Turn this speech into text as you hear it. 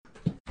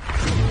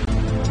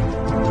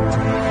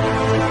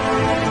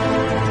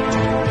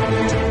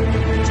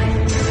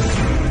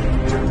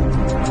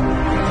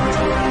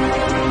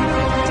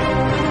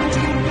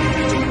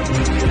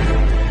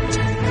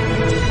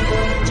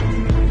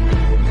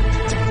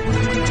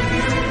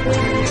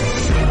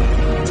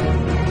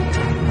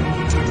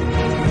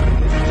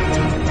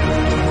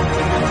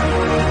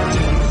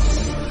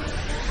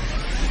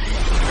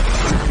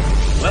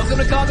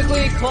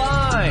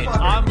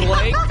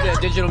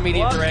digital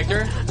media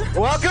director.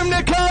 Welcome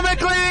to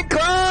Comically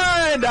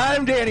Inclined.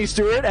 I'm Danny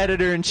Stewart,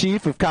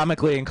 editor-in-chief of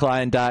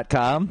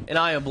comicallyinclined.com. And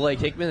I am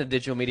Blake Hickman, the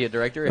digital media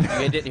director, if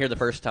you didn't hear the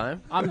first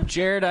time. I'm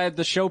Jared, I'm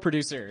the show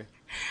producer.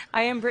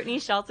 I am Brittany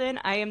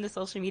Shelton. I am the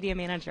social media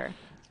manager.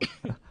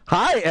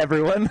 Hi,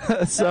 everyone.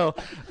 So,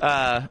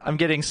 I'm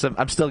getting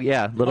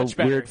little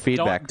weird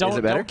feedback. Don't, Is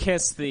it better? Don't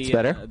kiss the... It's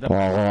better?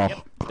 Yep,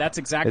 that's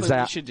exactly what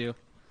you should do.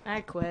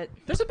 I quit.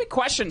 There's a big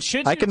question.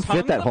 Should I you can tongue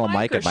fit that the whole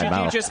mic or in my should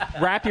mouth. you just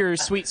wrap your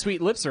sweet,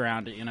 sweet lips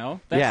around it, you know?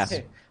 Yeah.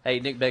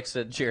 Hey, Nick Beck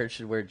said Jared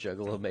should wear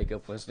Juggalo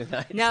makeup Wednesday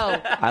night.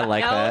 No. I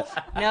like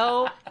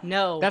that.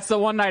 No. That's the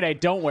one night I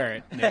don't wear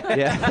it. Nick.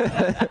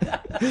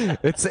 Yeah.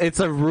 It's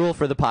a rule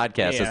for the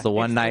podcast. Yeah, it's the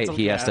one night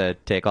he has to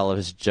take all of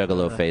his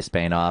Juggalo face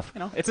paint off.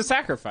 You know, it's a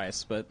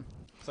sacrifice, but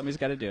somebody's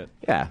got to do it.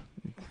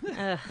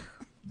 Yeah.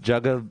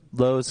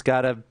 Juggalo's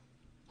got a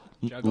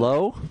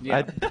low?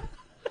 Yeah.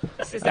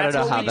 If I don't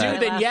know That's how what we that-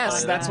 do, then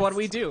yes, that's what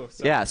we do.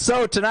 So. Yeah,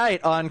 so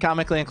tonight on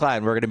Comically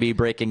Inclined, we're going to be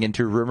breaking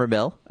into Rumor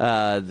Mill.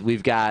 We're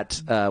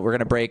going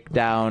to break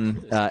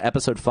down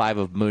episode 5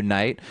 of Moon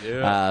Knight.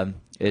 Yeah.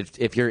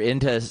 If you're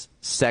into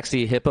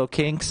sexy hippo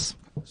kinks,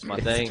 It's my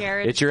thing.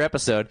 Jared. it's your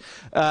episode.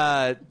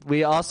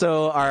 We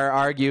also are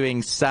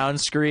arguing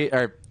Soundscreen,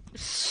 or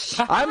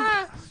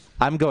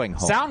I'm going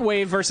home.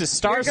 Soundwave versus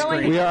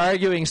Starscream. We are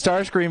arguing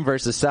Starscream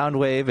versus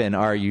Soundwave, and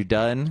Are You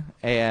Done?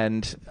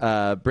 And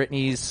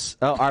Brittany's.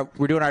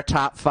 We're doing our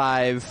top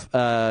 5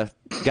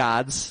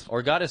 gods,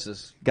 Or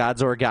goddesses.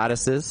 gods or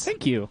goddesses.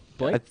 Thank you,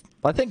 Blake.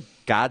 I think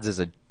gods is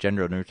a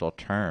gender-neutral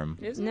term.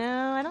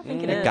 No, I don't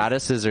think it is.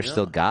 Goddesses are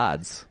still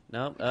gods.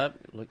 No,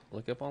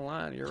 look up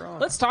online. You're wrong.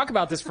 Let's talk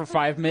about this for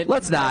 5 minutes.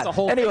 Let's That's not. a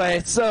whole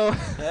Anyway, so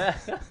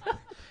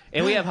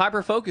And we have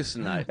Hyperfocus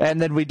tonight.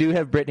 and then we do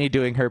have Brittany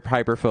doing her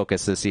hyper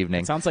focus this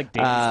evening. Sounds like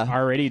Dave's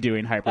already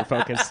doing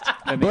hyper-focused.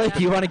 Blake,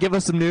 you want to give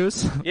us some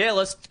news? Yeah,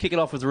 let's kick it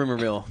off with Rumor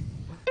Mill.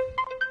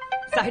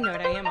 Side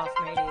note, I am off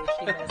my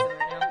ADHD medicine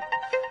right now.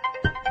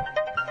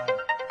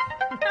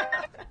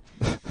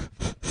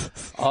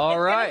 All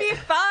right.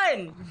 It's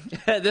gonna be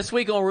fun. This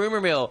week on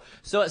Rumor Mill.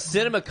 So at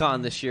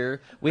CinemaCon this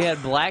year, we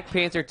had Black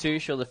Panther 2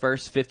 show the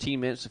first 15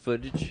 minutes of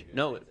footage.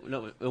 No, it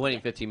wasn't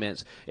even 15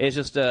 minutes. It's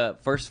just a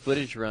first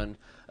footage run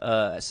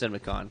at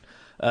CinemaCon,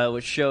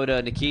 which showed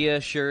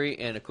Nakia, Shuri,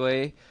 and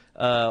Okoye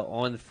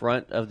on the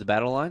front of the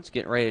battle lines,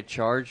 getting ready to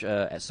charge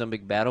at some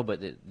big battle,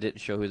 but it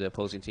didn't show who the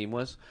opposing team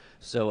was.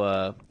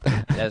 So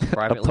that's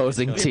privately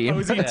Opposing team.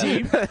 Opposing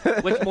team.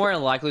 which more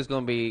than likely is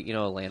going to be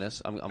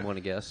Atlantis. I'm going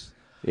to guess.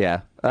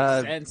 Yeah.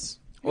 Sense.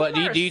 What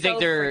do you think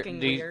they're? freaking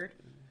Do you, weird.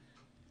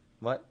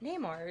 What?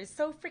 Namor is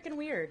so freaking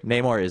weird.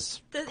 Namor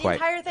is The quite.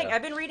 entire thing.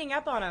 I've been reading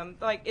up on him.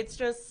 Like, it's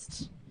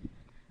just...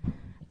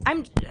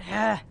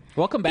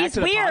 Welcome back He's to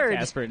the weird.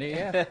 podcast, Brittany.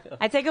 Yeah.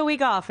 I take a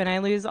week off and I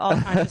lose all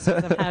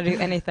consciousness of how to do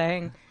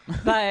anything.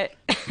 But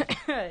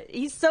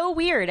he's so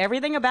weird.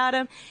 Everything about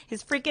him,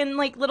 his freaking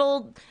like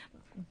little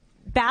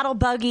battle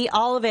buggy,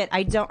 all of it.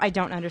 I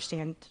don't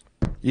understand.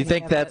 You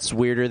think Yeah, that's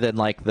weirder than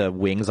like the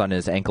wings on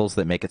his ankles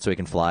that make it so he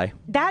can fly?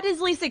 That is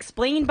at least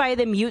explained by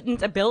the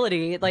mutant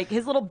ability. Like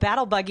his little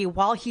battle buggy,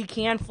 while he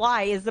can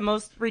fly, is the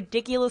most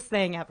ridiculous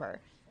thing ever.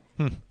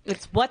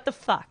 It's what the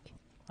fuck.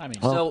 I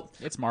mean, So-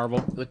 it's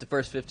Marvel. with the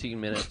first 15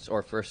 minutes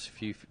or first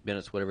few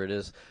minutes, whatever it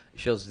is, it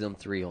shows them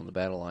 3 on the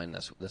battle line.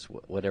 That's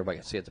what everybody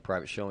can see at the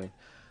private showing.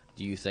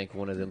 Do you think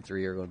one of them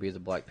 3 are going to be the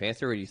Black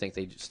Panther, or do you think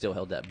they still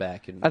held that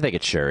back? And I think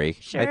it's Shuri.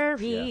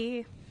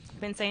 Shuri.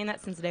 Been saying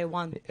that since day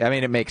one. I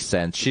mean, it makes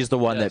sense. She's the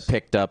one Yes. that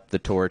picked up the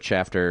torch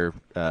after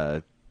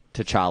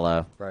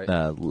T'Challa Right.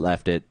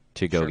 left it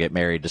to go Sure. get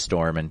married to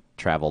Storm and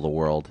travel the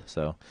world.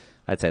 So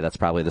I'd say that's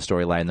probably the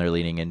storyline they're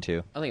leaning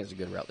into. I think it's a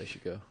good route they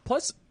should go.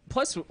 Plus,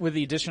 with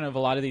the addition of a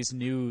lot of these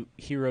new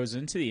heroes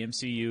into the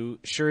MCU,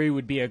 Shuri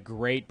would be a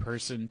great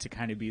person to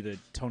kind of be the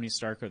Tony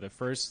Stark or the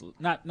first,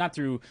 not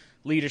through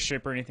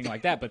leadership or anything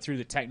like that, but through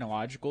the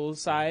technological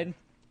side.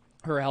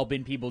 Her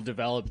helping people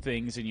develop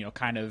things and,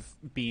 kind of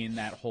being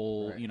that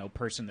whole,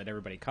 person that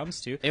everybody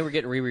comes to. And we're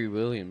getting Riri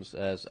Williams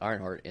as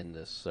Ironheart in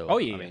this. So Oh,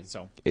 yeah. I mean,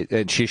 So,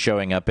 And she's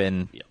showing up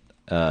in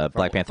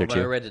Black Panther from what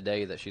I 2. read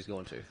today that she's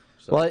going to.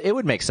 So Well, it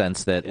would make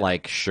sense that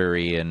like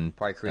Shuri and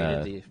probably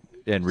created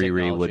and Riri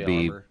technology would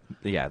be, armor.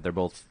 yeah, they're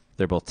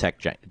both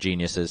tech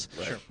geniuses.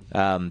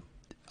 Sure.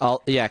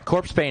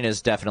 Corpse paint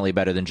is definitely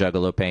better than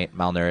Juggalo paint.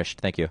 Malnourished.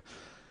 Thank you,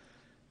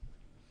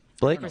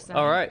 Blake. 100%.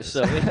 All right.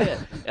 So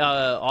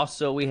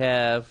also we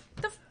have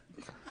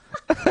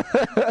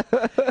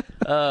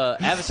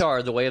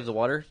Avatar: The Way of the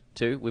Water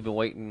 2. We've been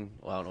waiting.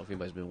 Well, I don't know if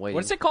anybody's been waiting.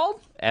 what's it called?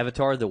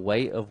 Avatar: The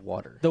Way of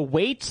Water. The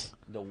Wait,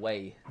 The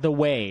Way. the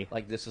Way.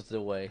 Like this is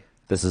the way.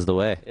 This is the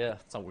way. Yeah.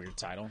 That's a weird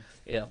title.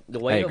 Yeah, The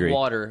I Way of agree.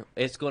 Water.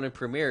 It's going to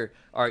premiere.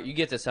 All right, you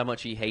get this. How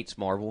much he hates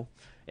Marvel,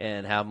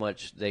 and how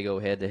much they go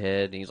head to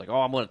head. And he's like, "Oh,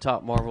 I'm going to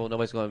top Marvel.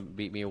 Nobody's going to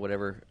beat me or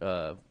whatever."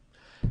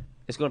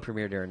 It's going to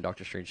premiere during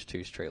Doctor Strange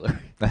 2's trailer,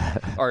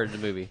 or the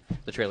movie.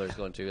 The trailer is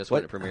going to. That's when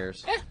What? it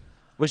premieres.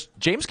 Which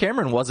James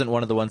Cameron wasn't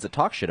one of the ones that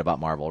talked shit about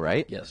Marvel,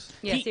 right? Yes.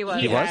 Yes, he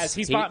was. He has.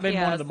 He's He- not been he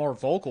one has. of the more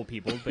vocal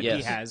people, but he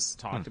Yes. has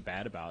talked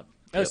bad about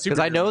Because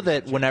I know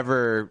that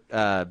whenever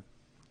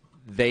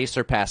they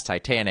surpassed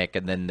Titanic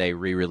and then they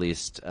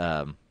re-released,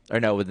 it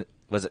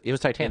was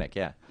Titanic,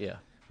 yeah,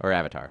 or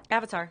Avatar.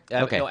 Avatar.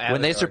 Okay, No,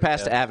 when they Avatar,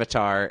 surpassed yeah.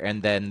 Avatar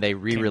and then they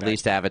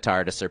re-released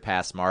Avatar to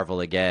surpass Marvel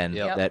again,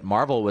 Yep. that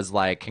Marvel was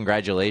like,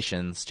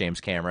 congratulations,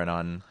 James Cameron,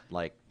 on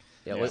like.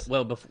 Yeah, Yes.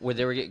 well, before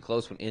they were getting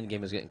close, when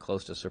Endgame was getting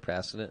close to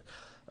surpassing it,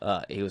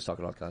 he was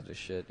talking all kinds of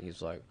shit.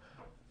 He's like,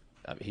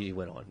 he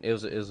went on. It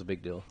was a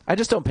big deal. I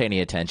just don't pay any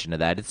attention to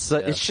that. It's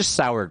just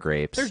sour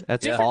grapes. There's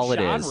That's different all it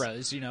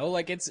is. genres,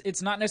 like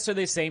it's not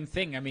necessarily the same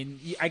thing. I mean,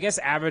 I guess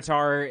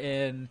Avatar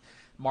and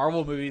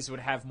Marvel movies would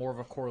have more of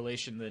a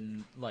correlation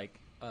than like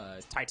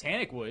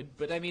Titanic would,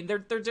 but I mean they're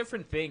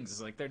different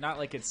things. Like they're not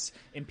like it's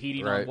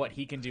impeding on Right. what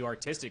he can do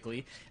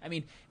artistically. I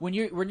mean, when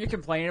you're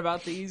complaining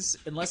about these,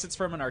 unless it's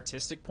from an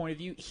artistic point of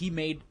view, he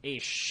made a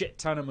shit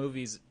ton of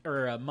movies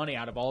or money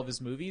out of all of his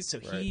movies, so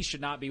he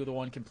should not be the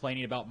one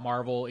complaining about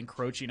Marvel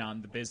encroaching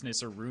on the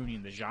business or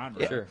ruining the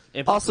genre. Sure.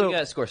 And plus, Also- we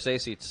got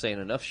Scorsese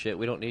saying enough shit.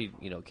 We don't need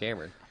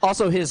Cameron.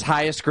 Also, his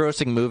highest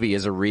grossing movie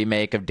is a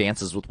remake of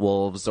Dances with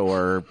Wolves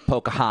or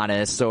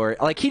Pocahontas, or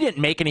like he didn't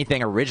make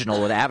anything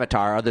original with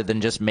Avatar other than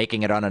just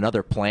making it on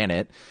another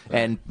planet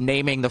and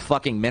naming the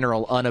fucking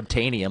mineral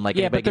unobtainium. Like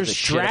Yeah, anybody but there's gives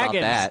a shit about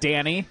dragons, that.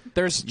 Danny.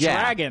 There's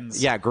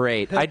dragons. Yeah,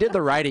 great. I did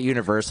the ride at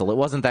Universal. It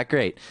wasn't that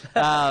great.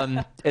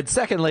 And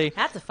secondly,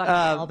 That's a fucking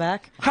callback.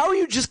 how are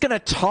you just gonna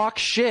talk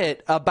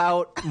shit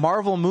about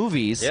Marvel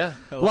movies? Yeah.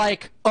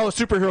 Like,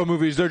 superhero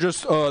movies, they're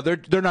just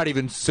they're not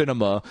even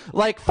cinema.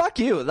 Like, fuck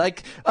you.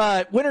 Like,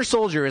 Winter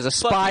Soldier is a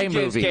spy you,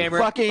 James movie.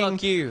 Cameron. Fucking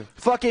Fuck you.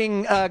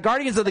 Fucking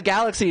Guardians of the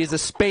Galaxy is a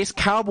space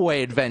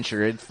cowboy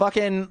adventure. It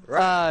fucking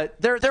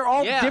they're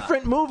all Yeah.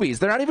 different movies.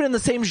 They're not even in the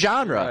same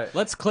genre. Right.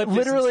 Let's clip this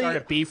Literally, and start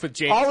a beef with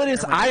James. all it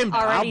is, Cameron. I'm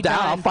Already down.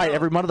 I'll done. fight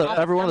every one of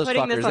every one of I'm those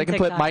putting this fuckers. on They can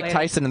put TikTok Mike later.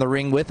 Tyson in the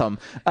ring with them.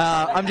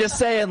 I'm just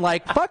saying,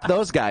 like, fuck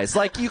those guys.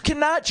 Like, you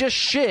cannot just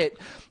shit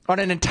on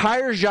an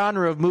entire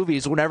genre of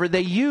movies whenever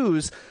they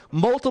use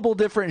multiple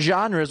different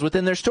genres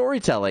within their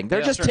storytelling.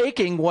 They're just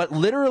taking what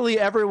literally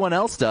everyone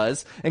else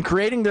does and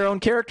creating their own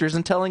characters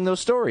and telling those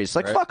stories.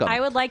 Like, fuck them. I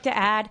would like to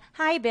add,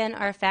 hi, Ben,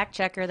 our fact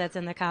checker that's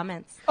in the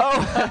comments.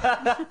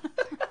 Oh.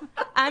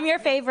 I'm your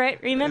favorite.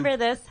 Remember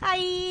this.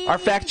 Hi. Our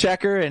fact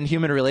checker and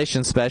human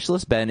relations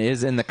specialist, Ben,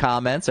 is in the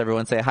comments.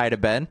 Everyone say hi to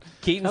Ben.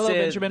 Keaton Hello, said,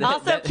 Benjamin.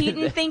 Also,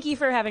 Keaton, thank you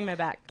for having my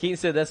back. Keaton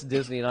said that's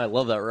Disney, and I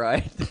love that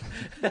ride.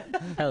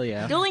 Hell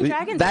yeah. Dueling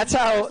Dragons. That's is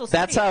how Universal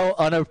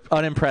Studios.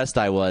 unimpressed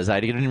I was. I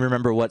didn't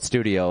remember what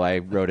studio I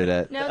wrote it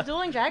at. No,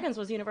 Dueling Dragons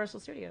was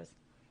Universal Studios.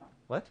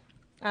 What?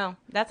 Oh,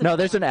 that's No,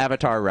 there's an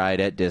Avatar ride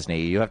at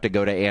Disney. You have to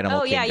go to Animal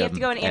Oh Kingdom. yeah, you have to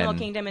go in Animal and-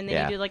 Kingdom, and then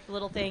yeah. you do like the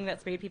little thing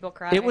that made people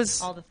cry. It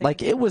was all the things.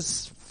 like it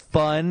was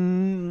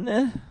fun. I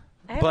haven't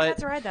but- got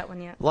to ride that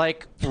one yet.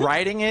 Like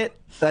writing it,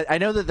 I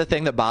know that the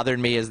thing that bothered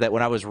me is that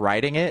when I was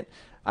writing it,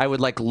 I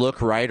would like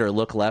look right or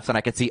look left, and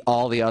I could see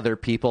all the other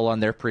people on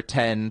their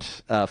pretend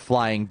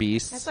flying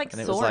beasts. That's like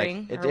and it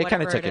soaring, Was or it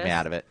kind of whatever took it me is.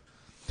 out of it.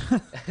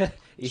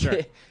 Sure.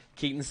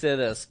 Keaton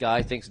said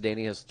Sky thinks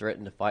Danny has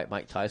threatened to fight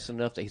Mike Tyson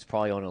enough that he's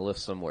probably on a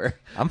list somewhere.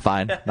 I'm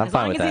fine. I'm As fine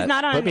long with as that. he's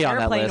not on Put an me on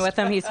that airplane list. with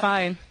him, he's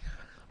fine.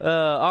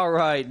 All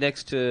right,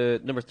 next to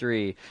number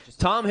 3.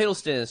 Tom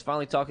Hiddleston is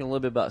finally talking a little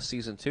bit about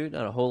season 2.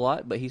 Not a whole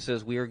lot, but he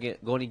says we are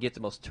going to get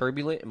the most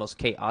turbulent and most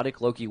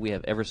chaotic Loki we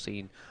have ever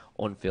seen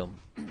on film.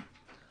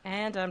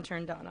 And I'm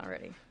turned on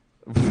already.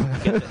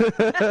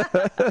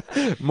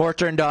 More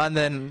turned on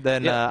than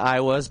Yeah. I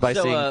was by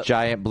So, seeing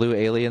giant blue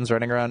aliens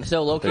running around.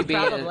 So Loki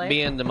Probably.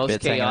 being the most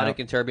Bits hanging chaotic out.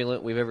 and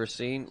turbulent we've ever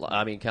seen.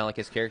 I mean, kind of like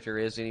his character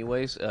is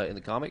anyways in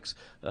the comics.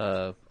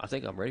 I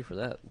think I'm ready for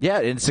that. Yeah,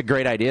 it's a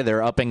great idea.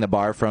 They're upping the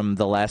bar from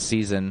the last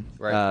season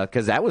Right.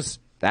 because that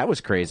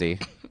was crazy.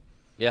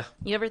 Yeah.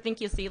 You ever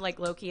think you'll see like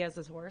Loki as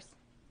his horse,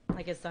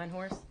 like his son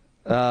horse?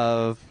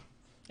 Uh,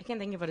 I can't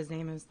think of what his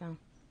name is though.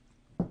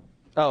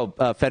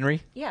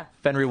 Fenry. Yeah,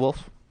 Fenry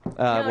Wolf.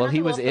 Well, not he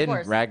the was wolf, the in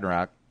horse.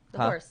 Ragnarok. the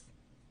Huh? horse.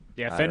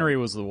 Yeah, Fenry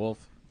was the wolf.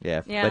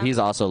 Yeah, Yeah. but he's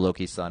also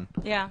Loki's son.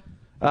 Yeah.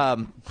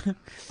 The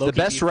Loki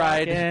best be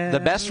ride, fucking- the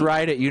best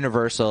ride at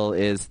Universal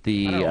is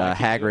the I don't know why I keep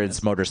doing Hagrid's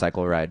this.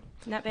 motorcycle ride.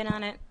 Not been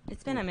on it.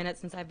 It's been a minute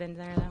since I've been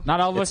there though. Not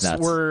all of It's us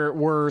nuts.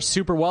 were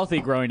super wealthy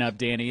growing up,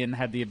 Danny, and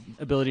had the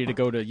ability to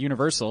go to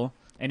Universal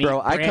and Bro,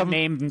 eat I brand come-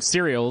 name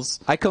cereals.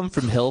 I come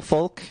from hill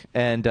folk,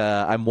 and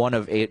I'm one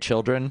of 8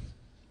 children.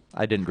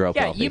 I didn't grow up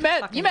Yeah, wealthy. you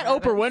met Fucking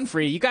Oprah rabbits.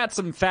 Winfrey. You got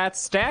some fat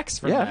stacks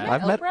from Yeah, that.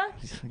 I've met.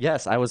 Oprah?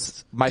 Yes, I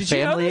was. My Did you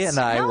know family this? and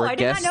I No, were I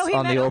did not guests know he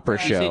on the met Oprah Oprah.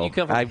 show. You said you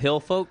come from Hill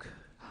folk?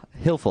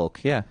 hill folk,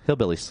 yeah,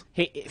 hillbillies.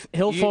 Hey, You're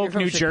Hillfolk,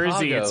 from New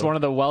Jersey. Chicago. It's one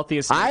of the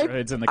wealthiest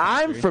neighborhoods in the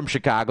country. I'm from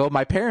Chicago.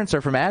 My parents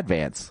are from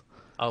Advance.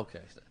 Okay.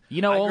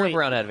 You know, I grew only up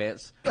around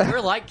Advance. We're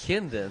like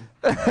kin then.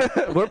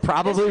 We're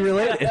probably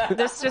related.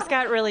 This just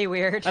got really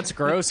weird. that's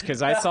gross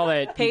because I saw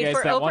that you paid guys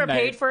for that one Oprah night.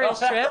 paid for his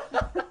trip.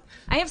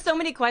 I have so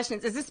many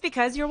questions. Is this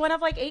because you're one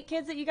of like 8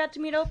 kids that you got to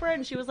meet Oprah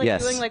and she was like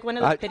Yes, doing like one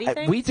of those pity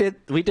things? We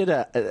did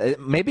a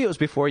maybe it was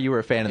before you were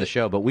a fan of the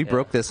show, but we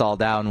broke this all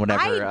down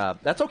whenever.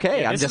 That's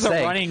okay. Yeah, I'm this just is a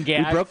saying. running We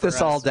gag broke for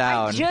this all us.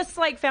 down. Just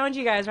like found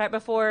you guys right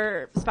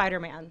before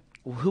Spider-Man.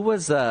 Who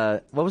was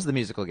what was the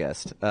musical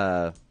guest?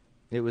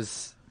 It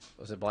was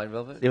it Blind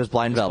Velvet? It was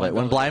Blind Velvet.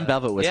 When Blind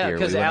Velvet was yeah, here,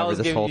 we went Al over was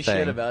this giving whole you thing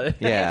shit about it.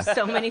 Yeah,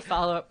 So many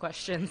follow-up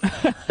questions.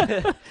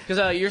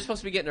 Because you're supposed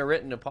to be getting a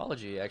written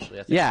apology,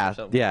 actually. I think, or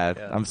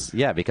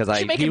something. because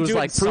should make he him was do it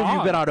like, in prove song.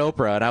 you've been on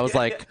Oprah, and I was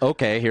like,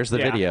 okay, here's the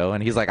Yeah. video,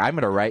 and he's like, I'm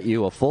going to write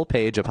you a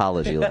full-page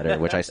apology letter,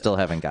 which I still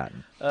haven't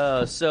gotten.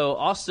 So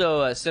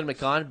also,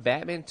 CinemaCon,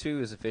 Batman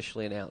 2 is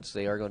officially announced.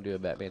 They are going to do a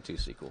Batman 2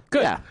 sequel.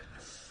 Good. Yeah.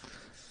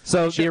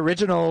 So the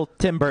original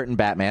Tim Burton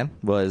Batman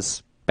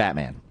was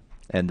Batman.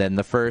 And then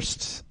the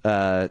first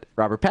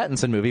Robert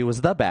Pattinson movie was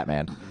The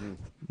Batman. Mm-hmm.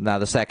 Now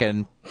the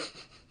second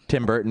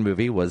Tim Burton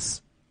movie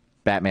was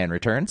Batman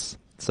Returns.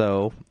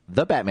 So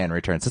The Batman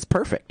Returns. It's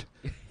perfect.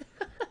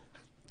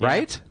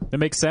 Right? That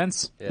makes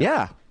sense.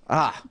 Yeah.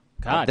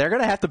 God. They're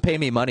going to have to pay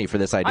me money for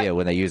this idea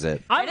when they use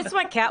it. I just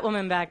want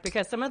Catwoman back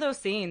because some of those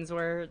scenes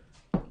were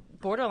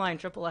borderline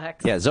triple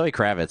X. Yeah, Zoe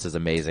Kravitz is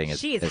amazing as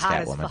She's as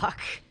hot Catwoman. as fuck.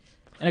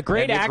 And a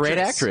great And a actress. great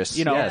actress,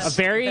 You know, yes. a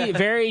very,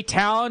 very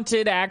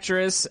talented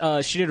actress.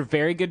 She did a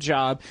very good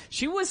job.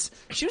 She was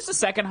the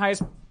second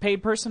highest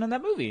paid person in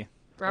that movie.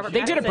 Robert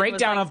They did a Pattinson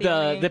breakdown was, of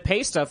like, the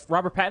pay stuff.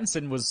 Robert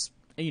Pattinson was,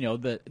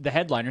 the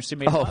headliner, so he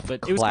made a Oh, lot, but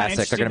it was kind of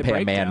classic. They're going to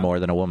pay a man more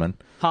than a woman.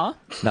 Huh?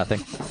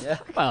 Nothing.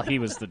 Well, he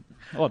was the.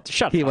 Well,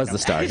 shut. He the was fuck the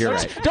star. You're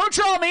right. Don't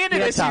troll me into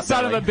Yeah, this, you top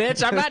son of a billing.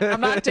 bitch.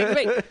 I'm not taking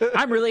bait.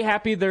 I'm really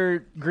happy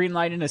they're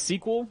greenlighting a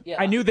sequel. Yeah.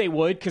 I knew they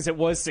would because it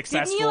was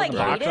successful you, like, in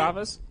the box hate it?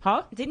 office.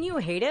 Huh? Didn't you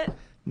hate it?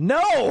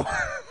 No!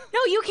 No,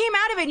 you came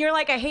out of it and you're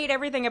like, I hate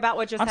everything about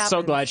what just I'm happened.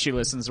 so glad she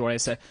listens to what I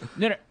say.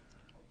 No.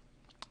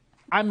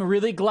 I'm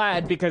really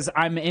glad because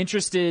I'm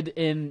interested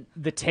in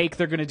the take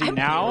they're going to do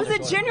now. It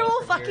was a general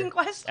fucking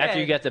question.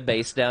 After you got the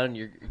bass down,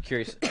 you're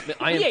curious.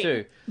 I am Yeah,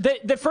 too.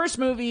 The first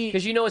movie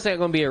Because you know it's not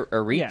going to be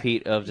a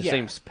repeat of the Yeah.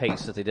 same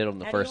pace that they did on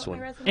the How do you first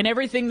want my one. resume? and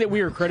everything that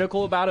we were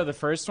critical about of the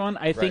first one,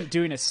 I think Right.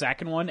 doing a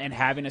second one and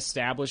having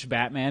established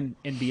Batman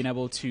and being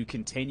able to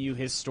continue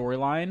his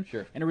storyline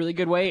Sure. in a really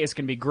good way is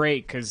going to be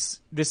great because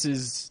this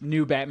is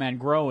new Batman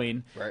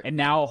growing, Right. and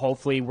now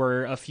hopefully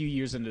we're a few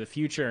years into the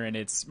future and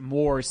it's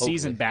more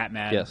seasoned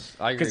Batman. Yes,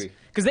 I agree.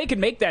 Because they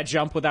can make that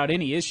jump without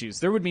any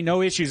issues. There would be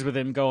no issues with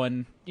him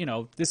going,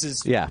 this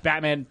is Yeah.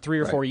 Batman 3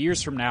 or 4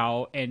 years from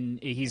now, and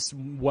he's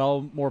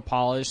well more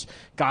polished.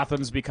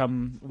 Gotham's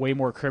become way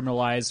more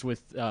criminalized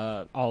with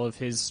all of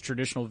his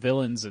traditional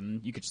villains,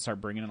 and you could just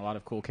start bringing in a lot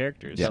of cool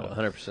characters. Yeah. So.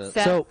 100%.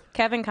 Seth, So-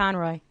 Kevin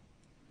Conroy.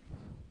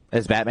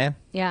 As Batman?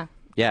 Yeah.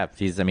 Yeah,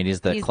 he's the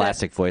He's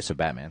classic voice of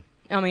Batman.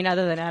 I mean,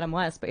 other than Adam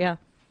West, but yeah.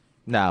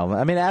 No,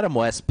 I mean, Adam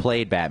West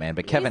played Batman,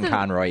 but Kevin the-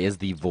 Conroy is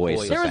the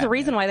voice of There was a Batman.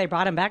 reason why they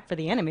brought him back for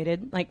the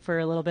animated, like for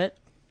a little bit,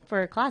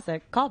 for a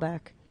classic callback.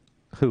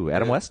 Who,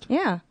 Adam West?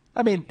 Yeah.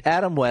 I mean,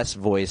 Adam West's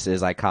voice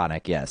is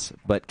iconic, yes,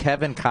 but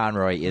Kevin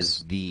Conroy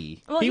is the...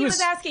 Well, He he was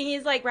was- asking.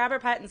 He's like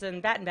Robert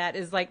Pattinson. Bat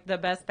is like the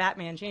best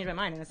Batman. Changed my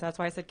mind, and so that's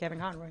why I said Kevin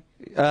Conroy.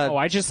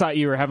 I just thought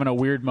you were having a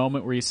weird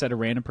moment where you said a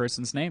random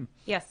person's name.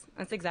 Yes,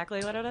 that's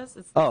exactly what it is.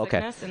 It's Oh, okay.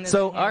 sickness and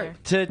So, the all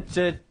right,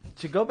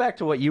 to go back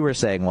to what you were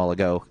saying a while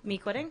ago, me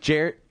quitting.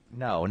 Jared...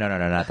 No,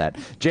 not that.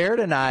 Jared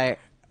and I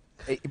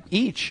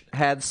each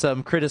had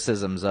some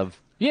criticisms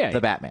of Yeah. the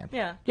Batman.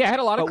 Yeah. Yeah, I had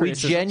a lot of But we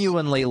criticisms.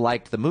 genuinely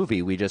liked the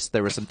movie.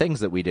 There were some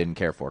things that we didn't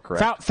care for,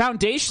 correct?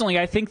 Foundationally,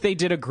 I think they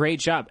did a great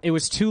job. It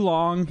was too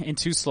long and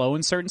too slow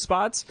in certain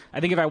spots. I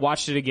think if I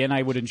watched it again,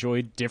 I would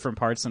enjoy different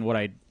parts than what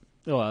I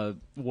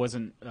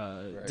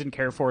didn't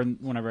care for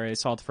whenever I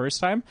saw it the first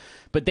time.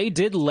 But they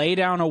did lay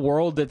down a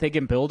world that they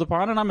can build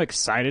upon, and I'm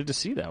excited to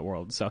see that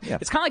world. So Yeah.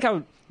 it's kind of like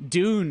how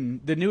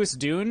Dune, the newest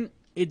Dune,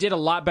 it did a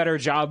lot better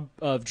job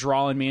of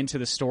drawing me into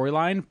the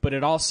storyline, but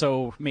it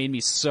also made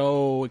me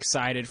so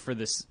excited for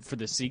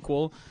the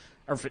sequel.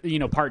 Or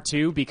part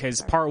 2,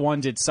 because part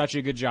 1 did such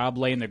a good job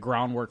laying the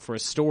groundwork for a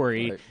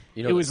story. Right.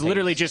 You know It the was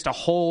literally pace. just a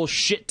whole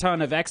shit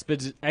ton of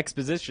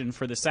exposition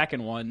for the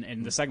second one,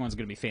 and the second one's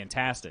going to be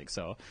fantastic.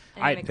 So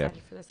I'm excited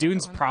for the second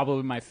Dune's one.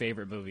 probably my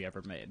favorite movie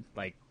ever made.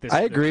 Like this,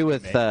 I agree this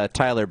with made.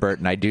 Tyler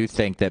Burton. I do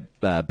think that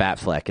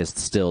Batfleck is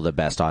still the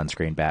best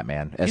on-screen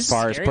Batman as He's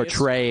far as scariest.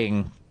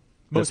 portraying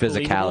the Most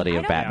believable. physicality I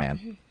of don't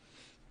Batman.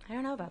 I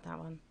don't know about that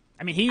one.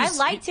 I mean, he's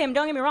I liked him.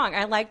 Don't get me wrong.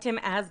 I liked him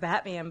as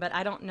Batman, but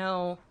I don't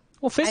know.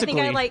 well I physically.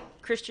 think I like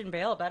Christian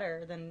Bale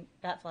better than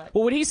Batfleck.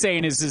 Well, what he's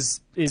saying is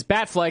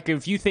Batfleck.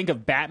 If you think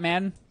of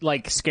Batman,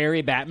 like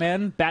scary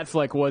Batman,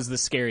 Batfleck was the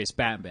scariest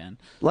Batman.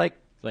 Like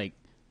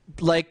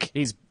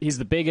He's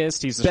the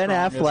biggest. He's the Ben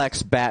strongest.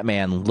 Affleck's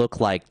Batman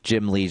looked like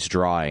Jim Lee's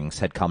drawings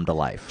had come to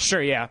life.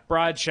 Sure, yeah,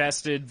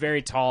 broad-chested,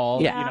 very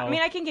tall. Yeah. you know. I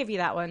mean, I can give you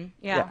that one.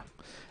 Yeah.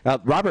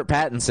 Robert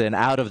Pattinson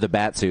out of the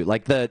Batsuit,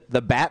 like the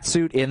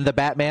Batsuit in the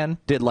Batman,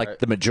 did like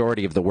the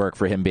majority of the work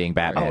for him being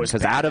Batman. Oh, it's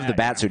Because out of the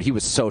bad, yeah. Batsuit, he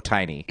was so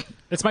tiny.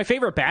 It's my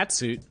favorite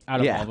Batsuit out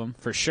of Yeah. all of them,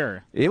 for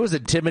sure. It was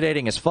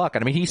intimidating as fuck. I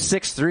mean, he's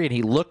 6'3" and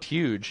he looked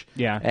huge.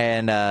 Yeah.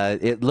 and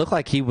it looked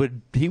like he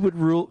would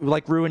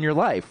ruin your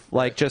life,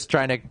 like just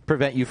trying to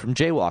prevent you from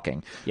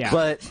jaywalking. Yeah.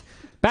 but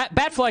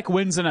Batfleck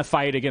wins in a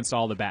fight against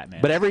all the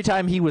Batman. every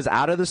time he was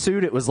out of the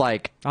suit, it was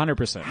like,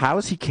 100%. how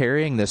is he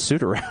carrying this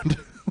suit around?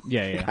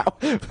 Yeah.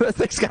 That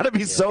thing's got to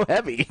be so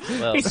heavy.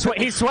 Well, He's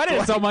sweating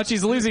so much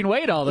he's losing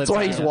weight all the That's time.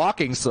 why he's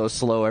walking so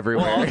slow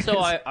everywhere. well, also,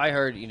 I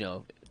heard,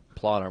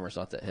 plot armor's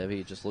not that heavy.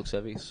 It just looks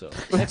heavy, so.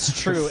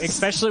 That's true,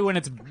 especially when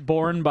it's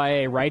borne by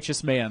a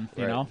righteous man,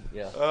 you know?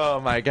 Yeah. Oh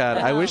my god!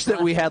 I wish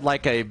that we had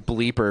like a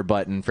bleeper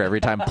button for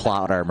every time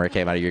plot armor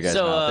came out of your guys'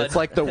 So, mouth. It's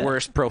like the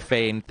worst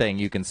profane thing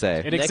you can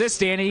say. It exists,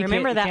 Danny. You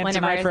Remember can't, that you can't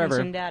whenever deny I forever.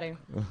 mentioned Daddy.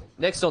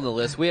 Next on the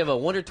list, we have a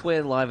Wonder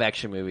Twin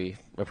live-action movie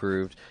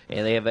approved,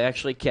 and they have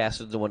actually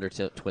casted the Wonder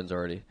Twins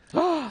already.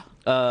 I'm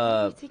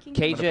gonna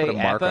KJ put a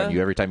mark Appa, on you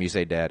every time you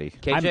say "daddy."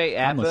 KJ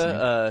I'm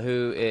Appa,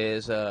 who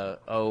is off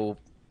of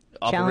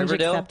Challenge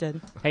Riverdale.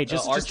 accepted. Hey,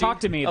 just Archie? talk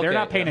to me. They're Okay,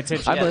 not paying yeah.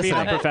 attention. I'm They're being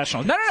listening.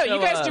 unprofessional. No, So, you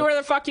guys do whatever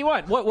the fuck you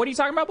want. What are you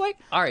talking about, Blake?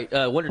 All right,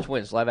 Wonder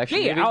Twins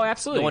live-action Yeah, movie. oh,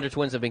 absolutely. The Wonder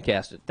Twins have been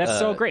casted. That's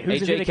so great.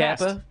 Who's AJ the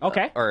cast? Kappa,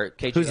 Okay. or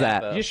KJ Who's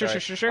that? Appa, Yeah, sure, sorry.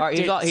 sure. All right,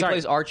 he Sorry.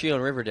 plays Archie on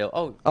Riverdale.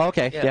 Oh,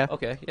 Okay, yeah.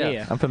 okay,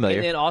 Yeah. I'm familiar.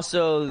 And then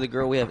also the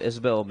girl we have,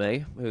 Isabel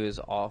May, who is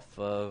off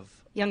of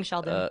Young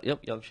Sheldon.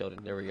 Young Sheldon.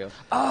 There we go.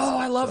 Oh,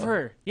 I love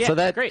her. Yeah, so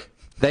that great.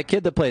 that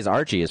kid that plays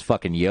Archie is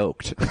fucking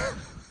yoked.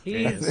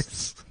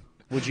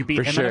 Would you beat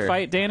For him in sure. a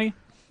fight, Danny?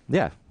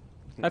 Yeah,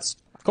 That's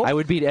cool. I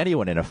would beat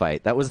anyone in a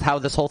fight. That was how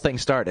this whole thing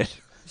started.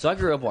 So I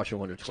grew up watching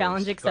Wonder Twins.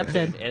 Challenge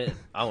accepted. And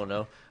I don't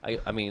know.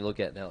 I mean, look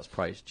at it now; it's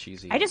probably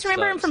cheesy. I just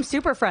remember him from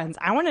Super Friends.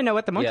 I want to know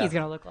what the monkey's Yeah.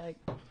 going to look like.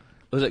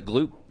 Was it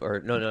Gloop or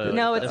no?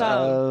 No, it's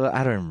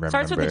I don't remember.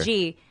 starts with a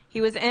G.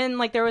 He was in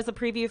there was a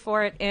preview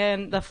for it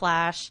in The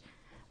Flash.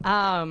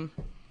 Son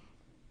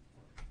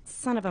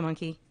of a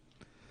monkey.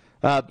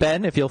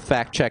 Ben, if you'll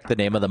fact check the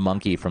name of the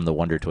monkey from the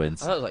Wonder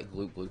Twins. I thought it was like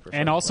Gloop Gloop or something.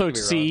 and also I could be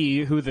wrong.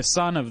 see who the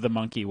son of the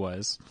monkey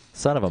was.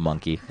 Son of a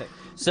monkey.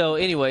 So,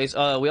 anyways,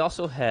 we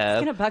also It's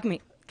have going to bug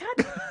me.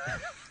 God.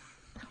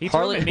 He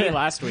told Harley- me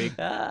last week.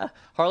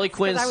 Harley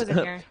Quinn's I wasn't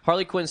here.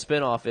 Harley Quinn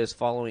spinoff is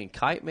following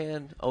Kite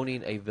Man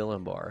owning a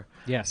villain bar.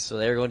 Yes. So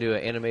they're going to do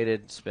an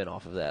animated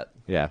spinoff of that.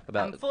 Yeah.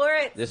 About I'm for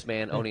it. this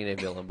man owning a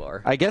villain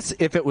bar. I guess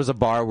if it was a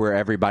bar where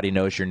everybody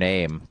knows your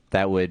name,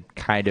 that would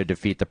kind of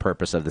defeat the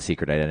purpose of the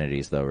secret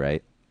identities, though,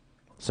 right?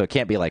 So it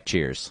can't be like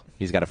Cheers.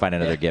 He's got to find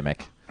another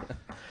gimmick.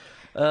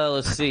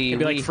 Let's see. It'd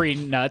be like We- free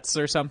nuts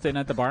or something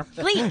at the bar.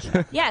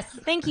 Gleek. Yes.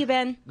 Thank you,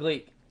 Ben.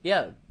 Gleek.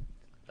 Yeah.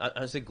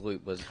 I said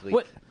Gloop was Gleek.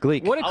 What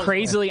Gleek. What I a was-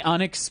 crazily,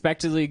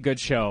 unexpectedly good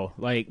show.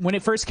 Like, when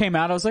it first came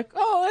out, I was like,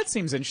 oh, that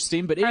seems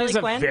interesting, but it Harley is a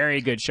Quinn? very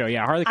good show.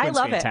 Yeah, Harley I Quinn's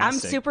love it. I'm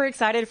fantastic. super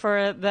excited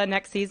for the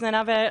next season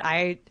of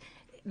it.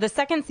 The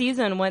second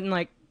season, when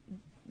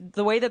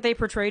the way that they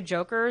portrayed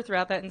Joker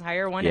throughout that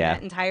entire one Yeah. and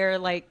that entire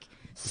love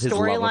affair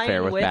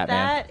storyline with with Batman.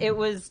 that, it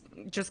was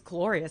just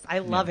glorious. I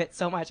love it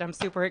so much. I'm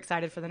super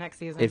excited for the next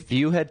season. If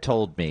you had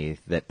told me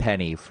that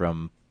Penny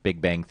from Big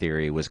Bang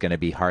Theory was going to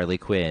be Harley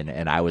Quinn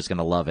and I was going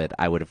to love it,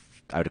 I would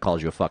have called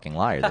you a fucking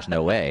liar. There's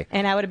no way.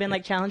 and I would have been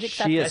like, challenge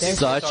accepted. She is think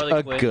such Harley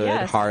a Quinn. good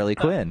Yes. Harley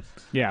Quinn.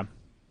 Yeah,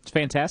 it's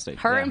fantastic.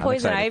 Her Yeah, and I'm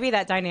Poison excited. Ivy,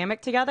 that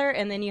dynamic together,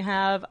 and then you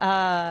have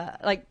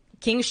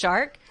King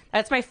Shark.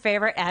 That's my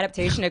favorite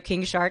adaptation of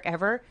King Shark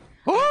ever.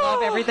 I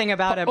love everything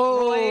about him.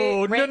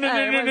 Oh, Roy-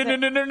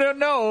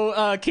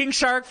 no. King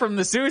Shark from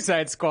the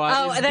Suicide Squad.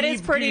 Oh, that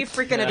is pretty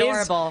freaking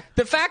adorable.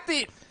 The fact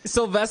that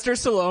Sylvester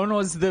Stallone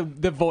was the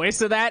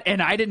voice of that,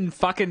 and I didn't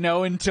fucking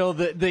know until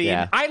the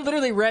Yeah. I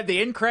literally read the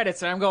end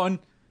credits, and I'm going,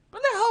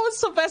 what the hell is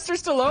Sylvester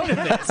Stallone in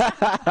this?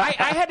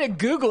 I had to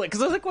Google it,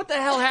 because I was like, what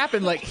the hell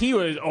happened? Like, he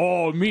was,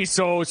 me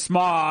so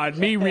smart,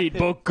 me read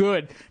book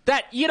good.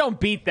 That, you don't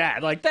beat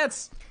that. Like,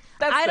 that's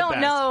I the don't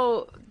best.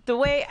 know the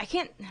way. I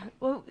can't.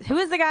 Who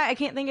is the guy? I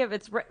can't think of.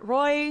 It's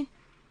Roy.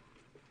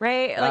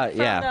 Ray. Like from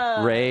the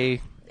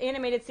Ray.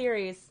 animated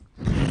series.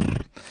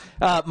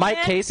 Mike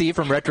Yeah. Casey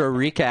from Retro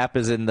Recap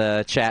is in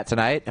the chat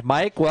tonight.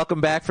 Mike,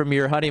 welcome back from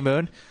your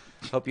honeymoon.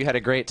 Hope you had a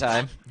great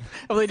time.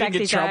 Hopefully didn't get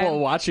Sexy trouble time.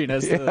 watching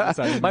us.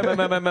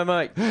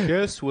 Mike.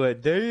 Guess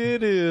what day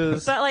it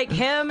is? But like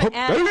him and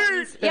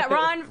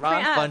Ron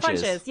Funches.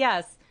 Funches,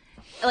 yes.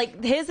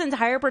 Like his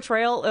entire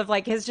portrayal of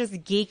like his just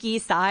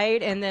geeky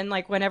side, and then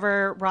like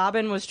whenever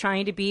Robin was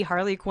trying to be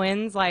Harley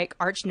Quinn's like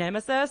arch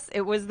nemesis,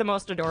 it was the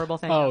most adorable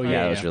thing. Oh, ever. Yeah,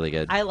 Yeah. it was really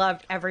good. I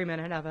loved every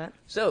minute of it.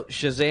 So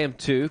Shazam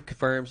 2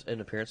 confirms an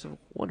appearance of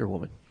Wonder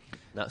Woman,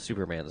 not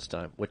Superman this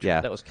time. Which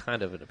Yeah. that was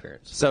kind of an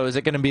appearance. So is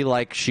it going to be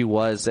like she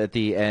was at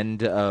the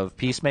end of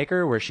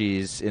Peacemaker, where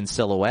she's in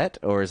silhouette,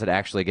 or is it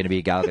actually going to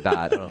be Gal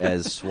Gadot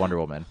as Wonder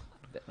Woman?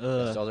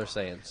 That's all they're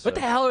saying. So. What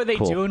the hell are they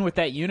Cool. doing with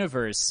that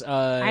universe?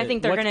 I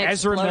think they're what gonna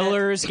Ezra explode it.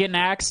 Miller's getting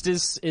axed.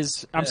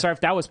 Is I'm sorry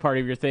if that was part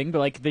of your thing, but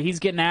like he's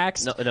getting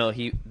axed. No,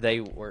 they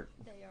were.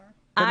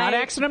 They're not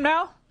axing him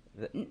now.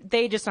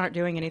 They just aren't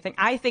doing anything.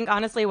 I think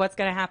honestly, what's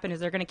going to happen is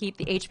they're going to keep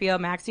the HBO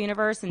Max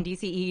universe, and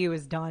DCEU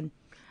is done.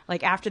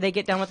 Like after they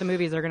get done with the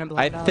movies, they're going to blow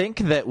I it up. think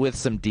that with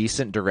some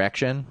decent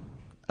direction,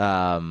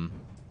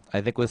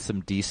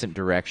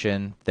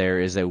 there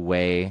is a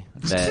way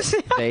that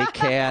they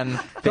can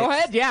fix Go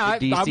ahead. Yeah,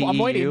 the DCEU. I'm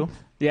waiting.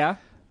 Yeah.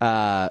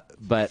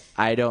 But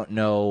I don't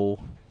know.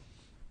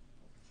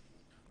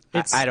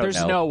 I don't there's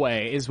know. no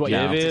way is what you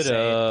Give have to it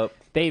say. up.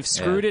 They've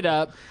screwed it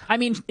up. I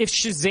mean, if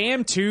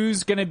Shazam 2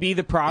 is going to be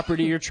the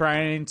property you're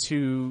trying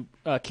to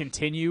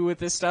continue with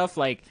this stuff,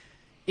 like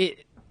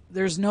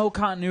there's no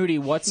continuity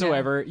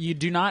whatsoever. You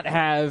do not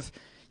have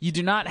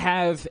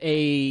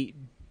a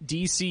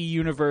DC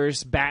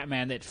universe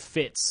Batman that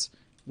fits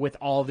with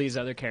all these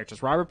other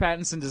characters. Robert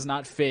Pattinson does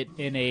not fit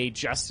in a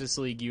Justice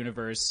League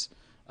universe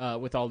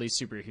with all these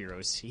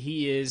superheroes.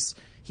 He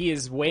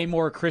is way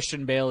more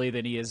Christian Bale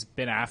than he is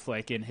Ben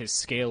Affleck in his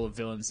scale of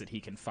villains that he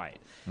can fight.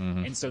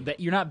 And so that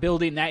you're not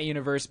building that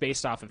universe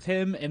based off of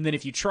him. And then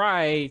if you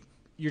try,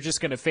 you're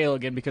just going to fail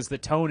again because the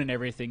tone and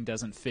everything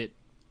doesn't fit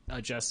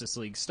Justice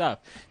League stuff.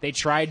 They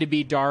tried to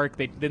be dark,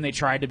 then they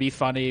tried to be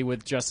funny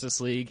with Justice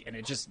League, and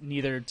it just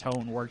neither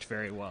tone worked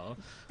very well.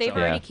 They've So-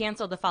 already Yeah.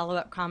 canceled the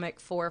follow-up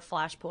comic for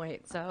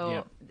Flashpoint.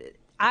 So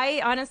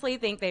I honestly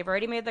think they've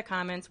already made the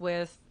comments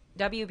with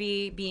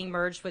WB being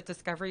merged with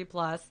Discovery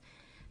Plus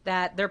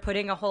that they're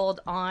putting a hold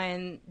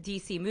on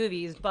DC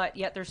movies, but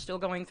yet they're still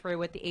going through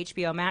with the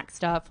HBO Max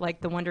stuff, like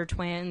the Wonder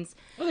Twins,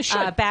 Well, they should.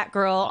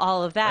 Batgirl,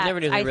 all of that. I never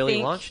knew they really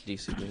think- launched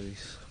DC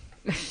movies.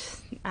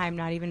 I'm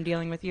not even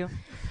dealing with you.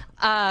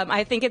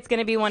 I think it's going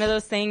to be one of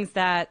those things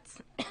that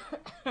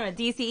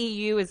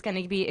DCEU is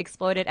going to be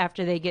exploded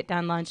after they get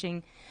done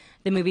launching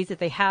the movies that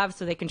they have,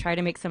 so they can try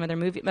to make some of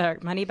their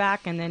money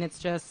back, and then it's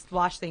just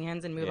wash the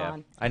hands and move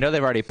on. I know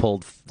they've already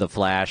pulled The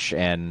Flash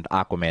and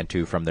Aquaman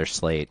 2 from their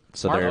slate.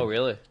 So they're Oh,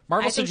 really?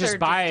 Marvel I should think just they're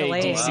buy just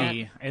delaying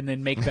DC it. and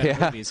then make better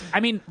movies. I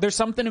mean, there's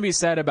something to be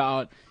said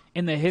about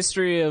in the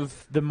history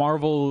of the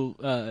Marvel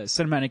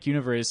cinematic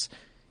universe.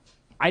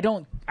 I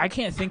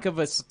can't think of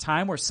a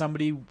time where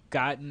somebody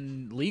got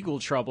in legal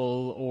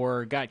trouble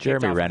or got kicked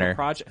Jeremy off of Renner. a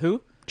project.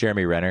 Who?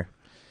 Jeremy Renner.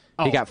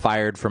 He Oh. got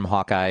fired from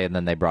Hawkeye, and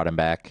then they brought him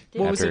back.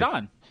 What was after- it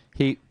on?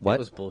 He That what?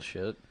 was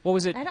bullshit. What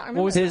was it? I don't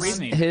What was remember the that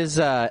reasoning? His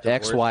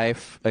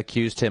ex-wife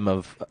accused him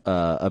of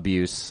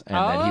abuse, and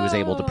then he was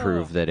able to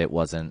prove that it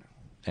wasn't.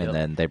 And Yep.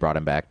 then they brought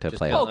him back to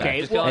play. okay,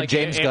 Just well- kinda And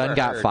James like Gunn Amber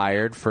got Heard.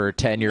 fired for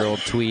 10-year-old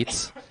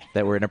tweets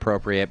that were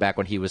inappropriate back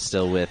when he was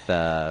still with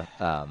Yeah,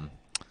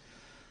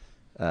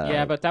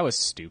 but that was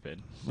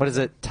stupid. what is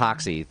it?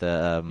 Toxie.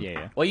 The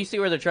Yeah. Well, you see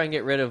where they're trying to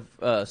get rid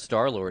of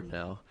Star-Lord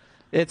now.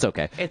 It's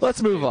okay.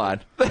 Let's move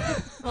on.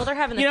 Well, they're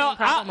having the You know, same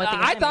problem with the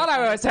I thought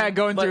I was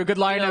going through a good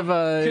line you know,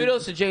 of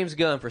kudos to James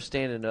Gunn for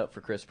standing up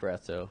for Chris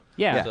Pratt, though.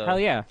 Yeah, So- hell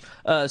yeah.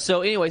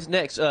 So, anyways,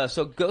 next. So,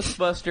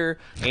 Ghostbuster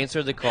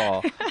answered the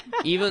call.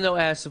 Even though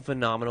it has some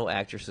phenomenal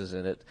actresses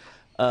in it,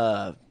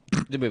 the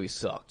movie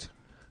sucked.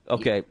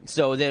 Okay,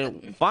 so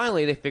then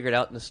finally they figured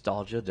out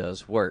nostalgia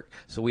does work.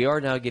 So we are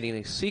now getting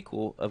a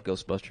sequel of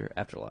Ghostbuster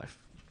Afterlife.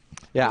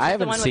 Yeah, I the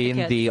haven't one with the seen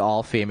kids. the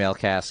all-female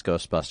cast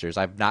Ghostbusters.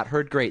 I've not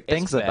heard great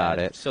things bad. about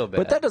it. So bad.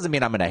 But that doesn't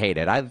mean I'm going to hate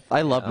it.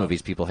 I love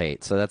movies people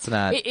hate, so that's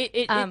not.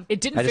 It didn't I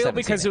just fail haven't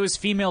because seen it it. was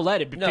female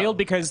led. It No. failed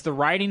because the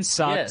writing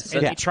sucked, Yes.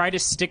 and Yeah. they tried to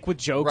stick with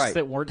jokes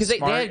that weren't because they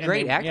smart. had and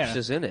great they-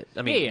 actresses in it.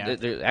 I mean, Yeah.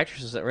 the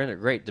actresses that were in it are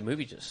great. The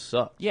movie just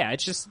sucked. Yeah, it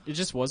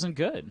just wasn't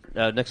good.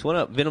 Next one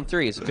up, Venom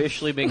 3 is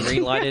officially being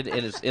greenlighted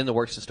and is in the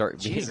works to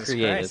start being Jesus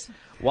created. Christ.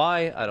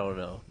 Why? I don't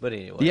know. But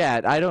anyway. Yeah,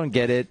 I don't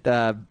get it.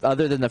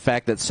 Other than the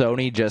fact that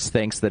Sony just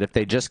thinks that if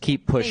they just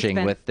keep pushing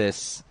Ben. with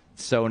this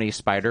Sony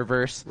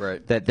Spider-Verse,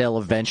 Right. that they'll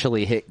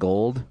eventually hit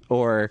gold.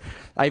 Or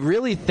I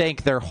really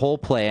think their whole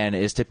plan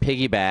is to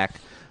piggyback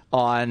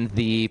on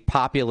the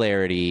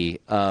popularity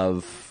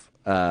of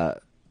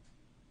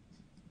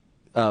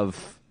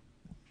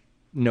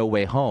No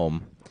Way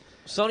Home.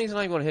 Sony's not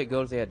even going to hit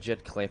gold if they had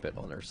Jed Clampett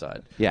on their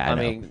side. Yeah, I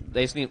know. mean,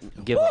 they just need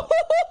to give up.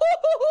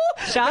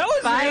 Shots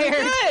fired.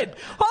 Good.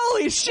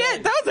 Holy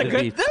shit, that was a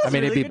It'd be,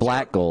 it'd be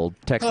Black Gold,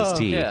 Texas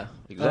Tea. Yeah,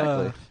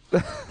 exactly.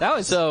 That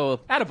was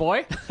So,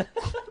 attaboy.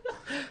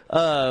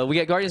 we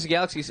got Guardians of the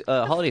Galaxy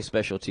holiday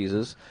special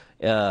teases.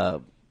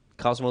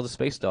 Cosmo the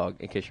Space Dog,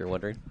 in case you're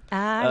wondering.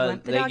 I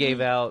want the they doggy.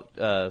 gave out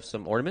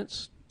some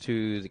ornaments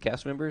to the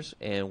cast members,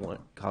 and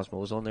Cosmo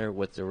was on there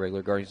with the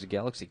regular Guardians of the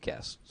Galaxy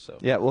cast. So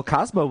Yeah, well,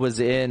 Cosmo was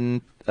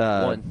in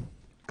one.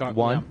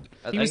 one.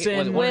 He was I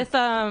think- in With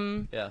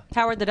Yeah.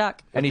 Howard the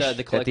Duck. and he the at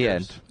the collectors.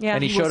 end. Yeah.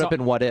 and he He showed was up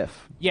in What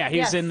If. Yeah, he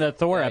was Yes. in the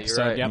Thor Yeah, episode.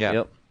 you're right. Yep. Yeah.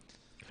 Yep.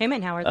 Him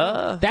and Howard. the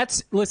Duck.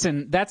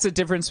 That's the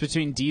difference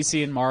between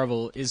DC and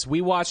Marvel is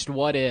we watched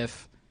What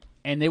If,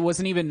 and it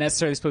wasn't even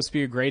necessarily supposed to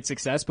be a great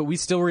success, but we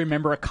still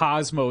remember a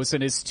Cosmos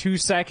and his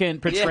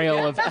 2-second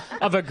portrayal of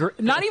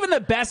not even the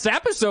best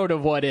episode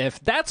of What If.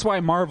 That's why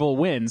Marvel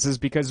wins, is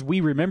because we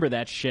remember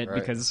that shit Right.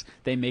 because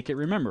they make it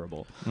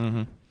memorable.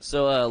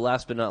 So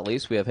last but not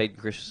least, we have Hayden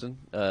Christensen.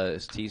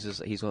 Teases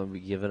that he's going to be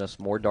giving us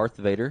more Darth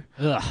Vader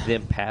Ugh.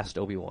 than past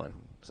Obi-Wan.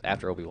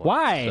 After Obi-Wan.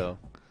 Why? So,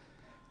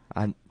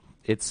 I'm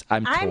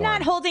I'm torn.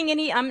 not holding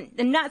any. I'm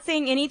not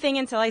saying anything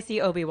until I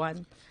see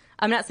Obi-Wan.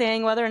 I'm not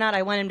saying whether or not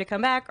I want him to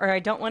come back or I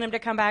don't want him to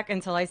come back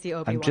until I see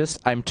Obi-Wan.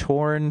 I'm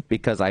torn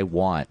because I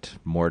want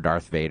more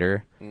Darth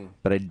Vader,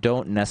 but I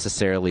don't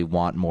necessarily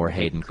want more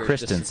Hayden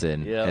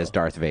Christensen as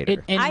Darth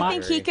Vader. I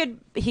think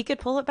he could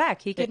pull it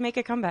back. He could make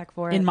a comeback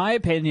for it. In my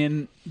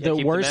opinion, the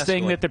keep worst the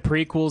thing mask that the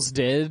prequels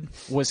did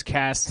was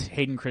cast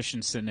Hayden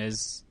Christensen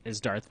as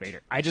Darth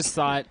Vader. I just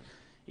thought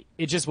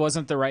it just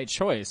wasn't the right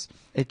choice.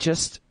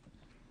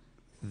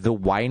 The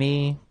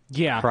whiny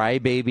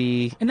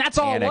crybaby, and that's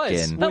all Anakin it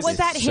was. But was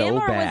that so him,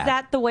 or bad. was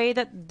that the way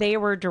that they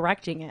were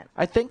directing it?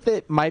 I think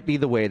that might be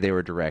the way they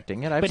were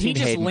directing it. But he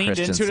just Hayden leaned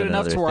Christensen into it in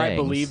enough other to where I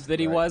things. believed that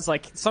he was.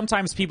 Like,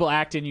 sometimes people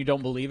act and you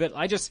don't believe it.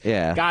 I just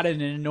got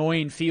an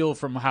annoying feel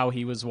from how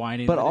he was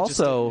whining. But that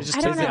also, it just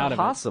I don't took me know. out of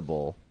it.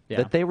 possible Yeah.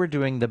 that they were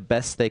doing the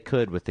best they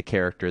could with the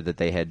character that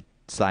they had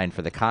signed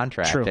for the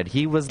contract. True. And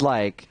he was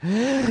like,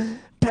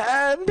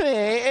 Padme,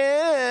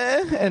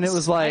 and it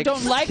was like, I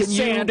don't like can you-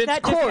 sand. It's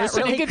That just got coarse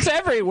and really- it gets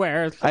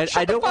everywhere. I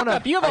Shut don't the fuck wanna-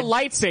 up. You have a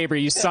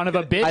lightsaber, you son of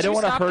a bitch. I don't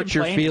want to hurt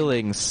your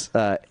feelings,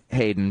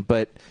 Hayden,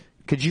 but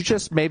could you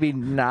just maybe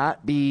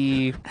not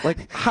be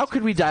like? How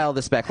could we dial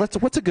this back?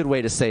 What's a good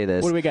way to say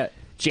this? What do we got?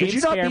 James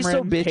you not be Cameron,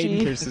 so bitchy?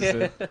 Hayden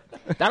Christensen.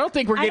 I don't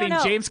think we're I don't getting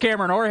know. James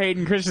Cameron or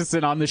Hayden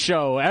Christensen on the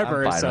show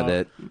ever. I'm fine so, with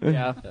it.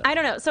 Yeah. I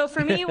don't know. So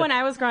for me, when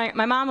I was growing up,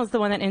 my mom was the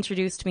one that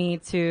introduced me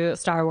to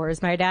Star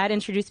Wars. My dad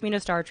introduced me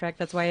to Star Trek.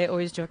 That's why I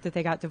always joke that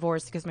they got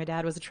divorced, because my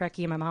dad was a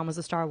Trekkie and my mom was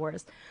a Star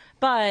Wars.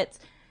 But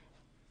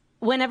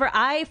whenever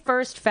I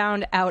first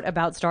found out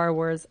about Star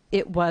Wars,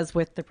 it was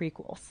with the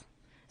prequels.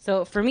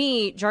 So for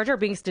me, Jar Jar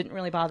Binks didn't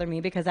really bother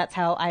me because that's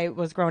how I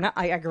was growing up.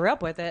 I grew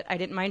up with it. I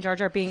didn't mind Jar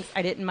Jar Binks.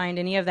 I didn't mind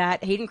any of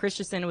that. Hayden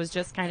Christensen was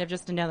just kind of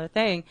just another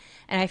thing.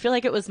 And I feel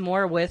like it was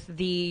more with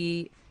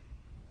the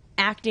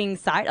acting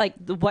side, like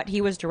what he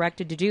was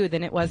directed to do,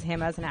 than it was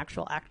him as an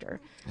actual actor.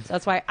 So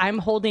that's why I'm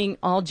holding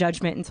all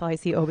judgment until I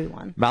see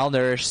Obi-Wan.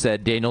 Malnourished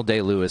said Daniel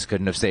Day-Lewis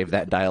couldn't have saved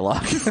that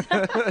dialogue.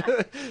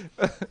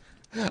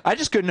 I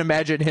just couldn't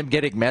imagine him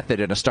getting method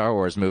in a Star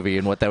Wars movie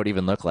and what that would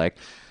even look like.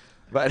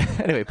 But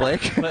anyway,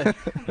 Blake.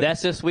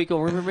 That's this week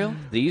on Rumor Mill.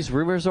 These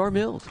rumors are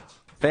milled.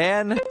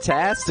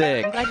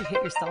 Fantastic. I'm glad you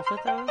hit yourself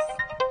with those.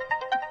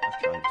 I was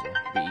trying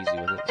to be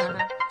easy with it. So.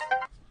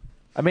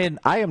 I mean,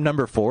 I Am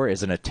Number 4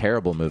 isn't a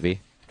terrible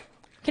movie.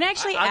 Can I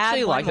actually I add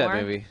actually one like more?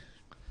 that movie.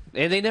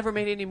 And they never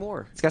made any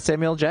more. It's got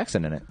Samuel L.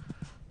 Jackson in it.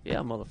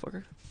 Yeah,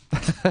 motherfucker.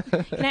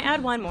 Can I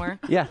add one more?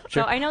 Yeah,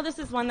 sure. So I know this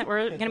is one that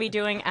we're going to be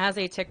doing as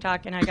a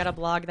TikTok, and I got a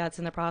blog that's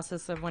in the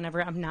process of whenever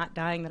I'm not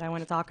dying that I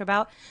want to talk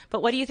about.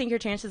 But what do you think your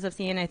chances of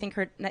seeing? I think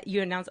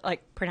you announced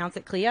pronounce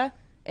it Clea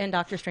in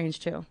Doctor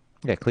Strange 2.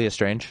 Yeah, Clea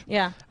Strange.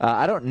 Yeah.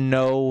 I don't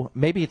know.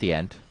 Maybe at the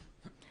end.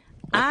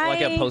 Like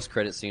a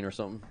post-credit scene or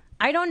something.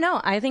 I don't know.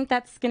 I think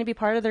that's going to be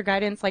part of their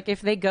guidance. Like if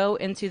they go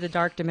into the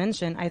Dark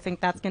Dimension, I think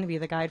that's going to be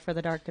the guide for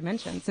the Dark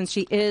Dimension, since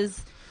she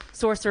is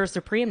Sorcerer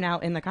Supreme now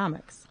in the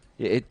comics.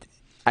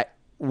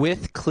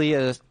 With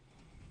Clea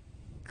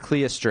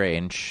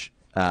Strange,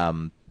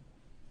 or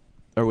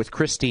with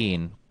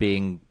Christine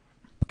being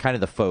kind of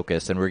the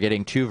focus, and we're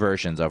getting two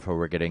versions of her.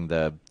 We're getting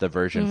the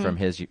version from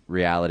his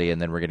reality, and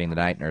then we're getting the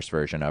Night Nurse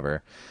version of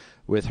her.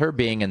 With her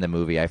being in the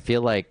movie, I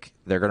feel like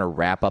they're going to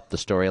wrap up the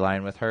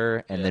storyline with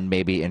her, and then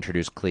maybe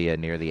introduce Clea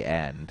near the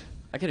end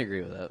I can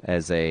agree with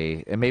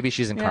that. and maybe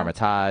she's in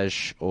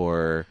Carmitage,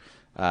 or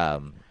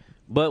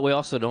But we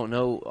also don't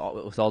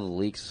know, with all the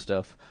leaks and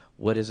stuff,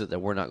 what is it that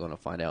we're not going to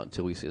find out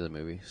until we see the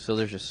movie. So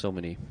there's just so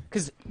many.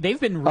 Because they've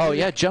been really,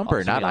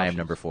 Jumper, Awesome not I Am options.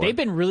 Number 4. they've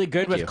been really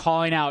good with you.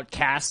 calling out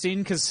casting,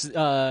 because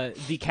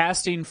the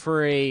casting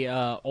for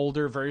a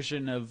older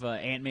version of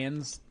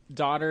Ant-Man's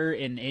daughter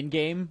in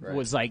Endgame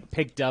was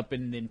picked up,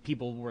 and then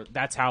people were.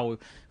 That's how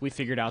we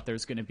figured out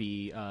there's going to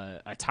be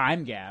a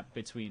time gap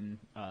between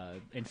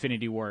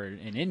Infinity War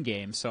and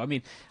Endgame. So I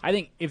mean, I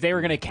think if they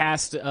were going to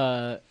cast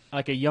a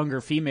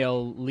younger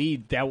female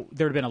lead, that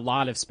there would have been a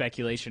lot of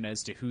speculation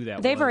as to who that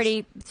was. They've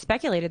already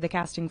speculated the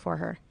casting for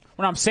her.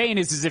 What I'm saying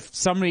is if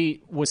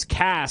somebody was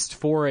cast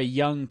for a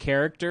young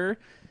character,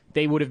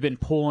 they would have been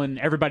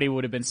everybody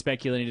would have been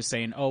speculating, just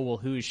saying, oh, well,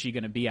 who is she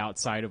going to be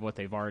outside of what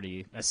they've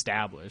already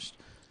established?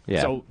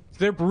 Yeah. So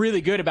they're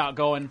really good about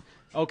going,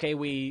 okay,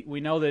 we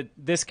know that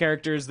this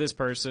character is this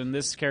person,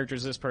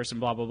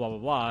 blah, blah, blah, blah,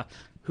 blah.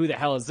 Who the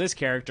hell is this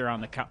character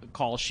on the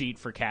call sheet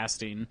for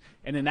casting?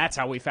 And then that's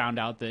how we found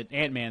out that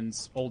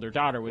Ant-Man's older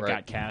daughter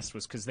got cast,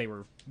 was because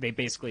they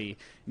basically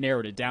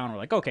narrowed it down. We're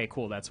like, okay,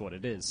 cool, that's what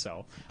it is.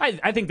 So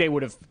I think they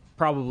would have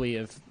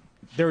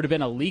there would have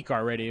been a leak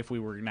already if we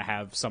were going to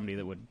have somebody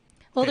that would.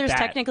 Well, fit there's that.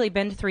 technically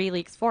been 3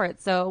 leaks for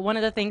it. So one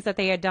of the things that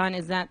they had done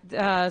is that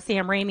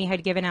Sam Raimi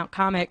had given out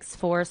comics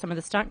for some of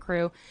the stunt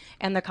crew,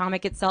 and the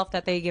comic itself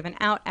that they had given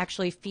out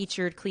actually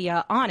featured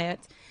Clea on it.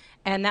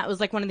 And that was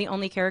one of the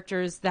only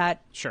characters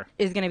that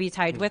is going to be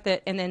tied with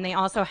it. And then they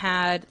also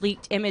had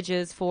leaked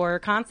images for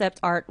concept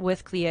art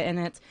with Clea in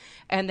it.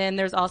 And then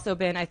there's also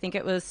been, I think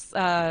it was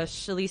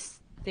Charlize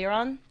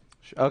Theron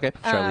Okay,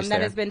 Charlize that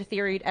Theron. has been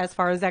theoried as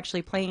far as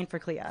actually playing for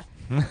Clea.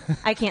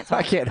 I can't talk.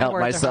 I can't My help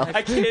words are myself. hard.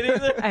 I can't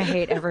either. I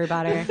hate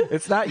everybody.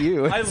 It's not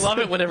you. I love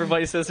it when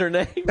everybody says their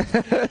name.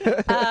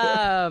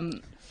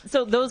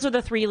 So those are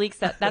the 3 leaks.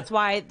 That's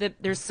why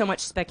there's so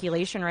much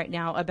speculation right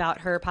now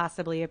about her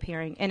possibly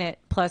appearing in it.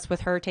 Plus,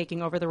 with her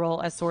taking over the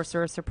role as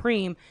Sorcerer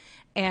Supreme,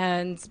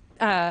 and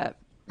Ben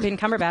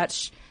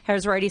Cumberbatch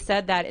has already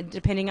said that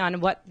depending on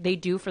what they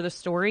do for the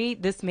story,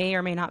 this may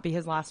or may not be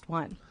his last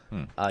one.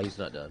 He's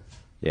not done.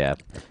 Yeah.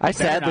 I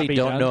sadly not be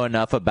don't done. know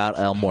enough about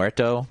El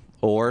Muerto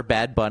or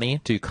Bad Bunny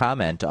to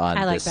comment on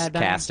I like this Bad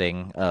Bunny.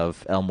 casting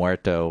of El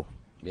Muerto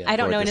Yeah. I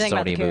don't for know the anything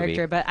about the Sony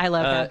character, movie. but I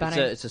love Bad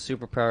Bunny. It's a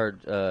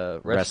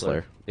superpowered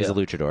wrestler. He's a Yeah.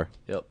 luchador.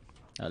 Yep.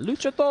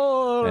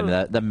 Luchador.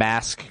 And the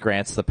mask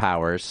grants the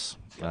powers,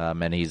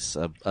 and he's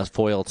a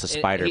foil to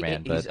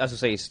Spider-Man. I was But gonna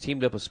say he's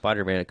teamed up with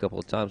Spider-Man a couple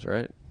of times,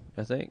 right?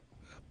 I think.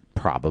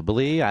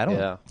 probably, I don't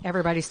Yeah.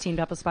 Everybody's teamed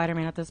up with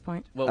Spider-Man at this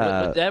point. Well,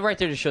 that right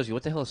there just shows you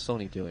what the hell is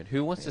Sony doing.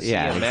 Who wants to see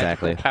Yeah, a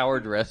exactly. magical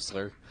powered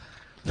wrestler?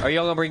 Are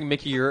y'all gonna bring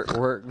Mickey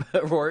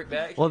Rourke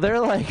back? Well, they're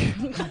like,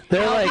 He's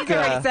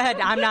already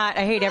said, "I'm not.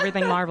 I hate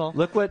everything Marvel."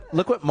 look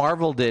what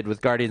Marvel did with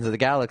Guardians of the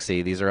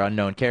Galaxy. These are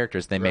unknown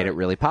characters. They made Right. it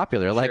really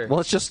popular. Like, Sure. well,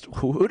 it's just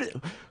who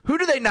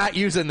do they not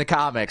use in the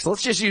comics?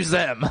 Let's just use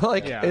them.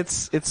 Like, Yeah.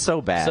 it's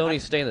so bad.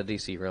 Sony, stay in the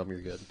DC realm. You're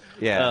good.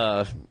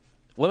 Yeah.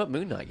 What about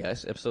Moon Knight,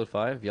 guys? Episode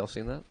 5. Have y'all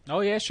seen that?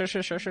 Oh yeah, sure.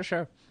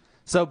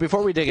 So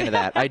before we dig into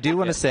that, I do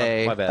want to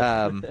say, my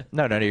bad.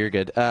 no, you're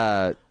good.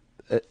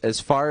 As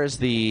far as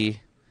the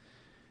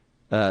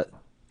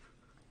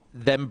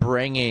them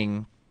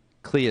bringing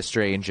Clea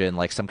Strange in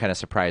like some kind of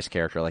surprise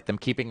character, like them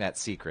keeping that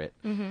secret,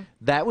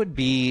 that would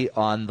be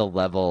on the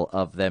level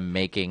of them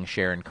making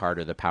Sharon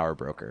Carter the power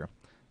broker.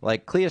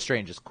 Like Clea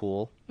Strange is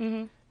cool,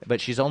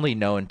 but she's only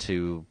known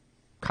to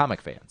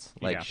comic fans.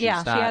 Like Yeah. she's Yeah,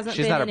 she not hasn't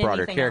she's been not a in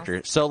broader anything character.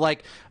 else. So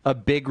like a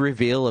big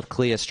reveal of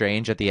Clea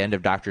Strange at the end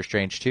of Doctor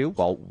Strange 2,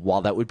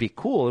 while that would be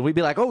cool, and we'd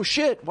be like, "Oh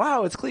shit,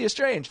 wow, it's Clea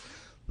Strange."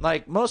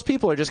 Like most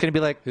people are just going to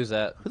be like, Who's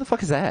that? "Who the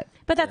fuck is that?"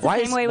 But that's the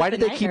why same way with why the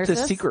did they night keep this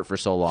nurses. secret for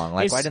so long?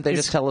 Like why didn't they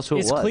just tell us who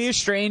it is was? Clea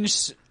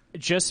Strange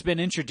just been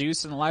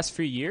introduced in the last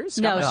few years?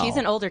 No, No. she's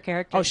an older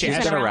character. Oh, she's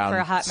she's been been around around. for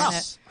a hot Oh,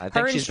 minute. I think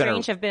Her and she's been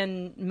Strange have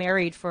been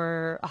married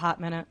for a hot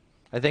minute.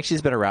 I think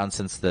she's been around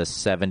since the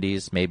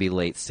 70s, maybe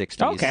late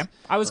 60s. Okay,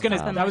 I was gonna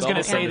almost say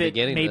from the that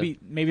beginning,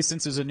 maybe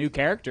since it's a new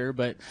character,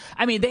 but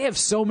I mean they have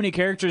so many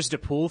characters to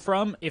pull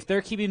from. If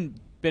they're keeping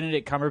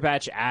Benedict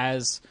Cumberbatch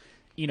as,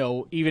 you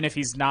know, even if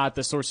he's not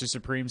the Sorcerer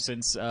Supreme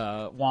since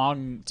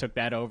Wong took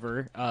that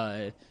over,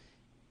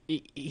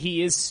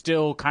 he is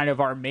still kind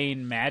of our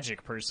main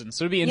magic person.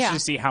 So it'd be interesting Yeah.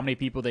 to see how many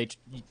people they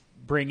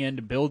bring in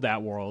to build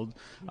that world,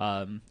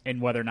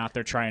 and whether or not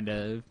they're trying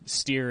to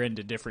steer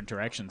into different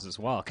directions as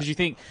well. Because you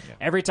think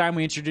every time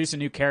we introduce a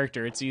new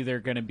character, it's either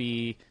going to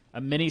be a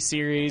mini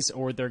series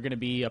or they're going to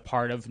be a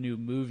part of new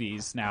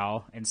movies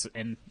now.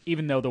 And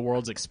even though the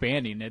world's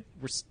expanding,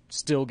 we're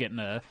still getting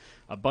a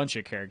bunch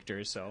of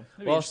characters. So it'd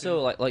be Well, interesting.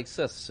 also, like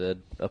Seth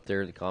said up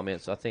there in the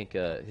comments, I think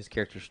his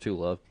character's too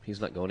loved.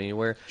 He's not going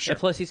anywhere. Sure. And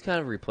plus, he's kind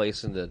of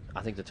replacing the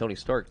Tony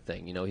Stark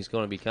thing. You know, he's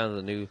going to be kind of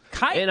the new.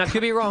 Kind- and I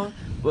could be wrong,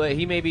 but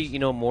he may be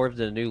more of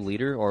the new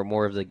leader or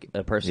more of the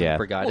person Yeah.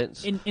 for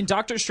guidance. In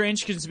Doctor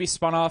Strange can be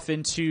spun off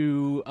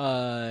into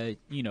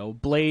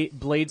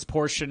Blade's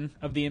portion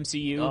of the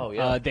MCU. Oh,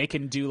 yeah. They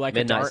can do like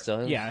Midnight a dark.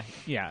 Suns. Yeah.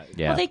 Yeah.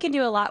 Well, they can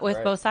do a lot with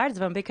Right. both sides of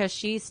them because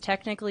she's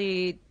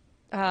technically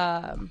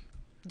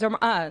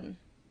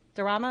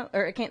Dormammu,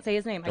 or I can't say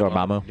his name.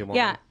 Dormammu.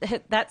 Yeah,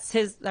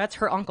 that's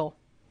her uncle.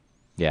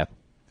 Yeah.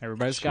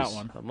 Everybody's got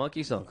one. A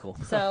monkey's uncle.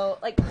 So,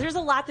 like, there's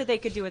a lot that they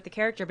could do with the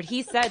character, but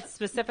he said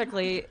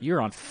specifically You're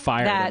on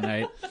fire that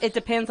tonight. it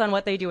depends on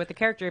what they do with the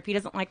character. If he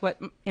doesn't like what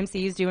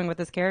MCU's doing with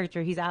this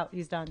character, he's out.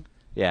 He's done.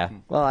 Yeah.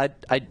 Well,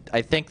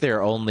 I think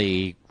they're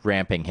only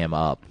ramping him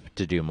up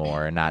to do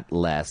more and not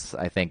less.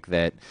 I think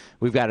that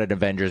we've got an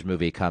Avengers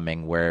movie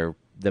coming where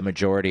the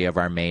majority of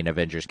our main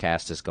Avengers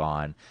cast is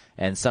gone,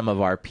 and some of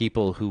our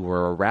people who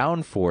were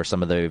around for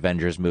some of the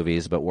Avengers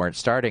movies but weren't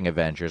starting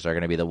Avengers are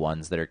going to be the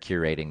ones that are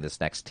curating this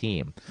next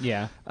team.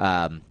 Yeah.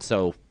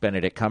 So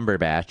Benedict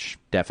Cumberbatch,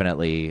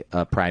 definitely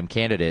a prime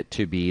candidate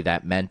to be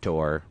that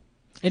mentor,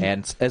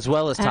 and as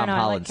well as I don't Tom know, I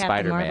like Holland's Captain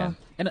Spider-Man.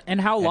 Marvel. And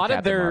how a lot of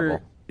Captain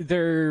Marvel.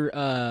 their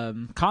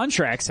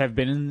contracts have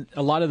been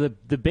a lot of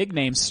the big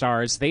name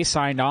stars they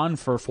signed on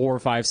for 4 or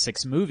 5,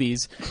 6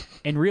 movies,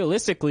 and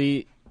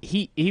realistically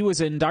he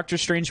was in Doctor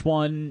Strange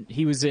 1,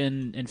 he was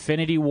in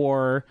Infinity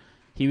War,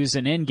 he was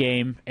in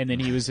Endgame, and then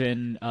he was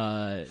in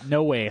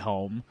No Way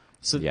Home.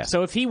 So, Yeah.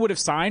 so if he would have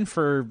signed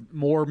for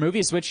more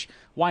movies, which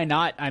why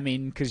not? I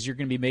mean, because you're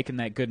going to be making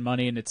that good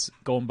money and it's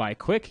going by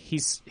quick.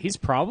 He's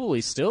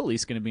probably still at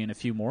least going to be in a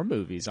few more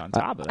movies on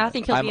top of that. I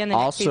think he'll I'm be in the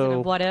next season also-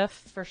 of What If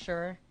for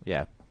sure.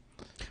 Yeah.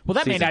 Well,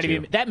 that may Season not 2.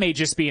 even that may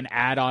just be an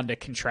add-on to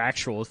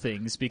contractual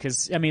things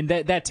because I mean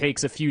that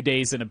takes a few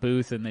days in a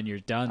booth and then you're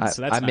done.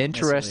 So that's I'm not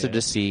interested to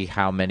necessarily see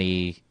how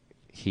many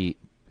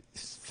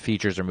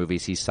features or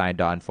movies he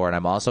signed on for, and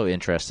I'm also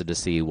interested to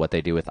see what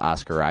they do with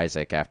Oscar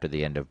Isaac after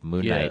the end of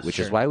Moon Knight, Yes, which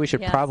sure. is why we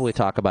should Yes. probably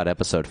talk about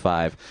episode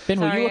 5. Ben,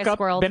 will Sorry, you look I up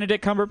squirreled.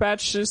 Benedict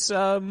Cumberbatch's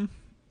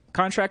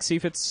contract, see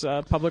if it's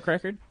public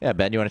record? Yeah,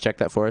 Ben, you want to check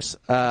that for us?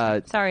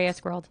 Sorry, I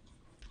scrolled.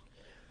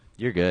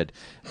 You're good.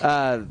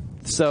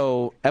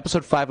 So,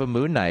 episode 5 of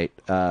Moon Knight,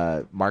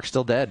 Mark's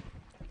still dead.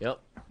 Yep.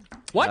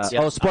 What?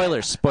 Oh,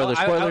 spoilers.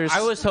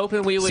 I was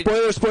hoping we would.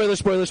 Spoilers.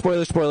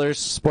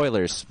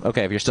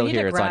 Okay, if you're still We need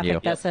here, a it's on you.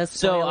 graphic that says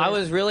So I spoilers.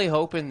 was really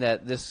hoping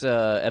that this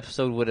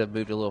episode would have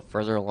moved a little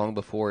further along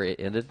before it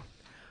ended.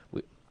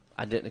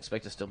 I didn't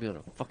expect to still be on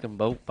a fucking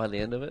boat by the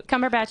end of it.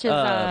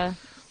 Cumberbatch's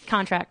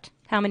contract.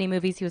 How many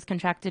movies he was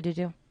contracted to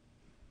do?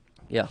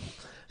 Yeah.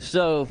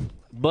 So,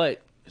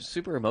 but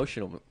super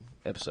emotional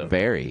episode.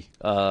 Very.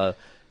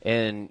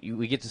 And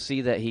we get to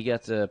see that he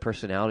got the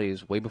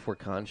personalities way before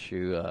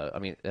Khonshu. I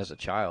mean, as a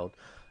child,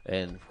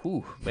 and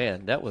whew,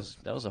 man, that was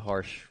a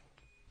harsh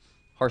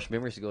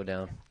memories to go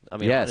down. I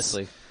mean, Yes.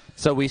 honestly,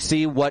 So we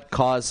see what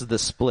caused the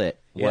split.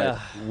 Yeah.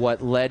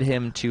 What led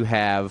him to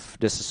have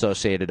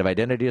dissociative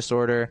identity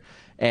disorder,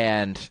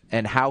 and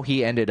how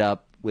he ended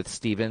up with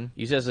Steven.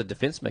 used as a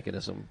defense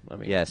mechanism. I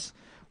mean, Yes.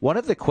 One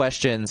of the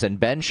questions, and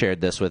Ben shared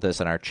this with us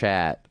in our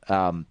chat,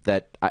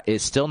 that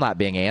is still not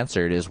being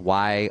answered is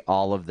why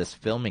all of this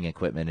filming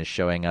equipment is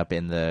showing up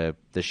in the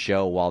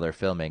show while they're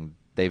filming.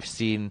 They've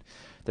seen,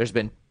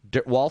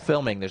 while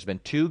filming, there's been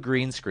 2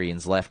 green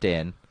screens left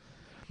in,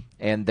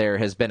 and there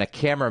has been a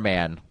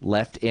cameraman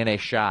left in a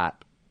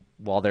shot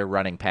while they're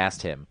running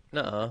past him.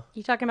 nuh-uh.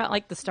 You talking about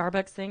like the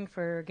Starbucks thing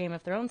for Game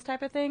of Thrones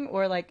type of thing,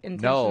 or like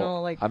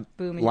intentional, like boom?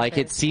 in your Like,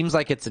 it face? seems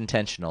like it's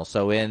intentional.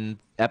 So in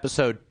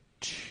episode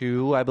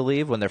 2, I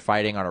believe, when they're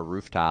fighting on a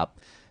rooftop,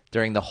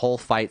 during the whole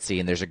fight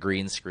scene, there's a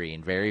green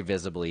screen very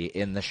visibly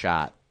in the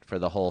shot for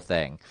the whole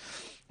thing.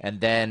 And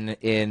then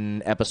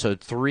in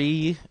episode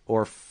 3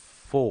 or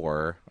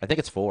 4, I think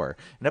it's 4.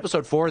 In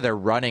episode 4, they're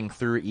running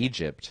through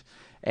Egypt,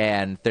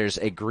 and there's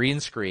a green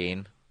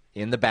screen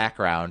in the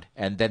background,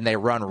 and then they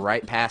run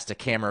right past a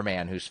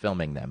cameraman who's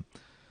filming them.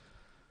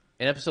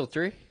 In episode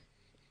 3,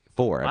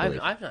 4, I believe.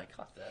 I've not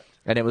caught that.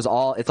 And it's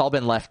all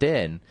been left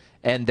in.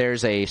 And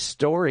there's a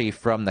story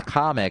from the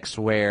comics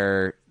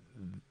where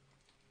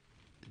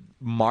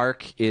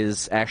Mark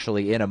is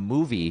actually in a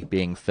movie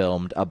being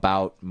filmed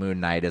about Moon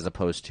Knight as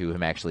opposed to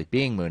him actually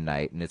being Moon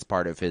Knight, and it's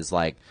part of his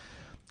like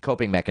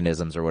coping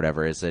mechanisms or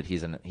whatever is that he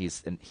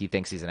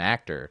thinks he's an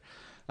actor.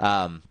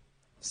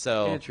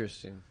 So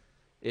Interesting.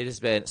 it has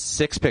been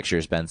 6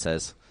 pictures, Ben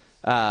says.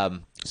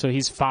 So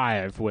he's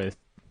 5 with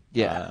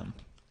Yeah.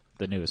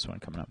 the newest one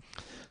coming up.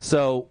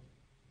 So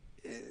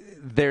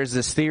there's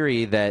this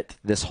theory that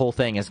this whole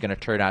thing is going to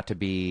turn out to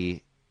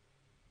be,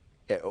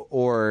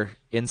 or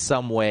in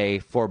some way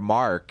for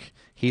Mark,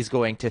 he's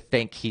going to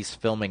think he's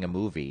filming a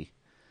movie.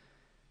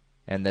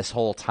 And this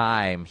whole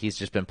time, he's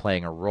just been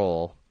playing a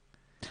role.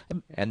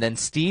 And then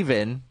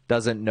Steven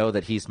doesn't know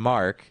that he's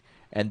Mark.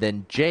 And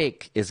then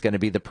Jake is going to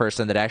be the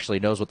person that actually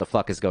knows what the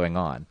fuck is going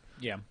on.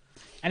 Yeah.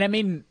 And I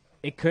mean,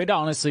 it could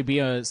honestly be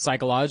a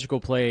psychological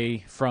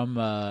play from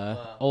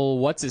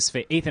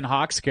Ethan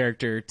Hawke's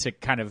character to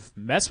kind of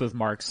mess with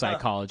Mark's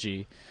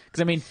psychology. Because,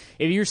 I mean,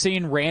 if you're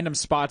seeing random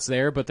spots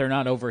there, but they're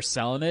not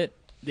overselling it,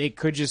 it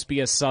could just be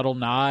a subtle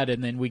nod,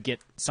 and then we get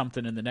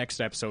something in the next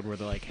episode where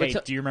they're like, hey,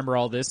 do you remember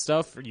all this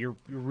stuff? You're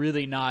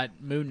really not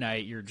Moon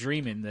Knight. You're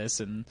dreaming this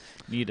and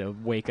need to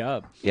wake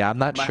up. Yeah, I'm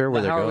not sure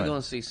where But they're how are going. we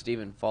going to see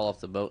Steven fall off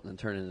the boat and then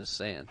turn into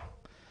sand?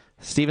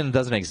 Steven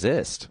doesn't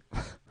exist.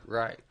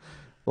 Right.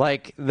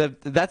 Like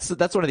that's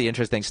one of the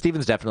interesting things.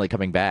 Steven's definitely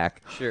coming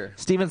back. Sure.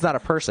 Steven's not a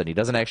person. He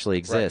doesn't actually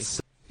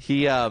exist.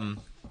 He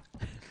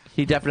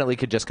definitely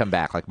could just come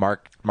back. Like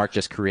Mark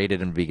just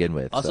created him to begin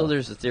with. Also, so.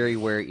 there's a theory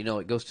where,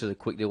 it goes to the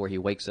quick deal where he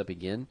wakes up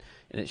again,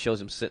 and it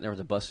shows him sitting there with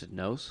a busted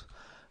nose.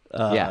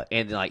 Yeah.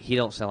 And, like, he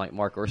don't sound like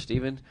Mark or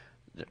Steven.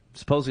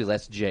 Supposedly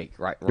that's Jake,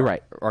 right?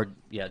 Right. Or,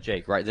 yeah,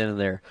 Jake, right then and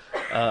there.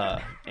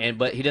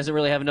 But he doesn't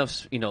really have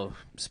enough,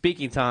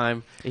 speaking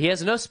time. He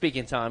has enough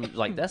speaking time.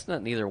 Like, that's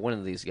not neither one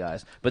of these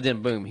guys. But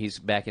then, boom, he's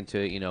back into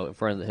it, in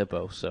front of the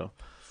hippo, so.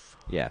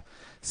 Yeah.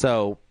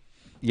 So,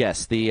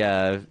 yes,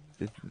 the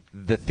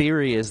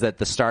theory is that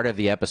the start of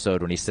the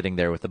episode when he's sitting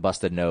there with the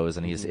busted nose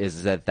and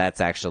is that's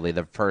actually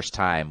the first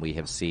time we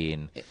have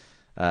seen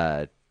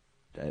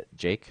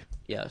Jake.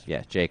 Yeah.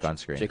 Yeah, Jake on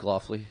screen. Jake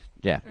Loftley.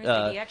 Yeah. Do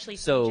you actually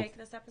so, see Jake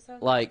this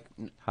episode? Like,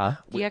 Huh?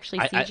 Do you actually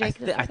see Jake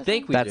this I episode?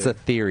 think we That's do. a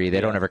theory.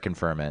 They don't Yeah. ever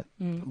confirm it.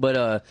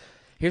 But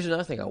here's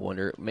another thing I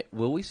wonder.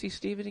 Will we see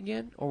Steven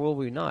again, or will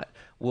we not?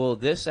 Will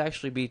this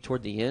actually be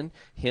toward the end,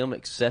 him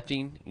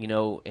accepting,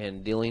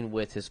 and dealing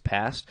with his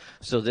past?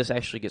 So this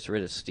actually gets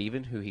rid of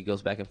Steven, who he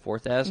goes back and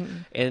forth as.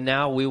 And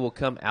now we will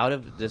come out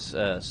of this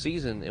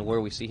season, and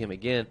where we see him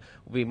again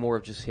will be more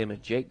of just him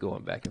and Jake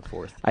going back and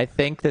forth. I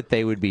think that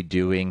they would be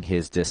doing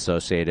his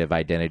dissociative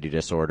identity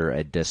disorder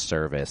a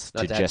disservice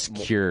Not to that just mo-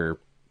 cure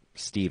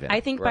Steven.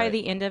 I think by Right.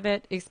 the end of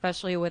it,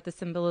 especially with the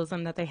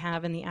symbolism that they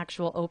have in the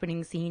actual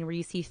opening scene where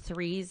you see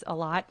threes a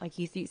lot, like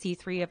you see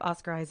 3 of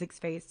Oscar Isaac's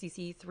face, you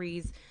see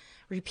threes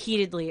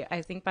repeatedly.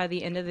 I think by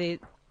the end of the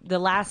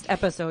last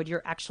episode,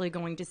 you're actually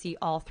going to see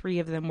all 3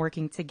 of them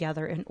working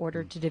together in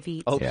order to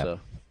defeat. Hope Yeah. so.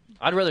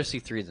 I'd rather see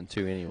 3 than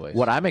 2 anyways.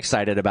 What I'm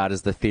excited about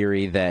is the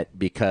theory that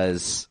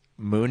because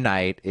Moon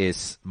Knight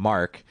is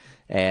Mark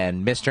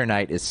and Mr.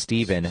 Knight is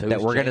Steven, So that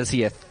is we're going to Jake.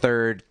 see a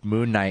third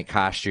Moon Knight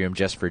costume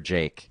just for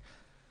Jake.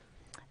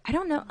 I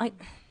don't know. Like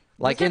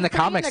Was in the there three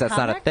comics, that's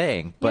not a comic?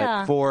 thing. But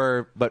Yeah.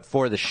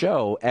 for the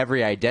show,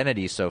 every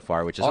identity so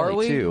far, which is Are only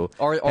we? two,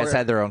 Or- has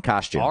had their own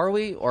costume. Are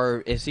we,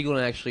 or is he going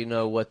to actually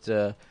know what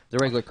the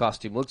regular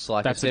costume looks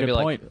like? That's Instead a of good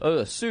being point. like, oh,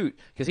 a suit,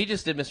 because he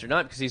just did Mr.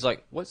 Knight because he's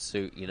like, what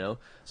suit, you know?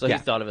 So Yeah.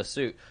 he thought of a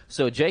suit.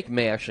 So Jake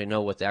may actually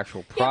know what the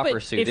actual Yeah, proper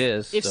but suit if,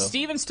 is. If so.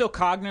 Steven's still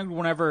cognizant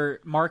whenever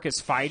Mark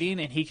is fighting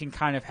and he can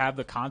kind of have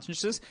the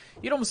consciousness,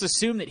 you'd almost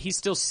assume that he's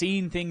still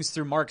seeing things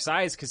through Mark's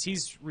eyes because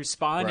he's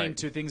responding Right.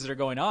 to things that are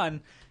going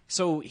on.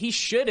 So he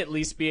should at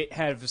least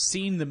have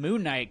seen the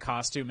Moon Knight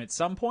costume at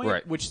some point,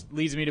 Right. which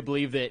leads me to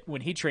believe that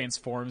when he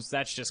transforms,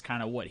 that's just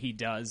kind of what he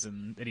does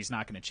and that he's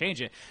not going to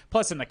change it.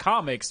 Plus, in the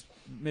comics,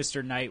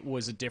 Mr. Knight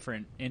was a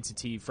different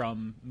entity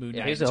from Moon Yeah,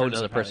 Knight. he's in a whole terms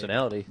other of how he-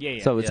 personality.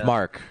 Yeah. So it's Yeah.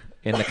 Mark.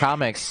 In the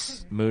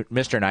comics,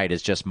 Mr. Knight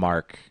is just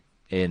Mark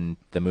in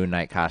the Moon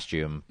Knight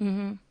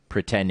costume,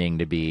 pretending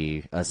to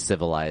be a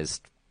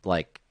civilized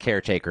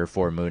caretaker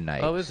for Moon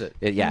Knight. Oh, is it?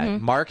 Yeah,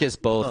 Mark is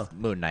both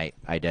Moon Knight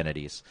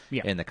identities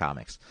Yeah. in the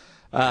comics.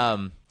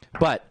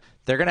 But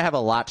they're going to have a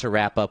lot to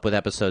wrap up with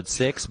episode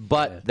 6.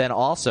 But then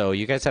also,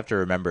 you guys have to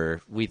remember,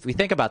 we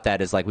think about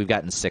that as we've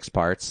gotten 6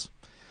 parts.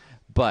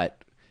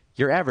 But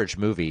your average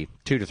movie,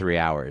 2 to 3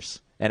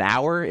 hours. An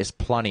hour is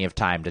plenty of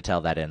time to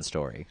tell that end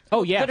story.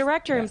 Oh, yeah. The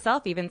director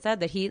himself even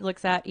said that he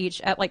looks at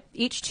each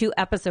 2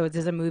 episodes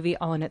is a movie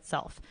all in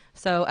itself.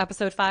 So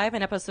episode 5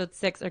 and episode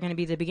 6 are going to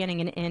be the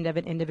beginning and end of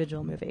an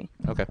individual movie.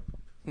 Okay.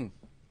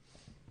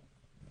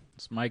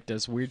 Mike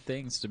does weird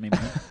things to me.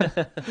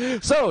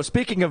 So,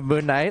 speaking of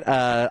Moon Knight,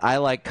 I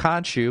like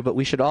Khonshu, but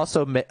we should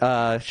also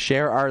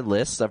share our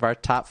list of our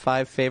top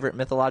 5 favorite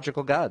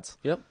mythological gods.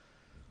 Yep.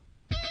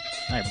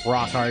 I'm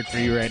rock hard for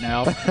you right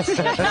now.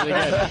 Really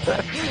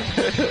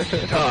good.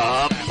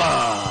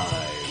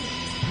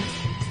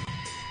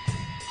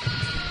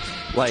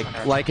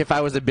 Like if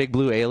I was a big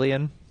blue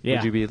alien, Yeah.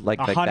 would you be like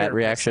that 100%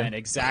 reaction?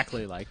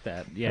 Exactly like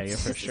that. Yeah,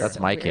 for sure. That's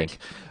my kink.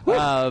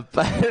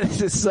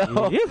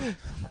 So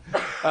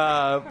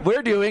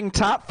we're doing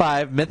top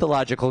 5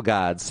 mythological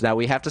gods. Now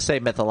we have to say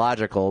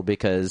mythological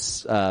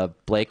because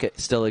Blake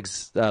still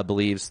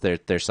believes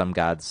there's some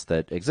gods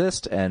that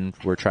exist, and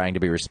we're trying to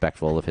be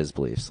respectful of his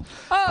beliefs.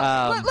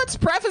 Let's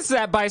preface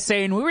that by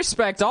saying we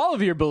respect all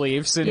of your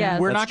beliefs, and Yes.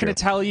 we're That's not going to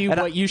true. tell you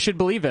And what you should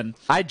believe in.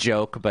 I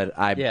joke, but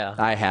I Yeah.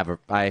 have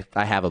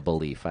a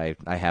belief. I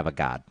have a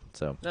god,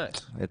 so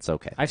Nice. it's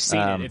okay. I've seen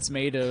it. It's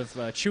made of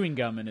chewing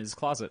gum in his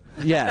closet.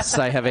 Yes,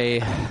 I have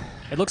a.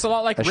 It looks a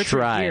lot like A Richard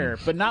shrine. Gere,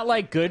 but not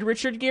like good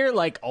Richard Gere,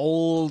 like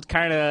old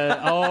kind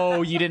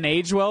of, you didn't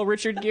age well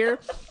Richard Gere.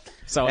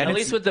 So At it's-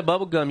 least with the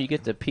bubble gum, you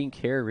get the pink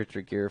hair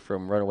Richard Gere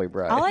from Runaway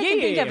Bride. All I can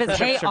Yeah, think yeah, of yeah. is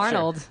Sure, Hey sure, sure.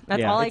 Arnold. That's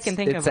Yeah. all I It's- can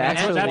think it's of.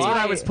 actually- that's what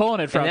why- I was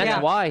pulling it from. and that's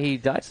Yeah. why he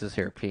dyes his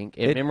hair pink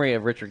in memory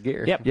of Richard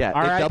Gere. Yep. Yeah, it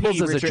R.I.P.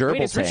 doubles as a Richard. gerbil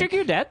Wait, is Richard tank.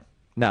 Gere dead?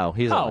 No,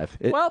 he's Oh, alive.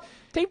 well,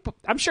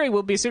 I'm sure he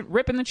will be.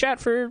 Rip in the chat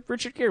for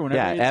Richard Gere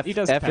whenever Yeah, he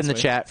does F pass in the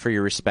away. chat for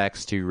your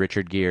respects to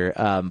Richard Gere.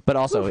 But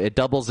also, it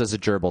doubles as a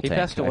gerbil He tank.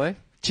 passed away?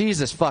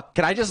 Jesus fuck!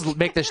 Can I just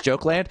make this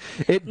joke land?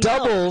 It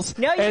doubles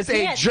No, you as a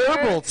can't,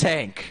 gerbil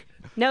tank.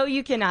 No,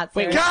 you cannot.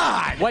 Sir.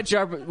 God,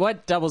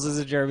 What doubles as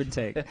a German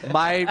tank?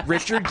 my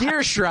Richard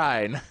Gere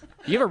shrine.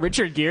 You have a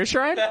Richard Gere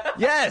shrine?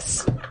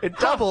 Yes, it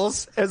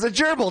doubles as a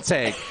gerbil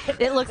tank.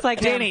 It looks like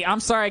him. Danny,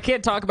 I'm sorry, I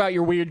can't talk about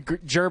your weird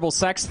gerbil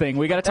sex thing.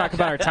 We got to talk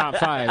about our top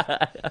 5.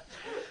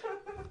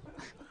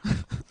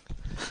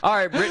 All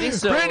right, Brittany.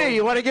 So Brittany,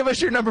 you want to give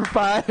us your number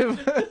 5?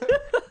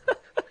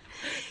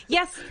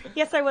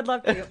 Yes, I would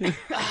love to.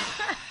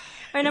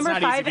 My It's number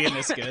not 5. easy being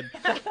this good.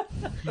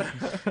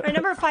 My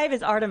number 5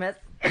 is Artemis.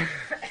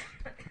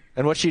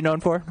 And what's she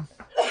known for?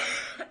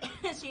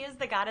 She is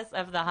the goddess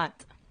of the hunt.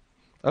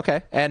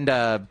 Okay, and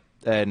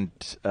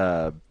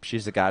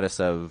she's the goddess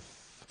of.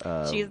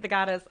 She is the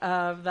goddess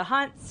of the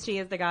hunts. She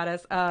is the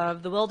goddess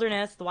of the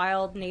wilderness, the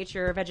wild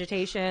nature,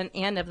 vegetation,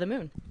 and of the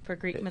moon for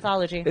Greek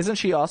mythology. Isn't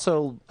she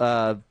also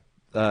a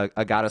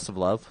goddess of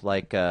love? No,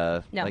 like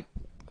that's no?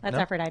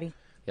 Aphrodite.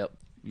 Yep.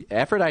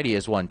 Aphrodite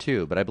is one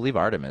too, but I believe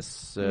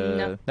Artemis.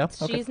 No,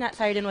 Okay. she's not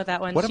tied in with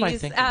that one. What am I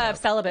She's thinking of?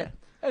 celibate.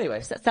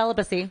 Anyway,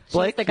 Celibacy.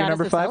 Blake, She's the your goddess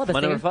number of 5? celibacy. My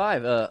number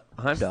 5,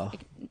 Heimdall.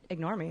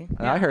 Ignore me.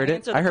 I heard it.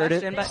 answered the I heard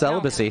question, it. but no.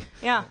 Celibacy.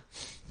 Yeah.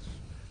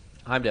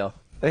 Heimdall.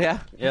 Yeah.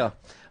 Yeah.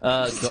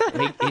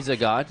 He's a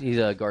god. He's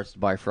guards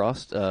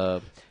Bifrost.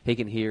 He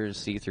can hear and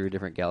see through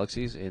different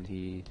galaxies, and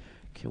he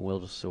can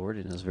wield a sword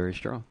and is very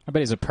strong. I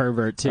bet he's a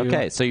pervert, too.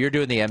 Okay, so you're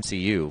doing the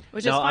MCU.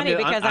 Which is funny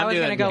because I was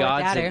going to go with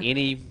gods that. in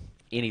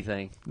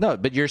anything. No,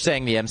 but you're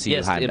saying the MCU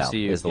Yes, the Heimdall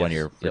MCU, is the one yes.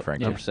 you're Yep, referring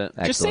to. 100%. Just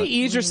say Excellent.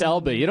 Idris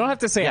Elba. You don't have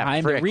to say Yeah,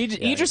 Heimdall. frick.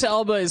 Yeah. Idris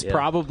Elba is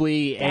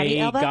probably Daddy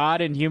a Elba? god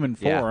in human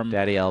Yeah, form.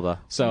 Daddy Elba.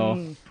 So,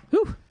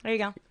 whew. There you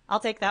go. I'll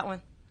take that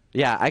one.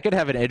 Yeah, I could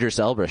have an Idris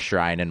Elba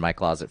shrine in my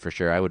closet for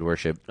sure. I would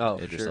worship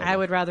Idris sure. Elba. I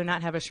would rather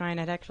not have a shrine.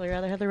 I'd actually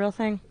rather have the real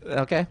thing.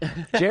 Okay.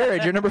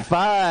 Jared, you're number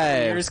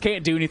 5. Yours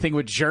can't do anything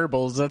with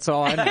gerbils. That's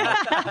all I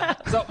know.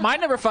 So my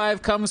number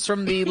 5 comes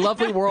from the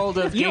lovely world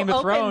of You Game of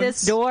opened Thrones.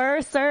 this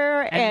door,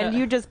 sir, and And,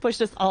 you just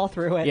pushed us all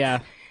through it. Yeah.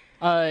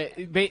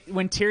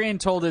 When Tyrion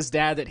told his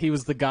dad that he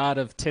was the god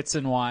of tits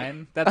and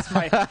wine, that's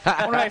one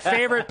of my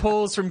favorite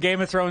pulls from Game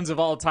of Thrones of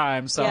all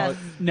time. So Yes.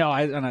 no,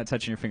 I'm not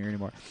touching your finger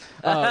anymore.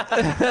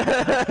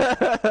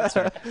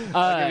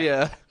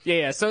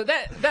 Yeah. So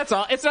that's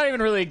all. It's not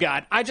even really a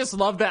god. I just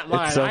love that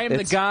line. I am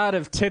the god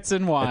of tits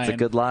and wine. It's a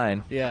good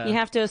line. Yeah. You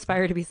have to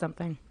aspire to be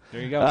something.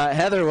 There you go.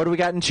 Heather, what do we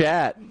got in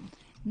chat?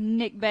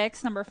 Nick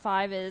Beck's number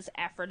 5 is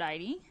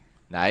Aphrodite.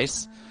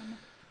 Nice.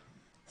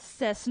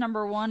 Seth's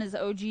number 1 is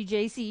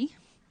OGJC.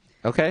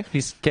 Okay,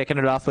 he's kicking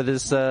it off with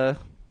his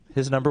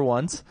number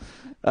ones.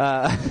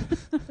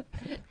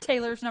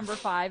 Taylor's number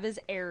 5 is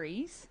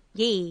Ares.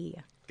 Yeah.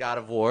 God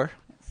of War.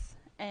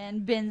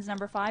 And Ben's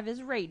number 5 is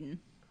Raiden.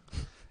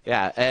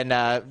 Yeah, and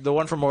the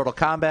one from Mortal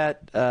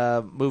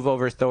Kombat, Move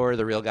Over Thor,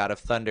 the real god of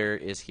thunder,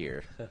 is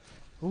here.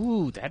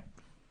 Ooh, that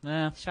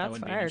wouldn't be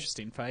an fired.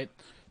 interesting fight.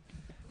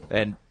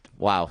 And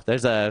wow,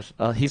 there's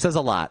he says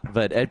a lot,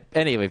 but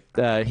anyway,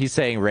 he's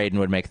saying Raiden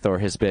would make Thor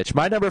his bitch.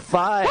 My number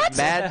 5,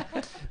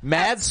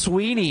 Mad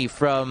Sweeney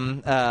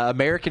from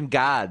American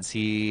Gods.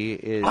 He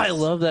is. I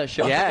love that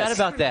show. Yes. I forgot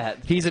about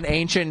that. He's an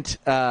ancient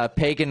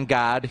pagan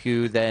god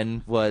who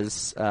then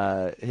was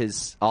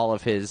all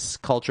of his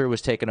culture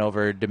was taken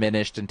over,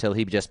 diminished until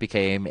he just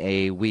became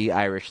a wee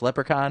Irish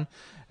leprechaun.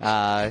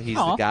 He's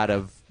the god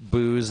of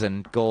booze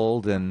and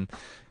gold and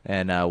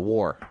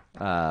war.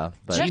 But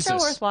Is that show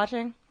Jesus. worth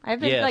watching? I've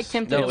been Yes.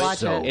 tempted No, to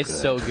watch it. It's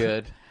so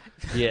good.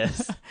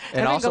 Yes. and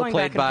been also going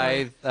played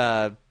back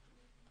by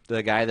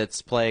the guy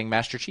that's playing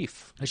Master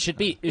Chief. It should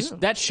be.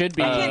 That should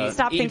be. I can't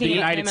stop the thinking of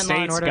United him in Law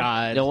and States Order.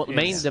 God. No,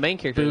 is the main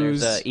character there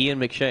is booze. Ian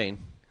McShane.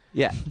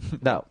 Yeah,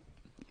 no,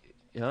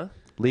 Huh?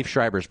 Leif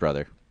Schreiber's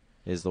brother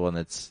is the one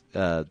that's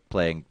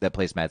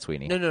plays Mad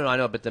Sweeney. No, I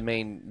know, but the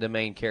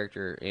main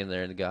character in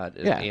there, the god,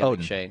 is Ian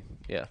Odin. McShane.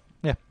 Yeah.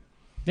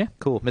 Yeah,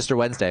 cool, Mr.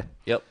 Wednesday.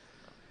 Yep.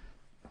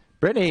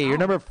 Brittany, you're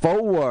number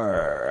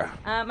 4.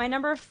 My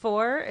number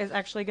 4 is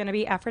actually going to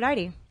be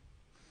Aphrodite.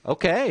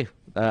 Okay,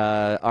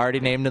 already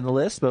named in the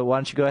list, but why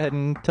don't you go ahead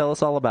and tell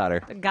us all about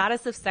her? The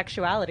goddess of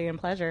sexuality and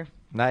pleasure.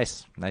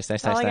 Nice. all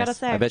I gotta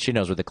say. I bet she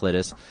knows where the clit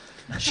is.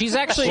 She's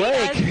actually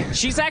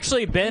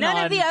been None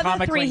of on the other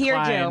Comic three here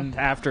Line do.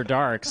 After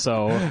Dark,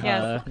 so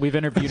Yes. we've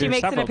interviewed She her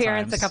makes an several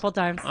appearance times. a couple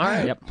times. All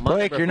right. Yep. My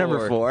Blake, you're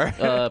number 4.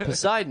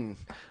 Poseidon,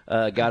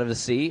 god of the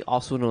sea,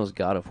 also known as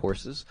god of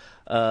horses.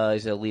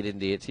 He's a lead-in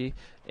deity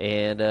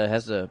and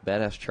has a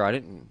badass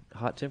trident and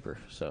hot temper.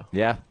 So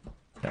Yeah.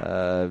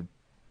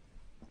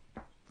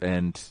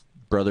 And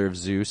brother of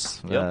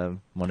Zeus, Yep.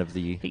 one of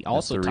the He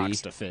also 3.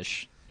 talks to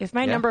fish. If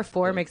my number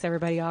 4 makes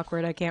everybody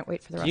awkward, I can't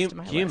wait for the rest of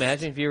my Can you list.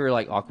 imagine if you were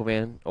like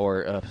Aquaman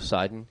or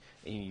Poseidon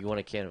and you want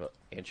a can of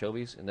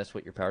anchovies and that's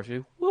what your powers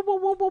do? Whoop,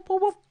 whoop, whoop, whoop,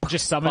 whoop, whoop.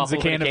 Just summons Pop a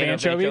open can of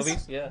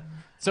anchovies. Yeah.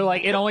 So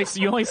like you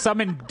only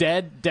summon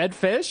dead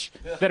fish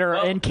that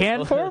are in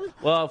can form.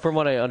 Well, from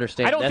what I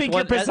understand, I don't think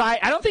you're Poseidon.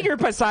 I don't think you're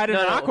Poseidon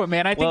or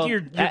Aquaman. I think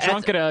you're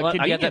drunk at a I got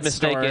that convenience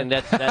store. mistaken.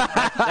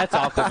 That's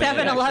Aquaman.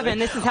 7-Eleven,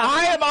 this is how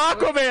I am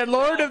Aquaman,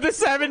 Lord of the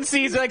Seven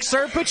Seas. Like,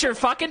 sir, put your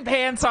fucking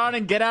pants on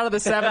and get out of the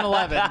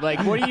 7-Eleven.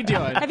 Like, what are you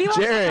doing? Have you watched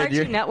Jared, the Cartoon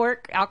you're-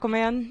 Network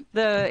Aquaman,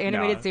 the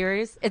animated No.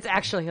 series? It's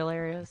actually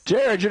hilarious.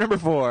 Jared, you're number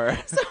 4.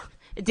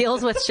 It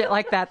deals with shit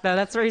like that, though.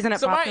 That's the reason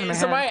it popped in my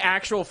head. my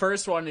actual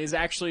first one is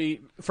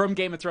actually from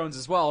Game of Thrones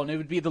as well, and it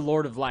would be the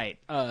Lord of Light.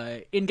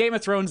 In Game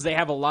of Thrones, they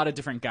have a lot of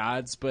different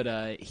gods, but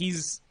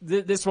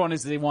this one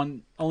is the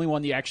only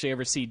one you actually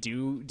ever see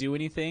do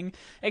anything,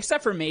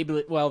 except for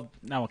maybe. Well,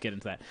 I won't get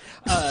into that.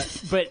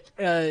 But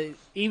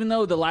even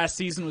though the last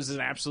season was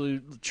an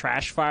absolute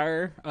trash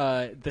fire,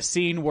 the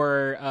scene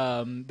where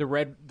the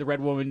red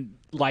woman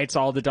lights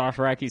all the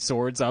Dothraki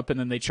swords up and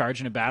then they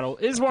charge in a battle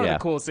is one of Yeah. the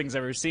coolest things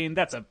I've ever seen.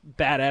 That's a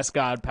badass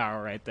god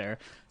power right there.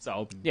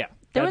 So yeah,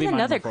 There that'd was be my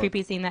another number 4.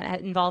 creepy scene that had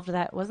involved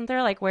that, wasn't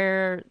there? Like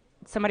where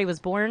somebody was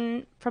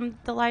born from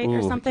the light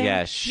or something?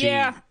 Yeah,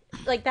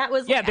 Like that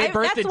was. Yeah, they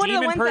birthed that's a one of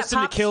the demon ones that person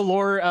to popped- kill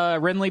Lord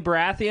Renly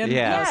Baratheon.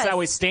 Yeah. So that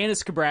way Yes.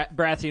 Stannis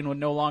Baratheon would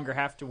no longer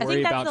have to think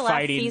worry that's about the last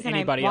fighting season I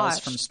anybody else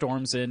watched. from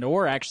Storm's End,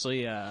 or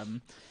actually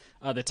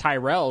the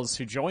Tyrells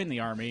who joined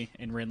the army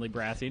in Renly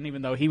Baratheon,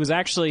 even though he was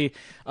actually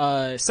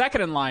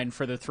second in line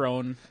for the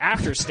throne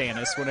after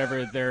Stannis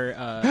whenever their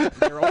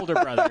older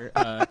brother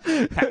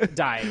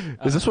died.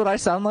 Is this what I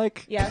sound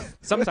like? Yes.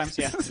 Sometimes,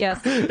 yeah.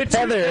 Yes.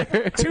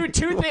 Heather. Two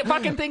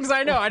fucking things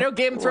I know. I know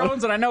Game of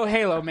Thrones and I know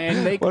Halo,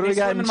 man. They, What do they we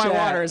got swim in in my chat?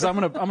 waters. I'm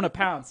gonna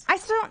pounce. I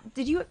still don't.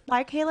 Did you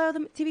like Halo, the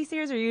TV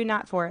series, or are you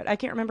not for it? I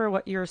can't remember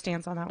what your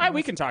stance on that one.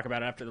 We was. can talk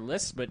about it after the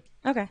list, but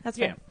Okay, that's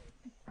yeah. fine.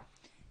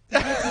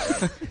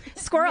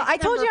 Squirrel, I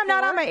told you I'm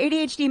not on my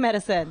ADHD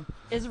medicine.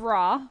 Is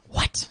Raw.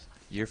 What?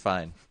 You're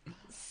fine.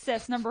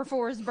 Seth's number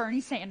 4 is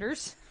Bernie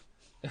Sanders.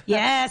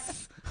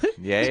 Yes.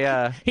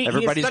 Yeah. He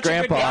Everybody's is such a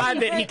good grandpa.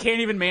 God that he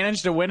can't even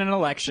manage to win an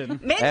election.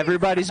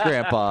 Everybody's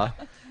grandpa.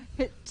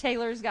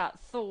 Taylor's got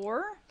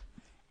Thor,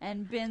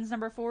 and Ben's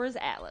number 4 is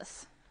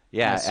Atlas.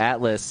 Yeah, Nice.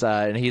 Atlas,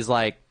 and he's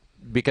like,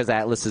 because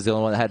Atlas is the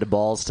only one that had the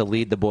balls to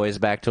lead the boys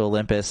back to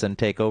Olympus and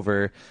take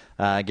over,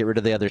 get rid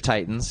of the other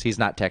Titans. He's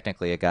not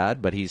technically a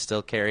god, but he's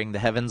still carrying the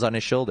heavens on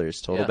his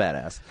shoulders. Total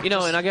badass. You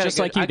know, and I got Just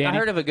like you, I Danny.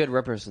 heard of a good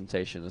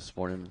representation this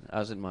morning. I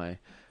was in my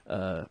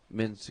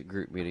men's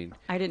group meeting.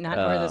 I did not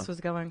know where this was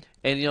going.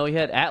 And you know, he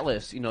had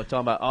Atlas, talking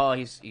about,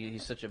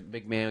 he's such a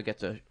big man, we got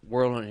the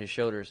world on his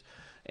shoulders.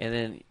 And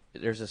then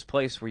there's this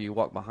place where you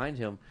walk behind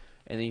him,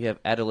 and then you have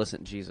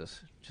adolescent Jesus,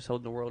 just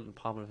holding the world in the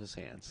palm of his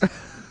hands.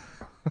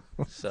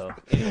 So,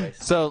 anyways.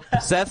 So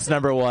Seth's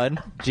number 1,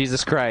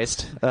 Jesus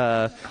Christ,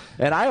 and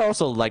I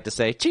also like to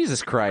say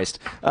Jesus Christ.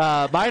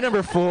 My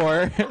number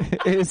 4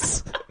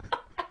 is.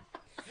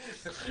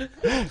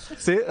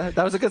 See, that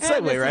was a good This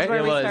segue, is right? where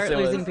It we was, start it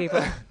was. losing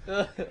people.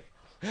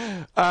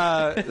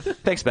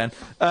 Thanks, Ben.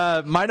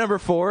 My number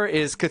 4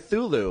 is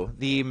Cthulhu,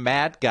 the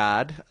mad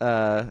god, the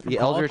Call of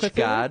eldritch Cthulhu?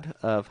 god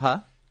of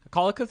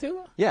Call it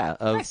Cthulhu? Yeah,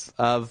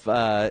 of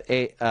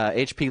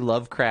H.P.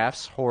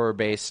 Lovecraft's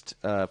horror-based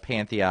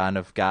pantheon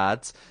of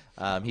gods.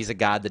 He's a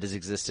god that has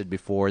existed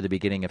before the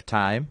beginning of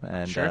time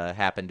and Sure.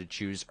 happened to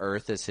choose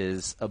Earth as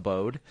his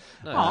abode.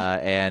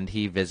 And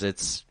he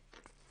visits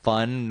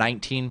fun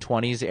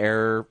 1920s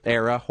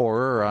era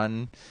horror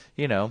on,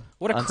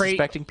 What a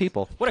unsuspecting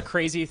people. What a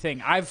crazy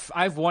thing!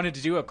 I've wanted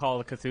to do a Call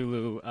of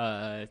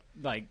Cthulhu,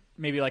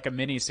 maybe like a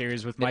mini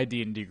series with my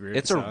D&D group.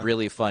 It's a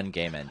really fun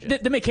game engine.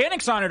 The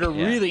mechanics on it are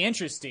really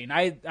interesting.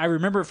 I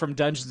remember from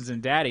Dungeons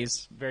and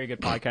Daddies, very good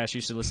podcast.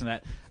 You should listen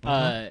to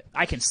that.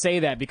 I can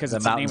say that because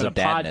it's the name Mountains of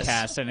the of Dadness.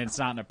 podcast, and it's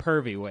not in a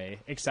pervy way,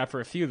 except for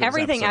a few of those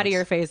Everything out of episodes.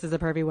 your face is a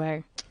pervy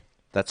way.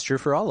 That's true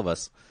for all of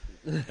us.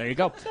 There you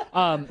go.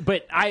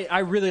 But I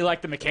really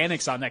like the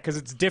mechanics on that because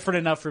it's different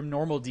enough from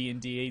normal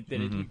D&D that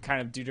you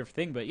kind of do different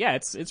thing. But yeah,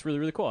 it's really,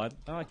 really cool. I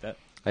like that.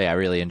 Oh, yeah, I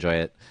really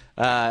enjoy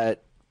it.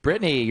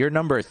 Brittany, you're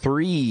number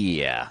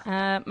 3.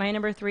 My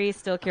number 3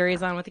 still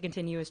carries on with the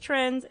continuous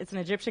trends. It's an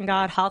Egyptian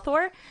god,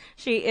 Hathor.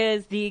 She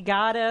is the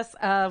goddess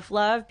of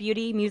love,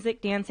 beauty,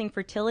 music, dancing,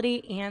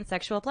 fertility, and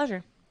sexual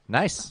pleasure.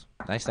 Nice.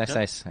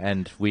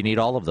 And we need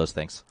all of those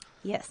things.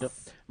 Yes.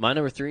 My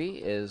number 3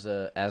 is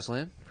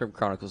Aslan from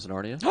Chronicles of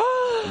Narnia.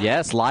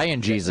 Yes,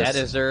 Lion Jesus. That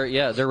is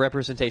their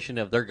representation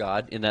of their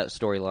god in that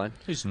storyline.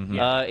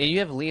 And you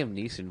have Liam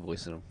Neeson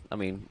voicing him. I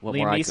mean, what Liam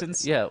more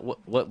Neeson's?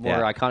 what more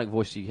iconic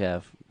voice do you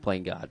have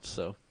playing God?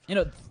 So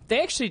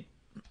They actually,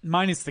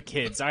 minus the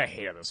kids, I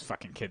hate those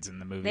fucking kids in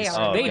the movies. They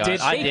are. They Oh, did.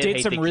 God. I They did did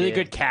hate some the really kid.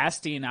 good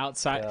casting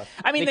outside. Yeah.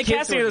 I mean, The the kids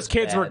casting were of those just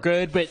kids were bad.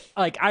 good,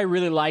 but I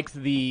really liked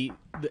they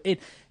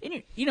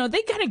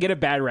kind of get a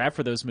bad rap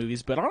for those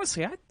movies. But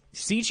honestly,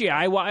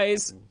 CGI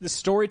wise, the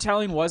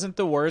storytelling wasn't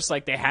the worst.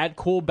 Like they had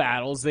cool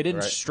battles. They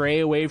didn't Right. stray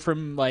away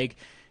from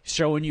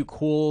showing you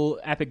cool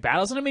epic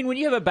battles. And I mean, when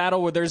you have a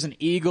battle where there's an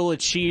eagle, a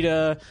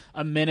cheetah,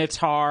 a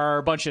minotaur,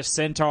 a bunch of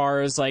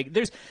centaurs,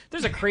 there's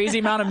a crazy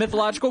amount of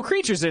mythological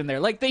creatures in there.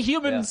 Like the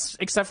humans,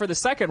 except for the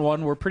second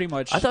one, were pretty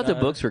much. I thought the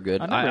books were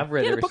good. unnumbered. I've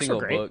read Yeah, the every books were single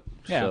great. book.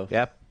 Yeah. So.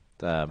 Yep.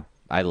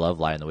 I love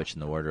Lion the Witch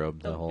and the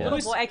Wardrobe. The whole. Yeah.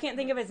 Well, I can't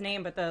think of his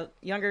name, but the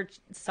younger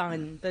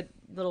son, the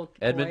little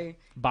Edmund?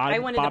 boy. I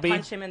wanted Bobby? to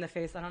punch him in the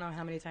face. I don't know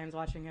how many times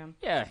watching him.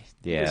 Yeah.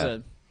 Yeah.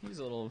 He's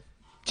a little.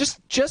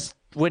 Just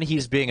when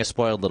he's being a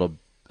spoiled little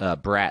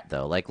brat,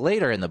 though. Like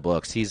later in the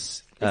books,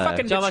 he's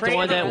Fucking Talking about the betrayed,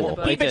 one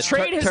that he ate the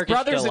betrayed his Turkish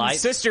brothers delight. and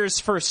sisters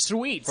for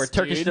sweets. For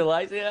Turkish dude.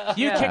 delight, yeah.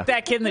 You kick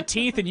that kid in the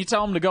teeth and you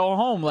tell him to go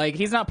home. Like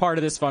he's not part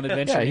of this fun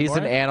adventure. yeah, he's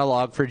an anymore.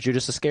 analog for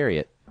Judas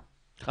Iscariot.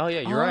 Oh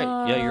yeah, you're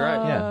right. Yeah, you're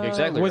right. Yeah.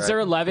 exactly. Was right. there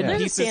 11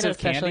 There's a pieces stand-up of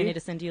special I candy? need to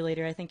send you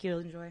later. I think you'll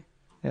enjoy.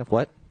 Yeah,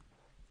 what?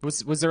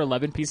 Was there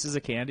 11 pieces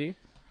of candy?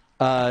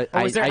 I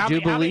Was there, do how many-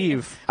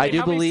 believe. how I many, do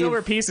how many believe.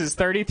 silver pieces?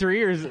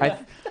 33 or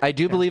I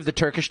do believe the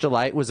Turkish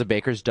delight was a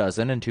baker's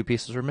dozen, and 2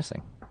 pieces were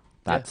missing.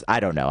 That's I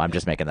don't know. I'm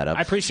just making that up.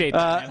 I appreciate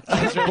that.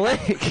 man.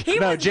 Blake. He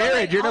No, was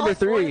Jared, going you're number all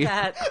for 3.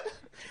 that.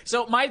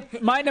 So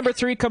my number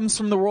 3 comes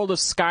from the world of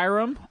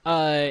Skyrim,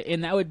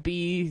 and that would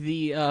be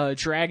the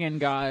dragon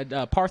god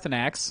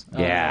Parthenax.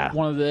 Yeah.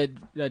 One of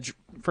the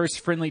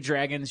first friendly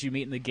dragons you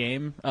meet in the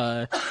game.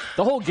 The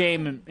whole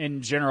game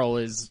in general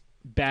is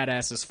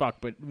badass as fuck,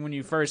 but when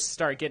you first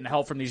start getting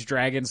help from these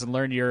dragons and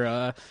learn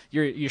your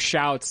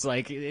shouts,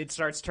 it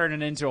starts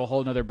turning into a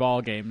whole nother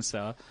ball game.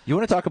 So You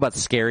want to talk about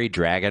scary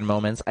dragon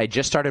moments? I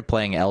just started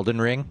playing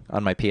Elden Ring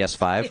on my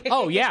PS5,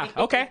 oh yeah,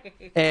 okay.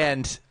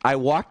 and I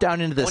walked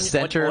down into the On-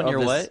 center on of your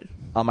this, what?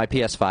 on my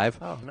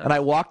PS5, nice. and I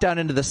walked down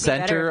into the Better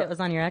center. if it was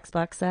on your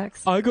Xbox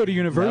X. I go to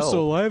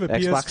Universal. No. I have a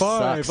Xbox PS5.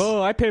 sucks.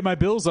 Oh, I pay my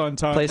bills on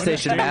time.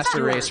 PlayStation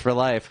Master Race for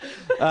life.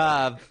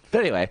 But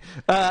anyway,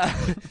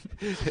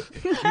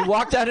 you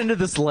walk down into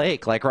this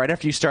lake right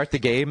after you start the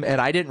game,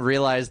 and I didn't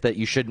realize that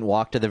you shouldn't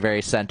walk to the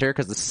very center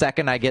because the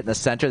second I get in the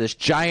center, this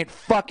giant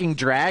fucking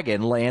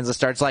dragon lands and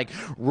starts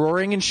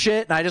roaring and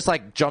shit, and I just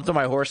jumped on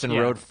my horse and Yeah.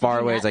 rode far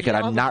away as I could.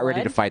 you know I'm not ready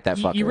blood? to fight that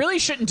fucker. You really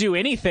shouldn't do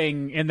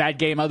anything in that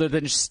game other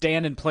than just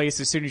stand in place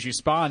as soon as you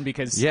spawn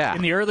because Yeah.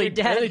 in the early You're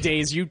dead.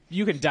 days you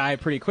can die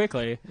pretty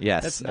quickly.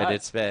 Yes, That's and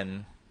nuts.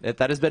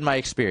 that has been my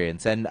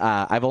experience, and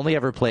I've only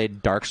ever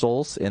played Dark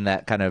Souls in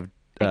that kind of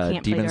I can't play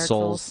Demon Dark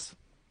Souls Souls.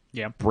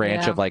 Yeah.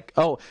 branch Yeah. of like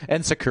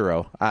and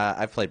Sekiro.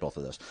 I've played both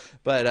of those,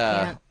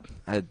 but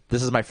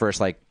this is my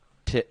first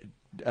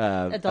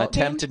attempt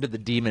game? into the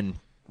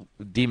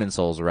Demon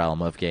Souls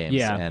realm of games.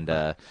 Yeah. And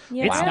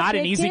It's not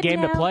an easy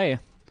game to play.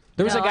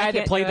 There was No, a I guy that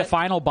can't played do the it.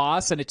 final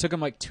boss, and it took him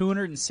like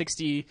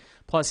 260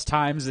 plus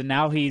times, and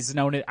now he's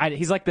known.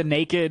 He's like the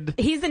naked.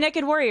 He's the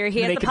naked warrior.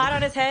 He has Naked- the pot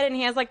on his head, and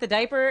he has like the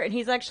diaper, and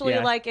he's actually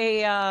Yeah. like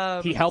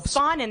a He helps-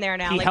 spawn in there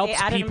now. he like helps they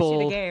added him to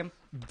people- the game.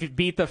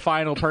 Beat the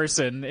final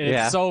person. And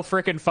Yeah. It's so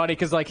freaking funny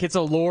because like it's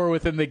a lore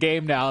within the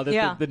game now that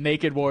Yeah. the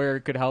naked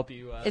warrior could help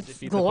you. It's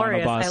defeat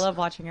glorious. The final boss. I love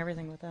watching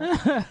everything with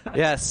that.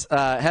 yes,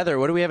 Heather,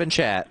 what do we have in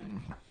chat?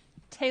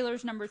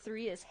 Taylor's number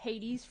 3 is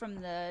Hades from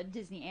the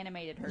Disney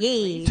animated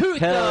Yay. Hercules. Two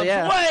Hell thumbs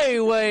yeah.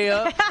 way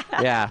up.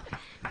 Yeah,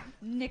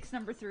 Nick's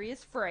number 3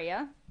 is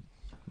Freya.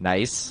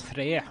 nice.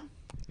 Yeah,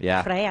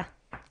 Yeah, Freya.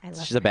 I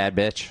love she's a bad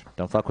bitch.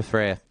 Don't fuck with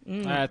Freya.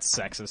 that's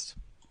sexist.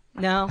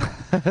 No.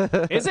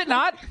 Is it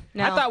not?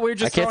 No. I thought we were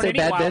just I can't throwing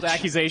say any bad wild bitch.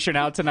 accusation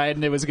out tonight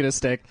and it was gonna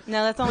stick.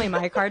 No, that's only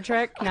my card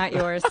trick, not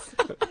yours.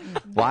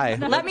 Why?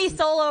 Let me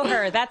solo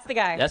her. That's the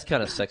guy. That's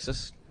kind of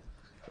sexist.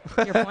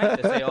 your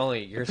point. To say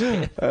only yours.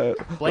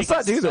 Blake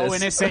not is do so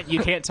this. innocent. You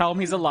can't tell him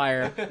he's a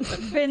liar.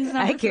 Ben's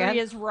number 3 can.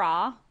 is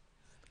Ra.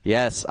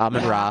 Yes,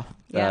 Amun Ra,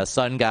 Yeah.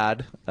 sun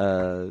god.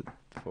 For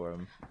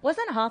him.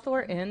 Wasn't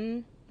Hathor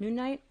in Moon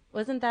Knight?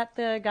 Wasn't that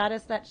the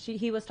goddess that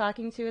he was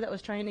talking to that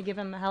was trying to give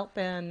him help?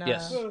 And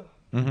Yes.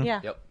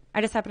 yeah. Yep.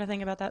 I just happened to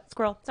think about that.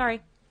 Squirrel.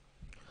 Sorry.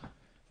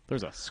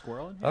 There's a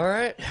squirrel in here. All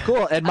right.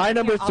 Cool. And my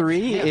number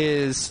 3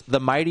 is the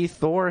mighty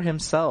Thor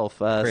himself,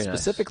 Very nice.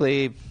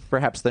 specifically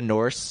perhaps the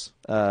Norse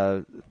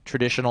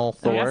traditional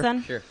Thor.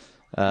 Yes,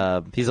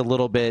 Sure. He's a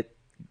little bit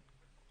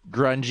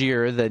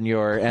grungier than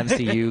your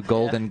MCU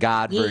Golden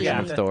God version Yeah.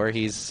 of Thor.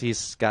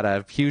 He's got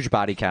a huge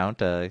body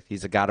count.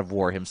 He's a god of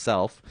war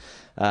himself,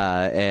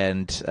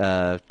 and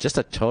just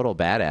a total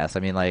badass. I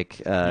mean,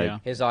 Yeah.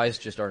 His eyes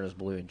just aren't as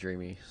blue and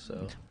dreamy.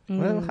 So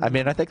well, I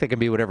mean, I think they can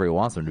be whatever he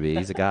wants them to be.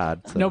 He's a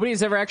god. So.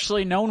 Nobody's ever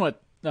actually known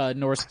what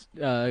Norse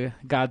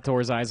god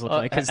Thor's eyes look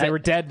like because they were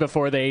dead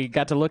before they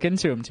got to look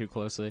into him too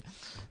closely.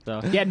 So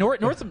yeah,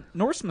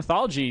 Norse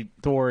mythology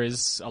Thor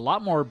is a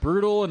lot more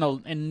brutal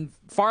and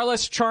far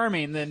less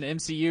charming than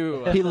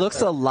MCU. He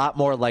looks a lot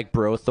more like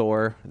Bro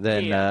Thor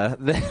than Yeah.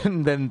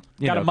 than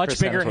you got know, a much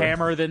Chris bigger Hemsworth.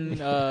 hammer than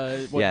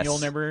what Yes.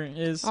 Mjolnir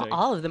is. So,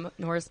 All of the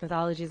Norse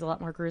mythology is a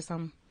lot more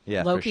gruesome.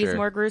 Yeah, for Loki's sure.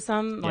 more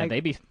gruesome. yeah, Like,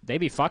 they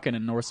be fucking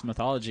in Norse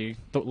mythology.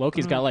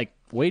 Loki's got like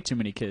way too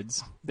many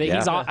kids.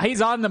 Yeah.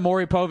 He's on the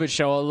Maury Povich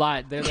show a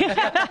lot. They're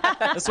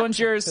like, this one's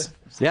yours.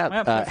 Yeah,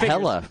 Well, figures.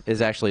 Hela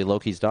is actually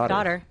Loki's daughter.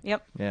 daughter.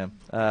 Yep.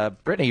 Yeah.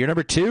 Brittany, you're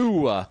number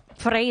 2.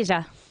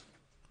 Frasier.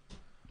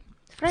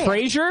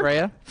 Frasier?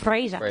 Freya.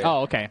 Frasier. Freya.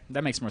 Oh, okay,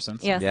 that makes more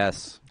sense. Yes.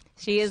 Yes.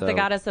 She is So- the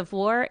goddess of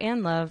war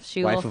and love.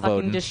 She Wife will of fucking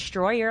Odin.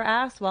 destroy your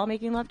ass while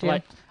making love to you.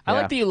 I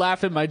Yeah. like that you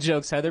laugh at my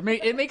jokes, Heather.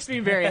 It makes me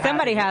very happy.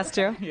 Somebody has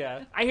to.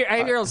 Yeah, I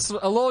hear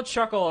a little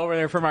chuckle over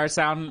there from our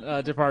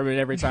sound department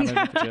every time I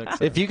make a joke.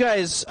 So. If you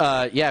guys,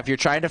 if you're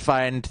trying to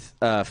find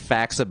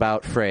facts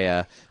about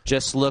Freya,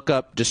 just look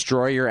up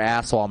 "destroy your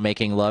ass while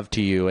making love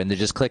to you" and then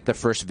just click the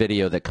first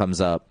video that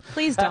comes up.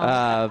 Please don't.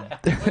 And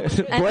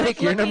And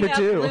Blake, you're looking number up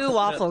 2. Blue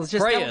waffles.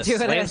 Just Freya, don't do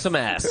slam it. some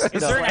ass. Is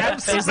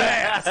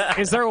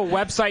there a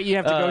website you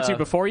have to go to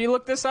before you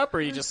look this up,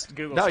 or you just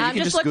Google? No, it? you can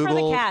just just look for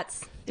Google- the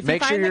cats. If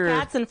make you sure find the you're-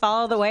 cats and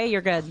follow the way,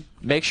 you're good.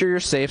 Make sure your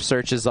safe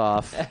search is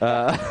off.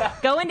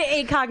 Go into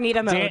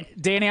incognito mode.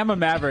 Danny, I'm a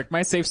maverick.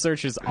 My safe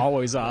search is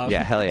always off.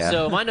 Yeah, hell yeah.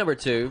 So my number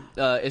 2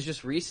 is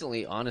just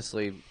recently.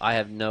 Honestly, I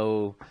have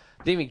didn't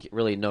even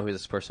really know who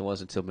this person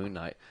was until Moon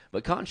Knight.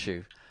 But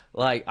Khonshu,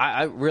 like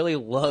I really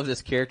love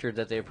this character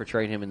that they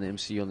portrayed him in the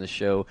MCU on this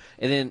show.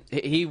 And then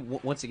he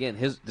once again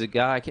the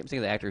guy, I can't think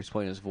of the actor who's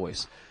playing his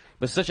voice,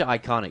 but such an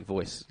iconic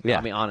voice. Yeah.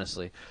 I mean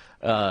honestly.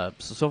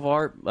 So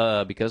far,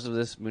 because of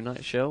this Moon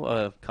Knight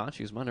show,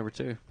 Khonshu is my number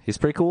 2. He's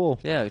pretty cool.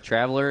 Yeah,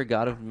 traveler,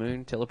 god of the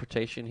moon,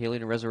 teleportation,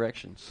 healing, and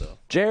resurrection. So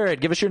Jared,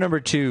 give us your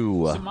number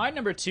 2. So my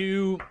number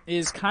 2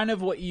 is kind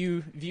of what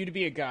you view to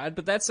be a god,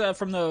 but that's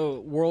from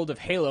the world of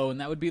Halo,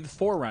 and that would be the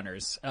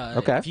Forerunners.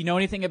 Okay. If you know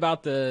anything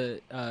about the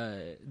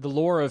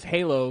lore of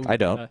Halo, I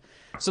don't.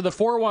 So the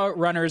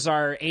Forerunners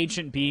are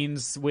ancient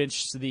beings,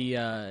 which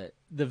the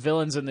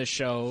villains in this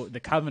show, the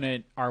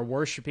Covenant, are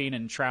worshiping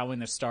and traveling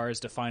the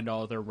stars to find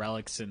all their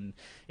relics in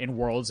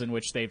worlds in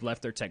which they've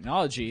left their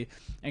technology.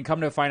 And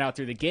come to find out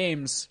through the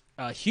games,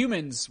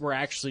 humans were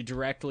actually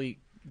directly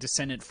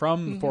descended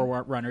from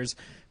Forerunners,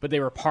 but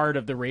they were part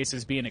of the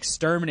races being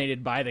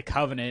exterminated by the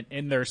Covenant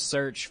in their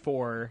search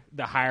for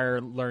the higher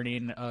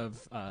learning of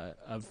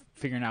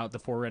figuring out the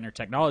Forerunner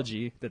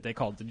technology that they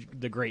called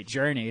the Great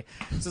Journey.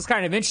 So it's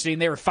kind of interesting.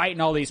 They were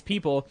fighting all these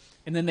people,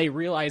 and then they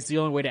realized the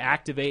only way to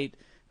activate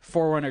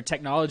Forerunner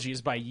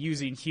technologies by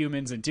using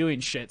humans and doing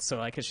shit. So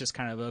like it's just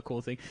kind of a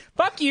cool thing.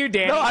 Fuck you,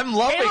 Danny. No, I'm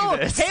loving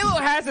this. Halo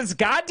has its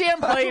goddamn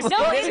place No,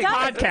 in it this does.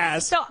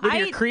 podcast So with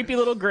your creepy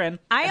little grin.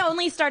 I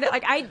only started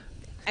like I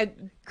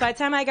by the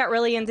time I got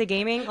really into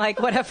gaming,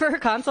 like whatever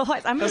console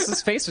wise, That's what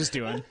his face was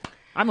doing.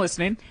 I'm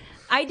listening.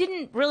 I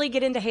didn't really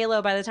get into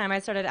Halo by the time I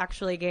started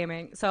actually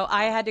gaming. So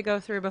I had to go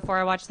through before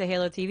I watched the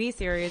Halo TV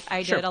series.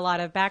 I Sure. did a lot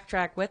of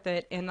backtrack with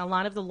it, and a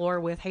lot of the lore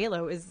with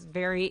Halo is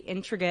very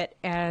intricate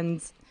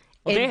and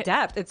in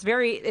depth. It's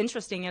very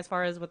interesting as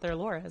far as what their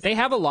lore is. They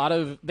have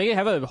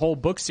a whole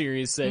book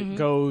series that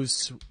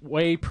goes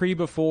way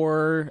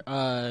before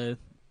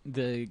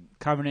the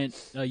Covenant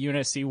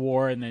UNSC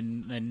war, and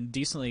then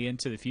decently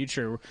into the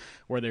future,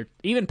 where they're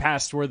even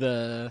past where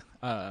the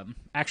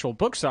actual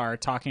books are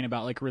talking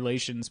about like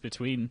relations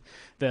between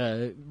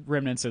the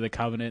remnants of the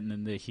Covenant and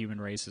then the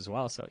human race as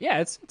well. So yeah,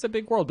 it's a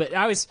big world. But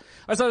I thought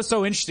it was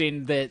so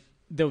interesting that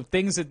the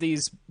things that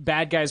these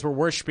bad guys were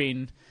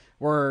worshiping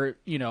were,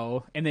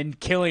 and then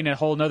killing a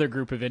whole other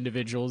group of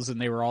individuals,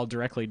 and they were all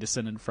directly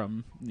descended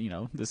from,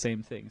 the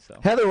same thing. So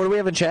Heather, what do we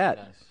have in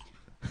chat?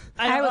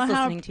 I was don't know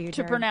how listening to you,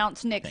 Jared.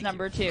 pronounce Nick's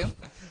number 2.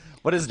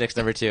 What is Nick's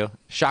number 2?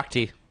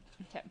 Shakti.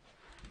 Okay.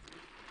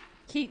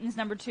 Keaton's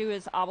number 2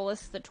 is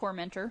Obelisk the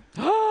Tormentor.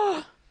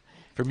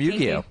 From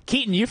Yu-Gi-Oh!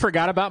 Keaton, you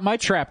forgot about my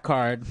trap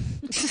card.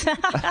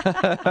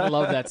 I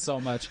love that so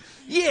much.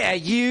 Yeah,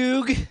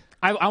 Yug.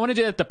 I want to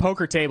do it at the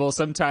poker table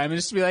sometime and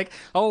just be like,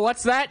 oh,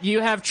 what's that?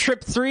 You have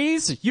trip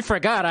 3s? You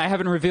forgot I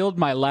haven't revealed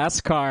my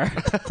last card.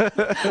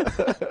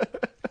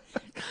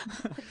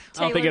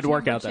 I don't think it'd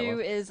work out that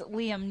Number 2 well. is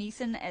Liam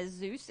Neeson as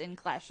Zeus in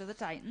Clash of the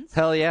Titans.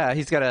 Hell yeah,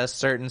 he's got a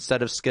certain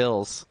set of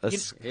skills. Set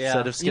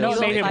of skills. You know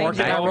what made him work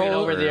that Nightwing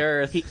role? over the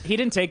earth. He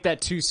didn't take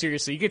that too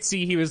seriously. You could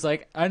see he was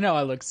like, I know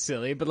I look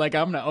silly, but like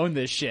I'm going to own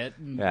this shit.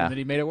 And then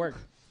he made it work.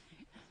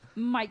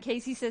 Mike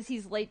Casey says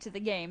he's late to the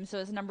game, so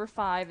his number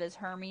 5 is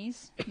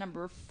Hermes.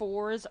 Number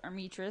 4 is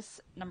Armitris.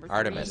 Number 3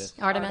 Artemis.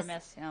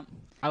 Artemis. Yeah.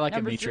 I like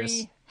Number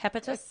Demetrius. 3,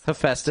 Hephaestus.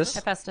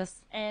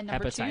 Hephaestus. and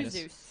number 2 Hepatitis.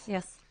 Zeus.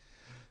 Yes.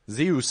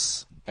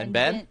 Zeus. And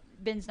Ben?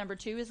 Ben's number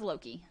 2 is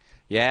Loki.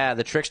 Yeah,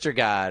 the trickster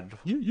god.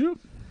 You.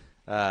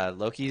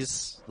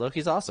 Loki's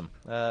awesome.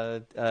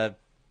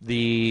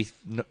 The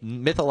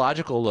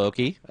mythological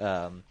Loki.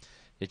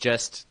 It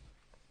just.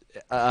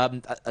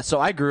 So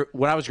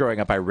when I was growing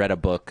up, I read a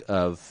book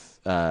of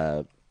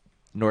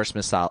Norse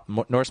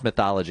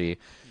mythology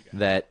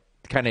that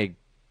kind of.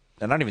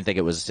 I don't even think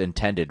it was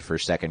intended for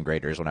second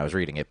graders when I was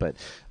reading it, but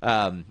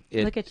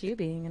Look at you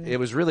being in it. It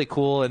was really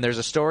cool, and there's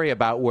a story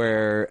about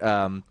where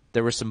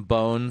there were some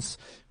bones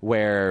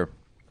where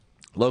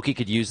Loki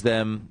could use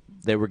them.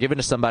 They were given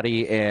to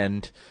somebody,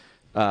 and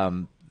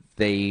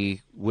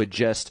they would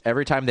just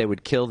every time they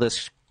would kill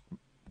this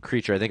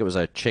creature, I think it was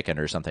a chicken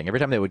or something, every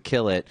time they would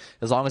kill it,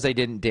 as long as they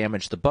didn't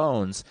damage the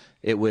bones,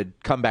 it would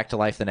come back to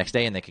life the next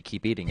day, and they could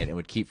keep eating it. It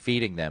would keep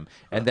feeding them,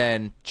 and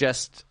then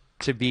just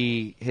to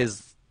be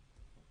his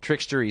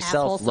trickstery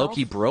Asshole self,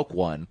 Loki broke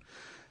one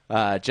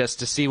just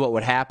to see what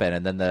would happen,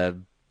 and then the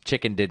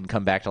chicken didn't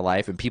come back to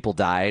life, and people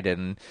died,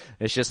 and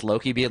it's just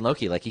Loki being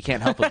Loki, like he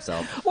can't help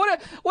himself. What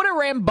a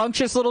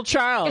rambunctious little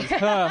child.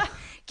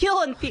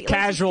 Killing people.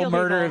 Casual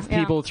murder of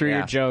people through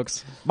your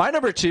jokes. My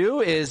number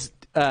 2 is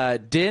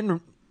Din,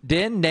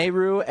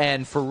 Nehru,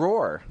 and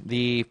Furor,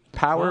 the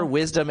power,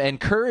 wisdom, and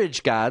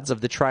courage gods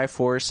of the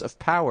Triforce of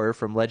Power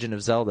from Legend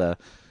of Zelda.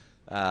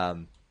 Now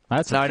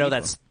I know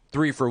that's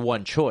 3 for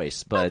 1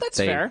 choice, but that's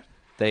fair.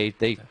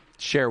 They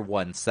share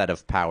one set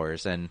of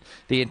powers, and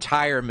the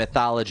entire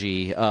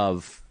mythology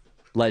of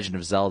Legend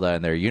of Zelda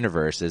and their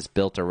universe is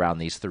built around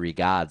these 3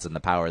 gods and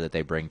the power that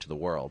they bring to the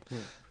world.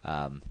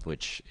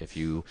 Which, if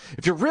you're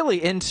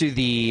really into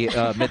the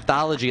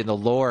mythology and the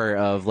lore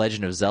of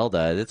Legend of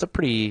Zelda, it's a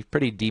pretty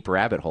deep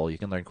rabbit hole. You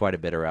can learn quite a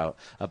bit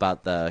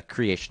about the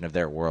creation of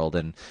their world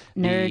and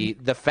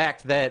the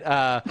fact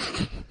that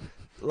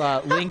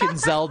Link and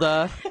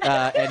Zelda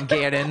and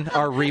Ganon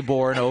are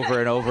reborn over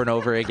and over and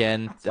over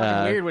again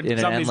weird when in an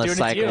somebody's endless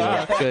doing it to cycle you,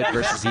 huh? of good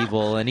versus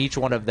evil, and each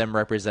one of them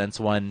represents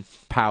one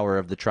power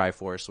of the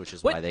Triforce, which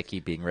is why they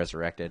keep being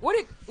resurrected.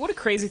 What a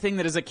crazy thing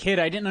that as a kid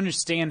I didn't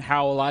understand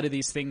how a lot of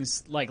these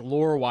things, like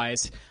lore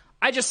wise,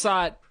 I just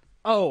thought,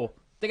 oh,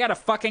 they got a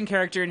fucking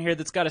character in here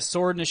that's got a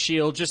sword and a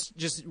shield.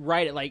 Just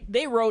write it. Like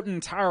they wrote an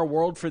entire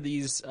world for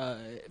these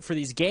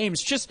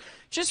games. Just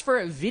for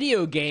a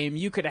video game,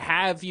 you could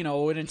have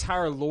an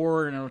entire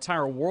lore and an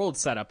entire world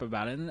set up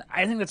about it. And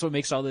I think that's what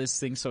makes all these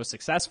things so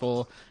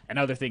successful and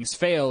other things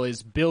fail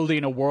is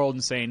building a world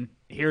and saying,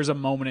 here's a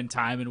moment in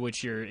time in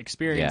which you're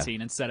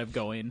experiencing instead of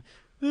going,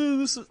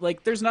 this is,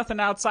 like there's nothing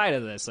outside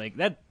of this. Like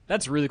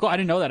that's really cool. I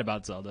didn't know that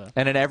about Zelda.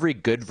 And in every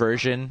good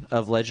version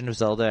of Legend of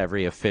Zelda,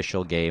 every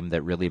official game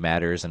that really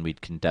matters and we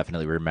can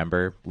definitely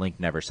remember, Link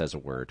never says a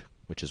word,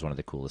 which is one of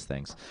the coolest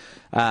things.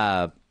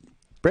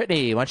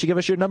 Brittany, why don't you give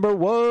us your number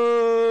 1?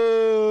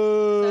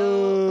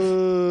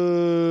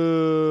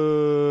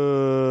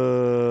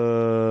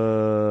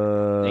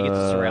 They get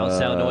the surround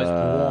sound noise.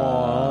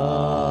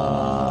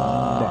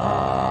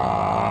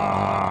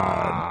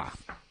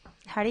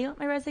 How do you want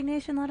my resignation?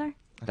 resignation letter?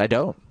 I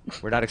don't.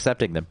 We're not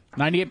accepting them.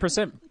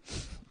 98%.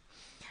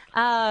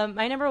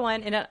 My number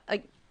one,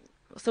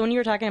 so when you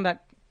were talking about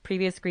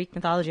previous Greek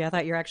mythology, I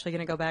thought you were actually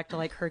going to go back to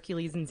like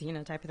Hercules and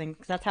Xena type of thing,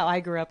 because that's how I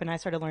grew up and I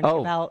started learning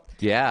about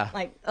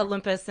like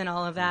Olympus and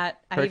all of that.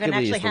 I even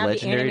Hercules, actually the have the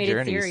Legendary animated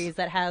Journeys. series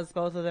that has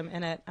both of them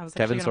in it. I was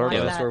Kevin actually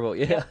going to watch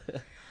Sorbo.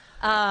 that.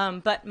 Yeah.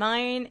 But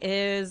mine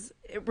is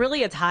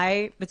really a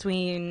tie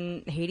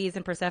between Hades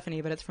and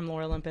Persephone, but it's from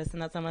Lore Olympus,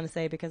 and that's what I'm going to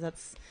say because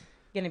that's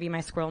going to be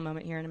my squirrel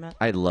moment here in a minute.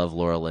 I love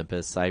Lore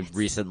Olympus. I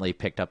recently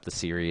picked up the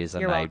series,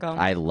 and You're welcome.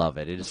 I love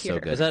it. It is so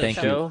Here. good. Is that Thank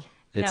a show? you.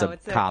 It's No, a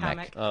it's a comic.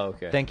 comic. Oh,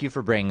 okay. Thank you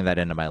for bringing that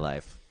into my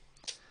life.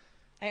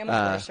 I am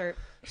wearing a shirt.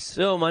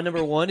 So my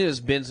number one is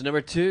Ben's number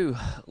two,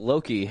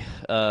 Loki.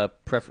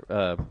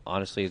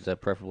 Honestly, it's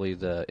preferably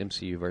the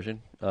MCU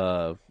version.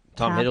 Tom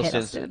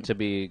Hiddleston, to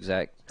be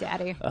exact.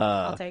 Daddy.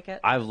 I'll take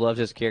it. I've loved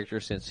his character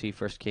since he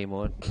first came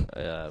on.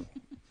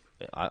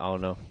 I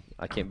don't know.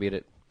 I can't beat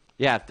it.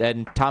 Yeah,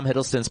 and Tom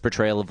Hiddleston's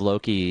portrayal of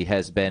Loki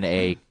has been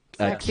a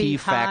Sexy, key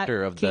hot,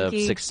 factor of the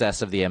kinky.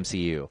 success of the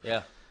MCU.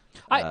 Yeah.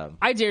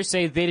 I dare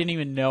say they didn't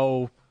even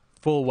know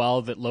full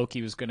well that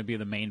Loki was going to be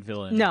the main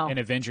villain in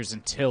Avengers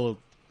until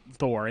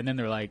Thor, and then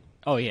they're like,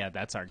 "Oh yeah,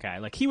 that's our guy."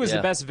 Like he was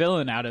the best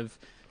villain out of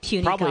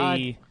Puny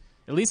probably God.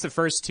 at least the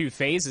first two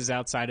phases,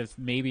 outside of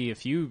maybe a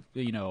few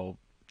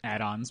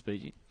add-ons. But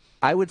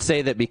I would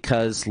say that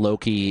because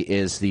Loki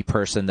is the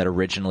person that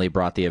originally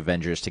brought the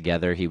Avengers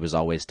together, he was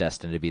always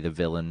destined to be the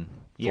villain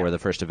for the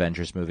first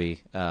Avengers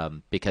movie.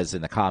 Because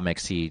in the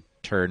comics, he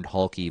turned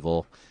Hulk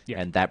evil,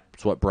 and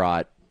that's what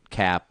brought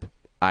Cap,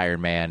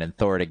 Iron Man, and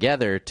Thor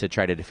together to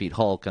try to defeat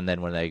Hulk. And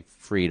then when they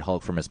freed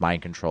Hulk from his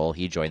mind control,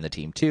 he joined the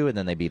team too, and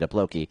then they beat up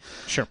Loki.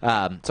 Sure.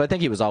 So I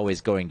think he was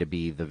always going to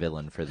be the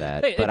villain for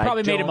that. It but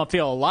probably made him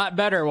feel a lot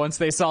better once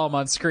they saw him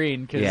on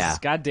screen, because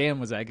goddamn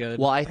was that good.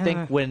 Well, I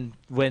think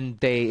when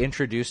they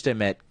introduced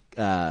him at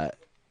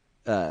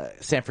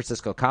San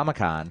Francisco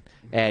Comic-Con,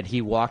 and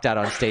he walked out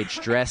on stage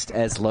dressed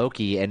as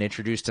Loki and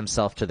introduced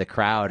himself to the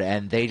crowd,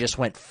 and they just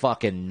went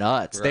fucking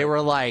nuts. Right. They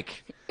were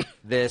like,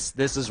 "This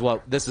is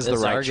the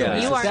right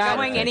choice." You aren't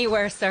going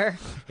anywhere, sir.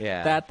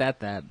 Yeah,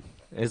 that.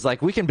 It's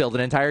like we can build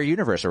an entire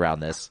universe around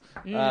this.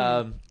 You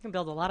can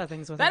build a lot of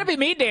things with That'd be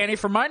me, Danny,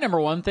 for my number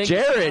one thing.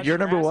 Jared, your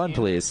number one,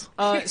 please.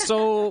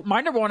 So my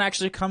number one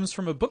actually comes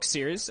from a book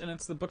series, and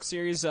it's the book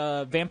series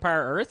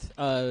Vampire Earth.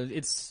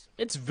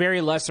 It's very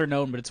lesser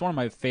known, but it's one of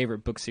my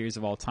favorite book series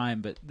of all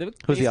time. But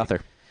who's the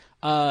author?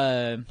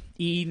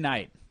 E.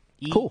 Knight.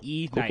 Cool.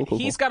 Knight. Cool.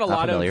 He's got a Not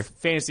lot familiar. of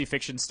fantasy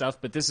fiction stuff,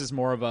 but this is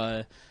more of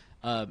a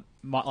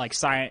like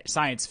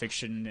science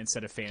fiction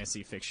instead of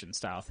fantasy fiction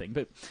style thing.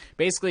 But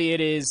basically,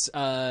 it is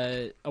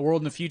a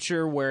world in the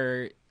future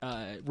where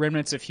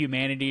remnants of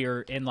humanity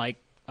are in like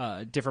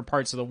different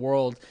parts of the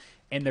world,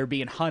 and they're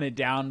being hunted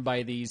down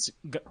by these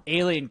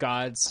alien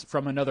gods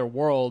from another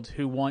world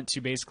who want to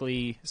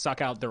basically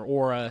suck out their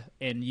aura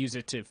and use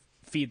it to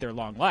feed their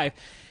long life.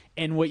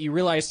 And what you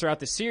realize throughout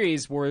the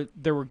series were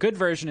there were good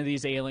version of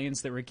these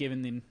aliens that were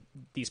given them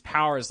these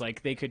powers,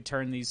 like they could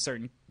turn these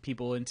certain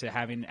people into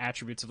having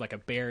attributes of like a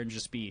bear and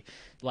just be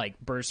like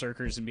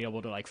berserkers and be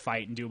able to like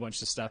fight and do a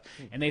bunch of stuff.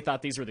 And they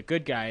thought these were the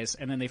good guys,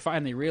 and then they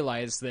finally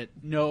realized that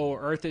no,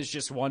 Earth is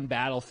just one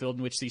battlefield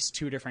in which these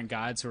two different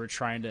gods who are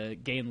trying to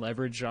gain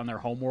leverage on their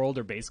homeworld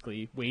are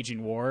basically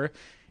waging war.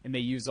 And they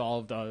use all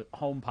of the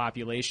home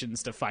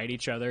populations to fight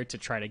each other to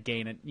try to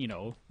gain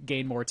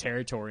more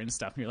territory and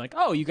stuff. And you're like,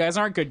 oh, you guys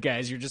aren't good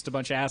guys. You're just a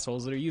bunch of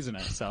assholes that are using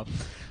it. So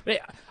I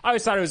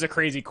always thought it was a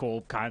crazy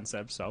cool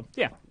concept. So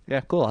yeah.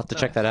 Yeah, cool. I'll have to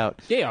check that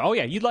out. Yeah. Oh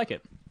yeah. You'd like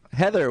it.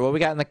 Heather, what we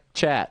got in the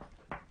chat?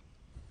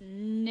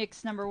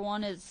 Nick's number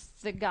one is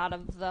the God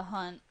of the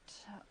Hunt.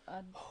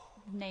 A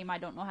name I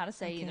don't know how to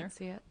say either.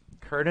 See it.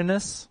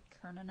 Cernunnos?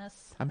 Cernunnos.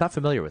 I'm not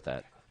familiar with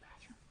that.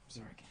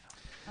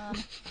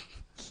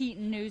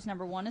 Keaton News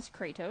number one is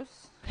Kratos,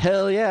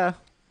 Hell yeah.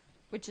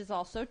 which is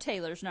also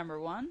Taylor's number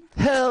one.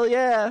 Hell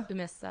yeah. We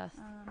missed Seth.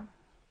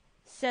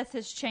 Seth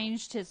has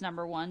changed his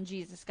number one.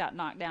 Jesus got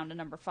knocked down to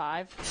number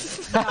 5.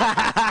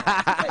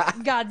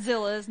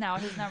 Godzilla is now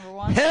his number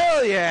one.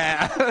 Hell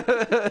yeah.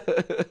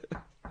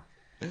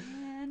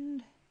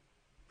 And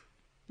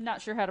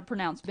not sure how to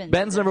pronounce Ben's.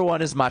 Ben's number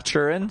one is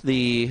Maturin,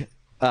 the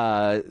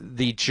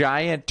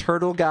giant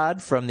turtle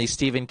god from the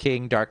Stephen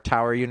King Dark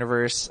Tower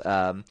universe.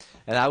 And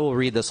I will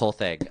read this whole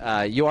thing.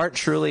 You aren't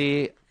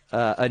truly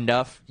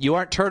enough. You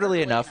aren't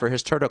turtly enough for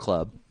his turtle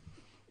club.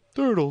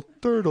 Turtle.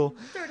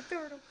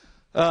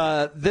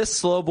 This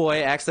slow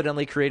boy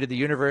accidentally created the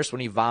universe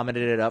when he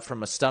vomited it up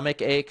from a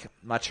stomach ache.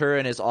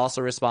 Maturin is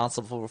also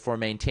responsible for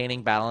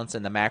maintaining balance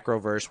in the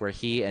macroverse where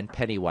he and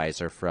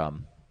Pennywise are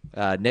from.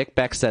 Nick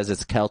Beck says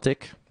it's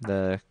Celtic,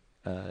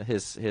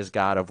 his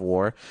god of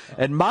war.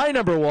 And my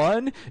number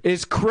one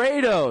is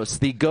Kratos,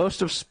 the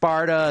ghost of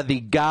Sparta, the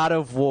god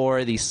of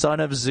war, the son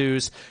of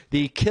Zeus,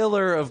 the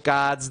killer of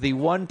gods, the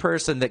one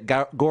person that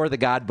Gore the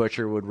God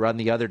Butcher would run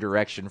the other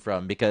direction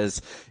from.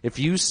 Because if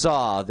you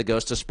saw the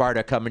ghost of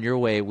Sparta coming your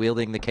way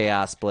wielding the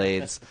Chaos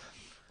Blades,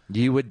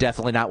 You would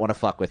definitely not want to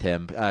fuck with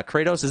him.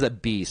 Kratos is a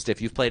beast.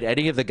 If you've played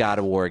any of the God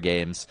of War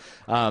games,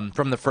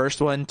 from the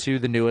first one to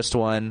the newest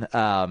one,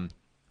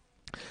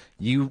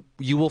 you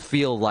will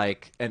feel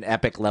like an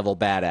epic level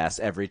badass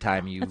every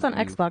time you. That's on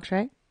Xbox,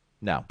 right?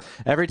 No.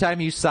 Every time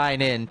you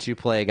sign in to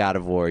play God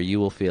of War, you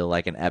will feel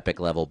like an epic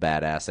level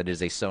badass. It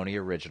is a Sony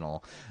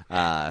original,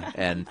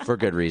 and for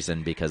good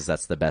reason, because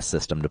that's the best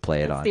system to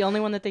play it on. It's the only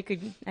one that they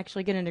could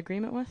actually get an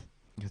agreement with.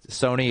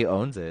 Sony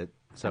owns it.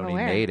 Sony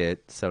made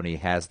it. Sony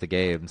has the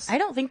games. I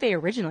don't think they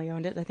originally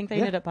owned it. I think they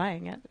ended up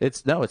buying it.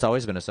 It's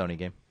always been a Sony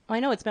game. Well, I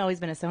know it's always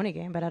been a Sony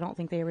game, but I don't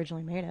think they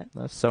originally made it.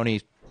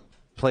 Sony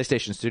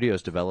PlayStation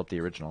Studios developed the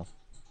original.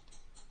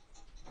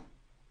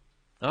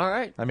 All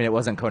right. I mean, it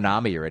wasn't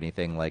Konami or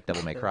anything like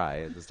Devil May Cry.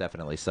 It was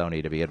definitely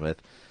Sony to begin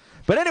with.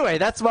 But anyway,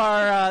 that's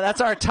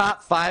our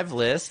top 5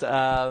 list.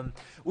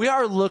 We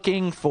are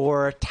looking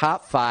for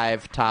top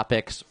 5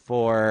 topics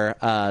for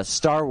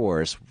Star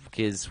Wars,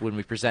 because when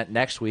we present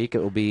next week, it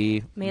will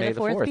be May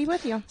the 4th. Be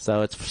with you.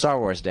 So it's Star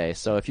Wars Day.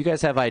 So if you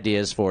guys have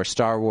ideas for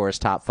Star Wars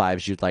top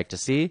 5s you'd like to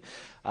see,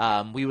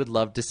 we would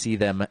love to see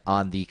them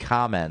on the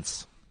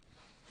comments.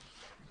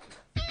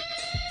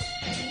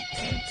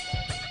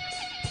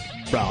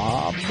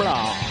 Blah,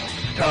 blah.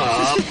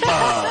 Top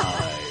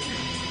 5.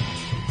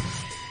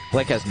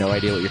 Blake has no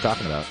idea what you're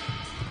talking about.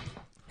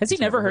 Has he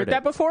never heard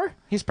that before?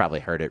 He's probably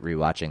heard it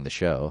rewatching the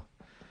show.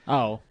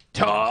 Oh.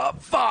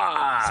 Top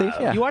 5. See,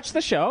 yeah. You watch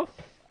the show?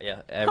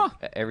 Yeah,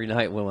 every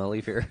night when I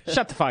leave here.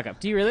 Shut the fuck up.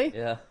 Do you really?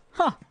 Yeah.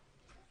 Huh.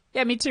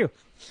 Yeah, me too.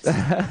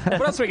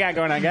 What else we got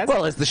going on, guys?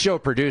 Well, as the show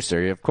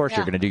producer, of course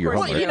you're going to do your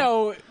Well, homework. you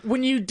know,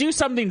 when you do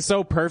something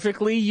so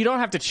perfectly, you don't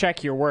have to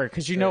check your work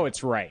because you know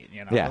it's right.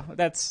 You know, Yeah.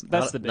 that's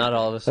the big Not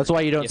all of us. That's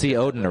why you don't see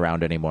Odin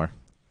around anymore.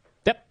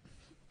 Yep.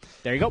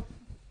 There you go.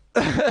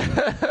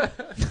 That's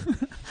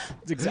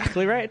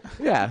exactly right.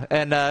 Yeah,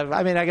 and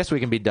I mean, I guess we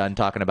can be done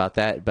talking about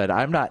that, but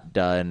I'm not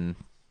done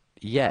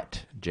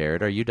yet.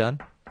 Jared, are you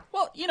done?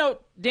 Well, you know,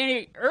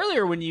 Danny,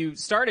 earlier when you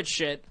started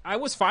shit, I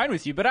was fine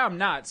with you, but I'm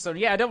not. So,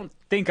 yeah, I don't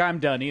think I'm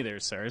done either,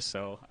 sir.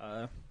 So,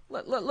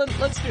 let's do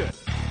it.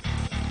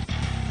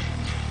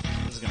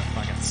 This is going to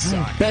fucking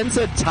suck. Ben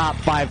said top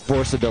 5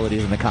 Force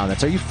abilities in the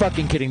comments. Are you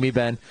fucking kidding me,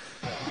 Ben?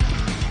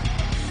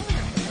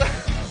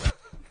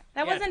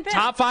 That wasn't bad.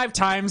 Top 5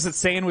 times that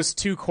Saiyan was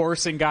too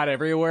coarse and got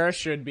everywhere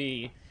should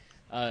be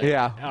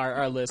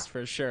our list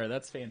for sure.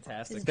 That's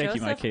fantastic. Is Thank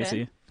you, Mike Joseph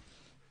Casey. Ben?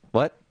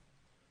 What?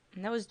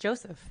 And that was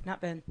Joseph,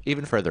 not Ben.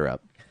 Even further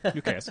up. Who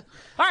cares?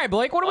 All right,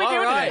 Blake, what are we doing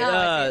All right, today? Oh,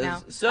 I see now.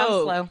 I'm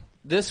so slow.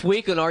 this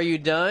week on Are You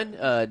Done?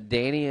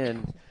 Danny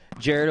and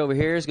Jared over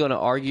here is going to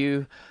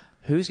argue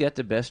who's got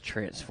the best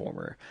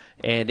Transformer.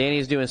 And Danny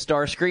is doing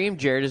Starscream.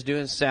 Jared is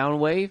doing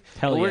Soundwave.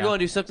 Hell and we're yeah. going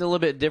to do something a little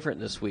bit different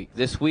this week.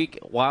 This week,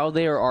 while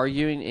they are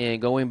arguing and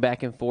going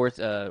back and forth,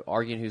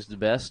 arguing who's the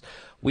best,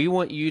 we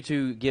want you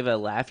to give a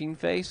laughing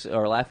face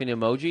or a laughing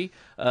emoji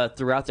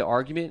throughout the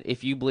argument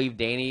if you believe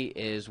Danny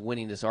is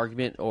winning this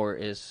argument or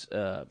is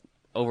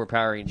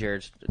overpowering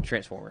Jared's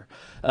Transformer.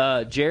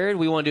 Jared,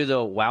 we want to do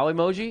the wow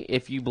emoji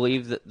if you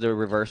believe that the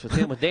reverse with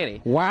him with Danny.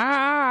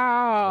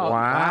 Wow.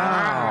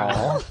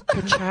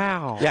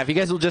 Ka-chow. Yeah, if you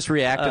guys will just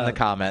react in the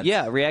comments.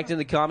 Yeah, react in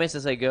the comments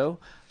as they go,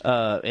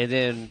 and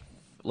then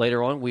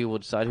later on we will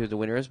decide who the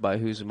winner is by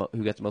who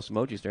got the most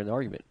emojis during the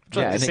argument.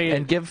 Yeah,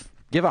 and give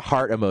a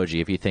heart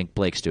emoji if you think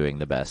Blake's doing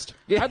the best.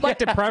 I'd like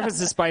to preface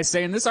this by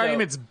saying this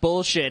argument's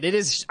bullshit. It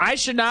is. I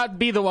should not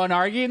be the one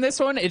arguing this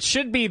one. It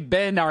should be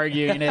Ben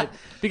arguing it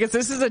because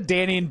this is a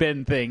Danny and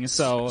Ben thing.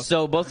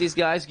 So both these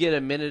guys get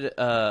a minute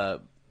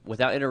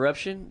without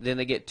interruption. Then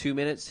they get 2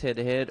 minutes head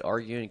to head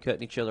arguing and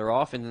cutting each other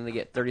off, and then they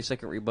get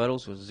 30-second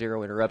rebuttals with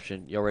 0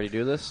 interruption. Y'all ready to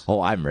do this?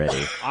 Oh, I'm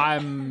ready.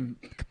 I'm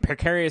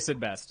precarious at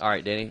best. All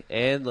right, Danny,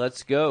 and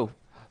let's go.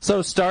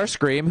 So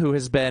Starscream, who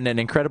has been an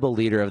incredible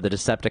leader of the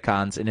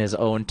Decepticons in his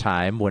own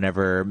time,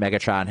 whenever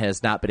Megatron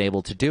has not been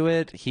able to do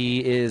it,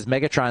 he is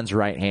Megatron's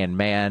right-hand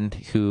man,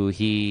 who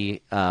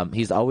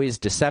he's always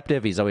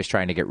deceptive. He's always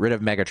trying to get rid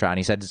of Megatron.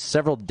 He's had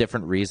several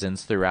different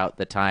reasons throughout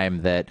the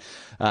time that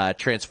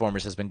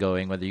Transformers has been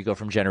going, whether you go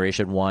from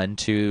Generation 1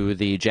 to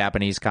the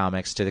Japanese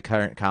comics to the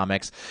current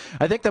comics.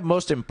 I think the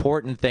most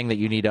important thing that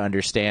you need to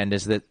understand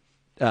is that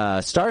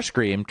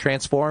Starscream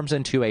transforms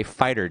into a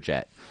fighter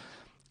jet.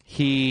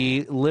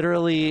 He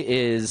literally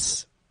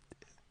is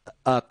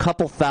a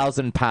couple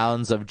thousand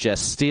pounds of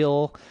just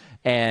steel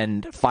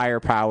and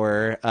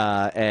firepower,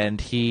 and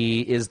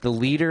he is the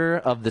leader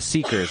of the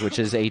Seekers, which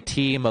is a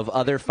team of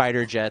other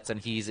fighter jets,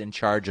 and he's in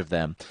charge of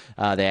them.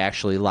 They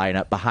actually line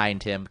up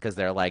behind him because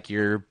they're like,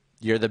 you're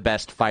the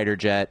best fighter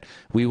jet.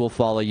 We will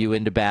follow you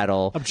into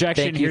battle.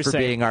 Objection, Thank you for hearsay.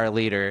 being our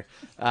leader.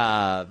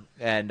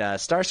 And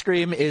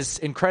Starscream is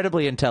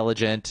incredibly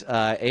intelligent,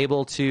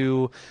 able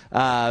to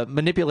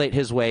manipulate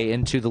his way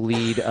into the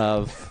lead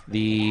of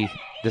the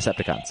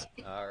Decepticons.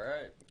 All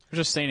right. I'm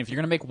just saying, if you're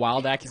gonna make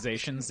wild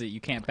accusations that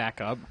you can't back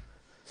up,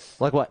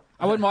 Like what?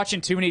 I wasn't watching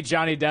too many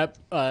Johnny Depp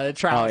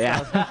trials. Oh,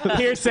 yeah.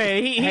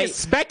 Hearsay. He's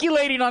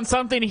speculating on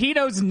something he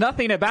knows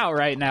nothing about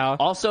right now.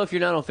 Also, if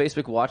you're not on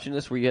Facebook watching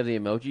this where you have the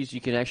emojis,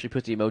 you can actually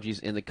put the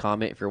emojis in the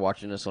comment if you're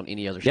watching us on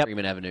any other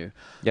streaming avenue.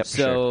 Yep,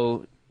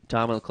 So,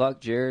 time on the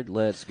clock. Jared,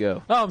 let's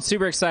go. Oh, I'm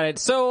super excited.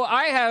 So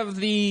I have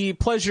the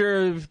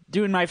pleasure of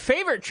doing my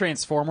favorite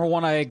Transformer,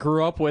 one I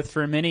grew up with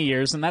for many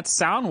years, and that's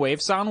Soundwave.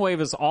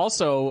 Soundwave is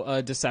also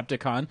a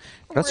Decepticon.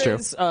 That's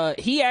true.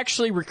 He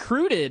actually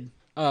recruited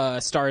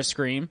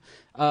Starscream,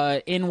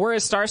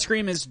 whereas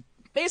Starscream is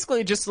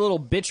basically just a little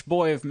bitch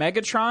boy of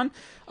Megatron,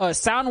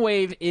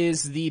 Soundwave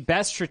is the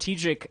best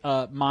strategic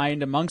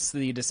mind amongst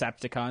the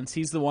Decepticons.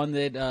 He's the one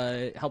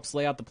that helps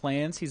lay out the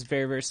plans. He's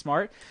very, very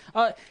smart.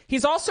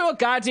 He's also a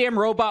goddamn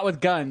robot with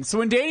guns. So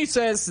when Danny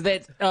says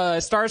that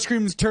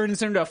Starscream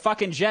turns into a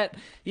fucking jet,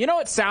 you know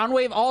what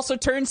Soundwave also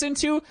turns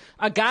into?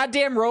 A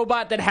goddamn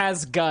robot that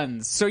has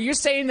guns. So you're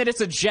saying that it's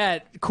a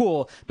jet,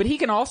 cool, but he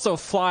can also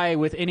fly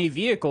with any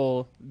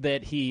vehicle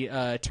that he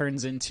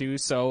turns into.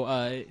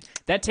 So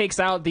that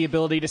takes out the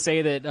ability to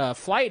say that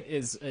flight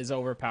is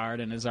overpowered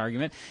in his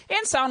argument.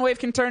 And Soundwave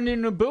can turn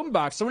into a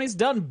boombox. So when he's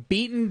done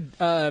beating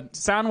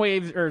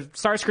Soundwave or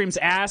Starscream's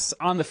ass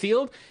on the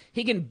field,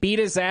 he can beat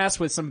his ass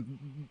with some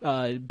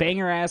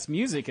banger ass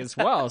music as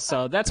well.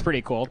 So that's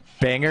pretty cool.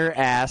 Banger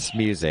ass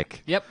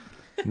music. Yep.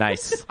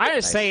 Nice. I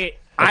just say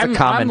That's a I'm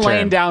common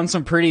laying term. down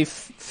some pretty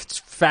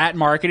fat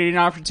marketing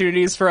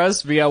opportunities for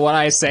us via what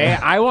I say.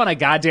 I want a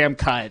goddamn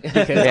cut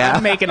because Yeah.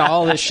 I'm making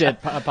all this shit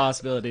a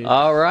possibility.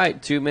 All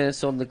right, 2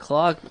 minutes on the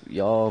clock.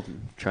 Y'all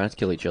trying to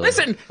kill each other.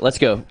 Listen. Let's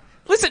go.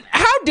 Listen,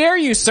 how dare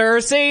you,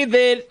 sir, say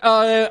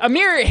that a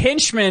mere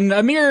henchman,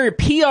 a mere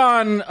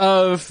peon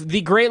of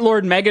the Great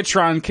Lord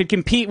Megatron could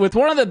compete with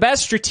one of the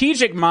best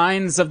strategic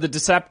minds of the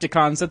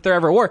Decepticons that there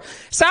ever were.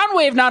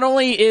 Soundwave not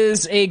only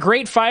is a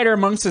great fighter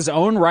amongst his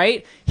own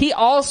right, he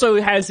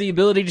also has the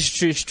ability to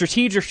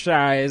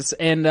strategize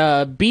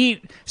and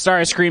beat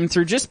Starscream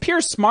through just pure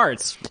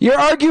smarts. You're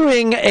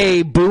arguing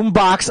a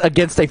boombox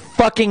against a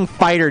fucking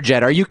fighter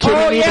jet. Are you kidding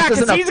Oh me? yeah, This because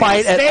isn't a he's gonna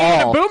fight stay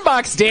at all. in a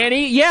boombox,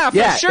 Danny. Yeah, for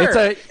Yeah, sure.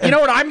 it's you know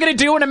what I'm gonna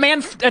do when a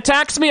man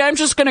attacks me? I'm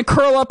just gonna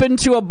curl up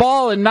into a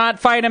ball and not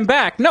fight him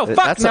back. No, fuck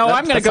That's- no. that-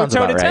 I'm gonna that go sounds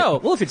toe about to toe.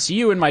 right. Well, if it's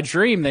you in my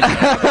dream, then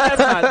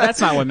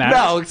that's not what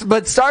matters. No,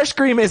 but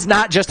Starscream is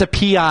not just a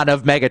peon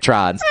of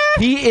Megatron's.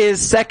 He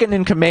is second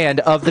in command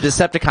of the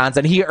Decepticons,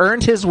 and he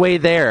earned his way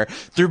there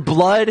through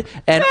blood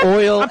and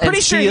oil I'm pretty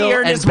and sure steel he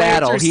earned and his way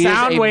battle. through He is a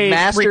Soundwave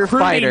master recruiting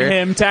fighter.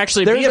 him to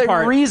actually There's be a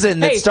part. reason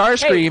that Hey,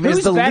 Starscream is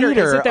who's the better? Is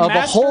leader it the of a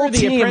master whole or the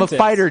team of apprentice?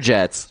 fighter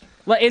jets.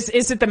 Like, is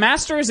it the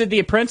master or is it the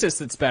apprentice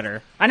that's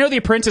better? I know the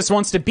apprentice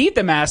wants to beat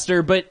the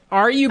master, but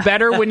are you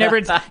better whenever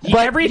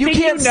everything you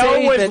can't know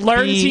say was that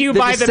learned to you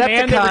by the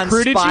man that Decepticon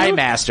recruited spy you?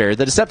 master,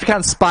 the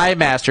Decepticon spy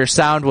master,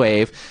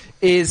 Soundwave,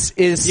 is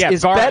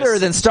Varys. better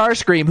than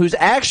Starscream, who's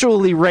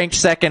actually ranked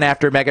second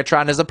after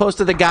Megatron, as opposed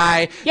to the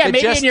guy Yeah, that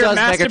maybe just in your does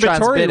Megatron's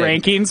masturbatory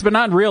bidding. rankings, but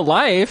not in real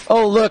life.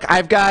 Oh, look,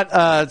 I've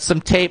got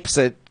some tape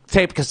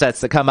cassettes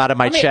that come out of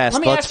my chest.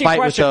 Let me Let's ask you a fight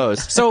with question.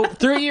 those. So,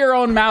 through your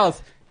own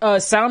mouth,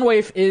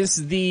 Soundwave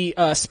is the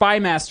spy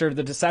master of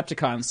the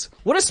Decepticons.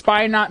 Would a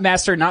spy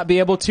master not be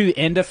able to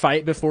end a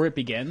fight before it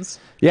begins?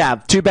 Yeah,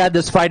 too bad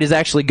this fight is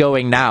actually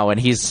going now, and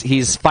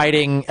he's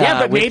fighting. Yeah,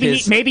 but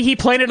with maybe he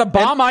planted a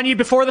bomb on you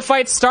before the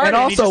fight started. And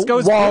also, he just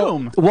goes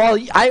boom. while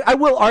I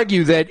will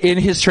argue that in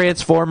his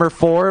Transformer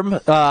form,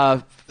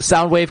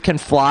 Soundwave can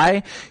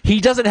fly, he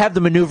doesn't have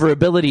the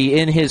maneuverability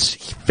in his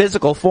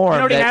physical form You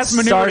know what he that has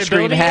maneuverability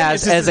Starscream in? has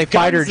It's just as a his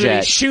fighter guns that he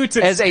jet, shoots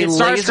at as a Starscream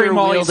laser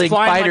while he's wielding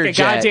flying fighter like a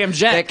goddamn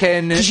jet. that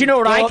can. 'Cause you know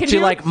what go I up can to do?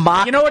 like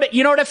Mach. You know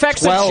what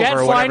affects a 12 jet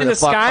or flying in whatever the the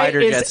fuck sky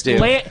fighter jets is do.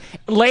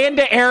 land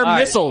to air right.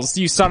 missiles.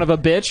 You son of a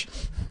bitch.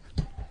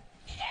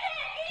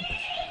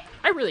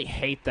 I really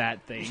hate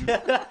that thing.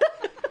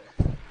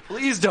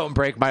 Please don't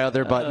break my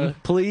other button,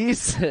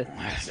 please.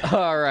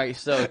 All right,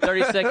 so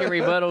 30-second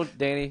rebuttal.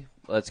 Danny,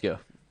 let's go.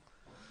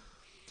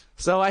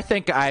 So I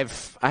think I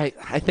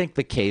think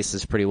the case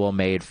is pretty well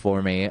made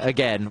for me.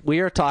 Again, we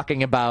are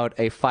talking about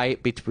a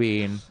fight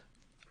between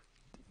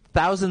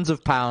thousands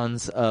of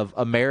pounds of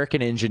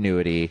American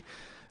ingenuity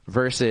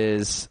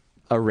versus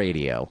a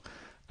radio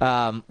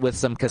with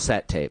some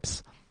cassette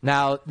tapes.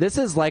 Now, this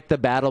is like the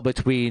battle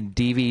between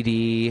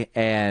DVD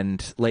and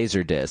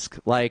Laserdisc.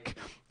 Like,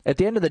 at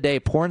the end of the day,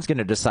 porn's going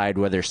to decide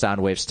whether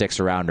Soundwave sticks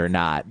around or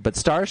not. But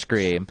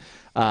Starscream,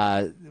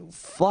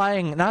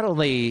 flying not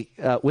only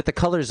with the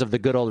colors of the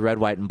good old red,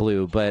 white, and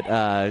blue, but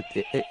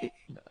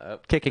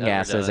kicking never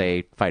ass as done.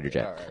 a fighter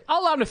jet.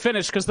 I'll allow him to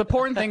finish because the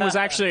porn thing was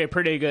actually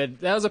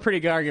that was a pretty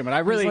good argument. I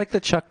He's really, like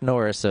the Chuck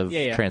Norris of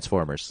Yeah.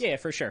 Transformers. yeah,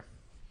 for sure.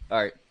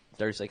 All right,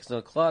 30 seconds on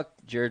the clock.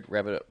 Jared,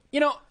 wrap it up. You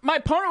know, my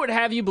opponent would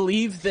have you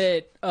believe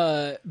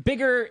that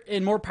bigger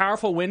and more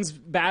powerful wins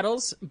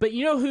battles, but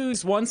you know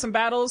who's won some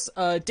battles?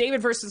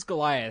 David versus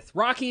Goliath,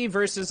 Rocky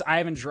versus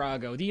Ivan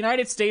Drago, the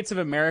United States of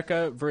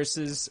America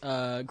versus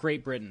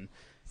Great Britain.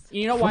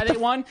 You know why they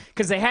won?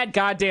 Because they had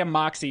goddamn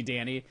moxie,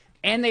 Danny.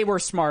 and they were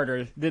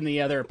smarter than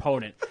the other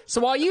opponent. So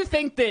while you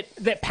think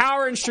that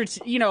power and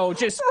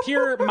just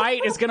pure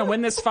might is going to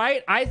win this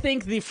fight, I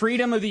think the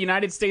freedom of the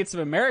United States of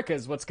America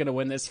is what's going to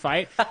win this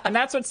fight, and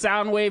that's what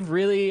Soundwave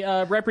really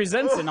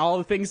represents in all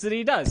the things that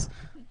he does.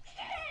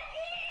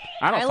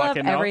 I love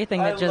fucking know.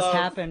 everything that just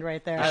happened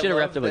right there. I should have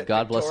wrapped up with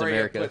God Bless Victoria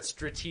America. Put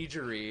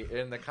strategery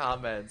in the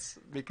comments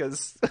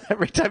because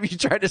every time you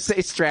try to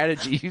say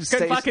strategy, you say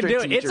Couldn't fucking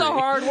do it. It's a strategery.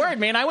 hard word,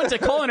 man. I went to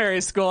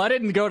culinary school. I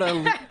didn't go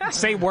to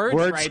say words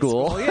Word right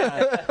school.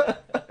 Yeah.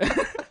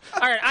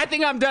 All right, I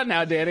think I'm done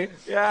now, Danny.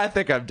 Yeah, I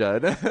think I'm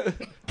done.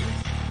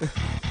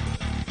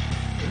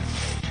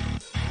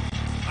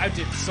 I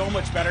did so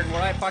much better than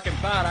what I fucking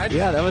thought.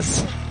 Yeah, that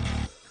was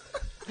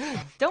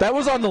Don't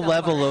on the count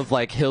level far. of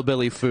like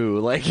hillbilly foo,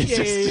 like it's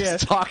Yeah,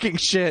 just talking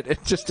shit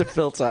and just to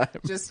fill time.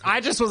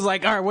 I just was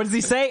like, all right, what does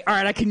he say? All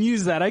right, I can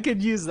use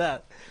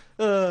that.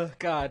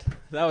 God,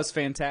 that was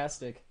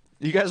fantastic.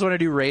 You guys want to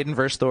do Raiden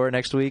versus Thor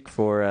next week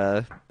for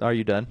Are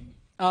You Done?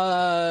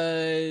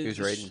 Who's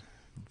Raiden?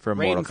 For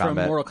Mortal Raiden from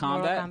Kombat. Mortal Kombat.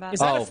 Mortal Kombat. Is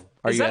that Oh,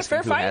 are is you that a asking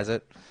fair who fight? has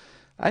it?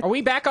 Are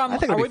we back on? I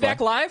think Are it'll we be back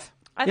fun. live?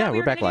 I Yeah, thought we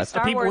we're were back gonna do live.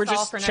 Star People, Wars we're all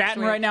just for next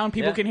chatting week. right now, and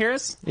people Yeah. can hear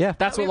us. Yeah.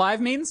 That's what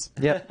live means.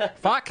 Yep.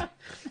 Fuck.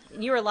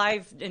 You were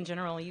live in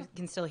general. You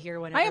can still hear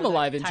whenever. I am the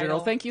alive in title- general.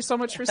 Thank you so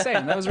much for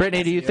saying that. Was Brittany,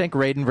 really do you nice of think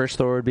Raiden versus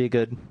Thor would be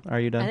good? Are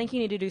You Done? I think you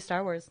need to do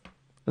Star Wars.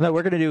 No,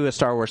 we're going to do a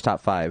Star Wars top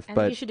 5, I think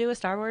but you should do a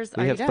Star Wars.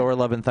 we Are have You Done? Thor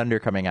Love and Thunder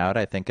coming out.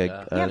 I think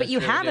Yeah, but you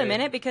Sure have him do. in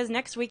it because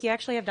next week you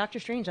actually have Doctor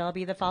Strange. I'll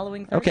be the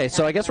following Thursday. Okay,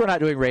 so I guess we're not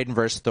doing Raiden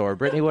versus Thor.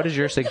 Brittany, what is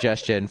your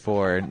suggestion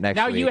for next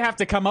Now week? you have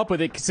to come up with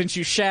it since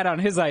you shat on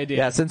his idea.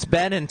 Yeah, since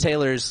Ben and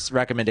Taylor's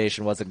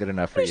recommendation wasn't good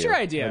enough for What's you. your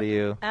idea? What do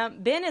you?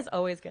 Ben is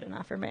always good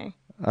enough for me.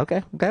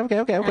 Okay. like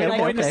Avoid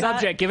the okay.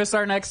 subject. Give us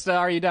our next.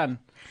 Are you done?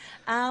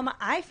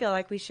 I feel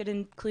like we should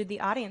include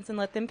the audience and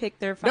let them pick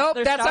their. Nope,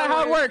 their that's Star not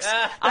how it Wars. works.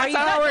 Are That's you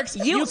not how it done? works.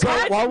 You You got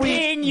got while we-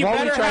 king. You while we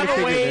better try to have a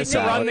figure way this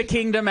to out. run the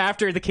kingdom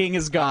after the king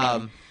is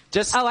gone.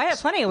 Just Oh, I have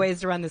plenty of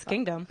ways to run this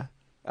kingdom.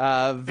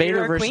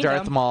 Vader or versus Queendom.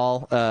 Darth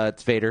Maul.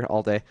 It's Vader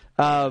all day.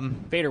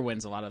 Vader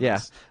wins a lot of Yeah.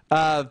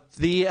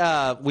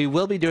 this. We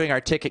will be doing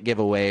our ticket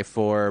giveaway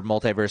for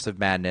Multiverse of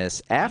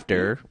Madness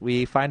after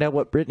we find out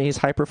what Brittany's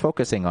hyper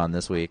focusing on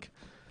this week.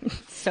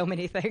 So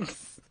many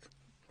things.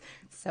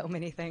 So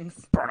many things.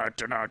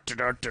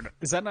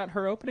 Is that not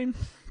her opening?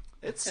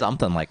 It's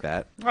something like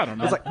that. I don't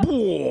know. It's like,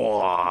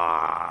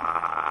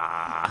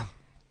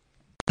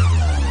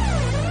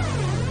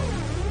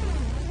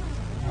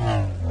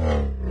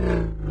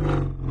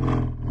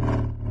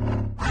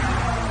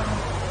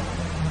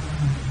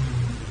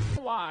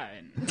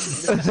 wine.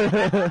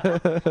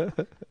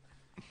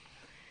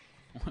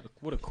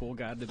 What a cool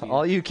god to be.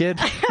 all you, kid.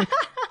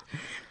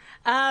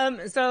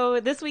 So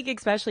this week,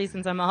 especially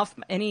since I'm off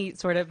any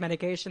sort of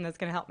medication that's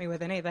going to help me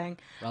with anything.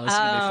 Well, this is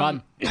gonna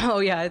be fun. Oh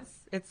yeah,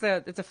 it's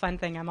a fun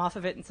thing. I'm off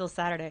of it until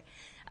Saturday.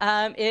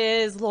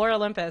 Is Lore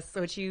Olympus,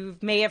 which you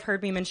may have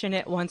heard me mention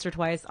it once or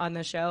twice on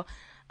the show.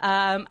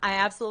 I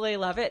absolutely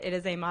love it. It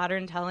is a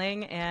modern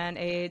telling and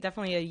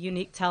definitely a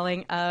unique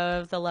telling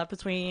of the love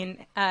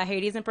between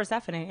Hades and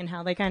Persephone and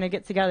how they kind of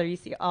get together. You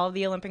see all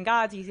the Olympian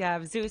gods. You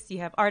have Zeus. You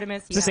have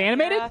Artemis. Is this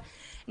animated?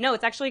 No,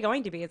 it's actually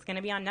going to be. It's going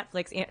to be on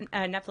Netflix.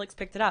 Netflix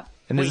picked it up.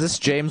 And is this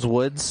James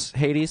Woods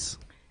Hades?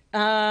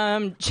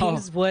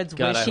 James Woods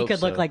God, wish I he hope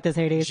could look so. like this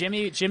Hades.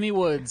 Jimmy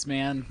Woods,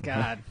 man.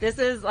 God. This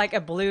is like a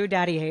blue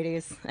daddy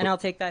Hades, and I'll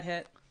take that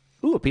hit.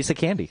 Ooh, a piece of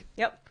candy.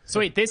 Yep. So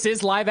wait, this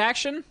is live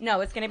action?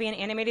 No, it's going to be an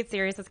animated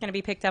series that's going to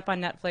be picked up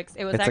on Netflix.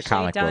 It was It's a actually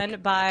comic done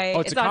book. by. Oh,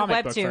 it's a on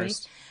comic book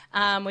Webtoons,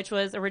 first. which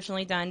was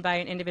originally done by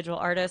an individual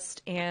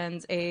artist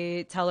and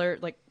a teller,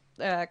 like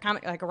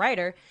comic, like a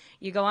writer.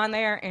 You go on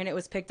there, and it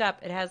was picked up.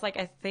 It has like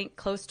I think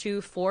close to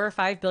 4 or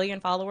 5 billion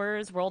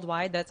followers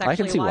worldwide. That's I can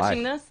actually see why.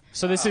 watching this.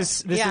 So this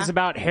is Yeah. is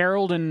about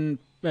Harold and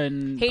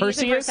Hades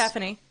Perseus? and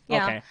Persephone.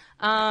 Yeah. Okay.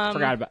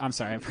 Forgot about. I'm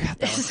sorry, I forgot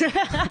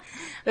that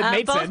one. It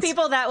made Both sense.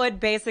 people that would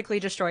basically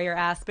destroy your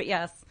ass, but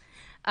yes.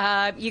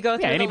 You go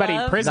through Yeah, anybody the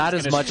in love. prison- Not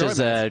It's as gonna much as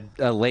destroy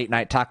a late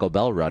night Taco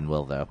Bell run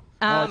will, though.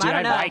 Oh, dude, I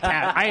don't know.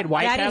 I had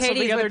White Daddy Castle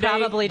Hades the other would day.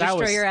 probably That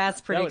destroy was- your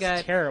ass pretty that was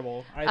good.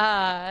 terrible.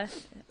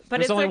 But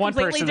There's it's only a one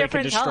completely person that could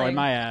different destroy telling.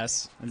 my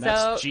ass, and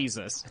that's So-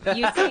 Jesus.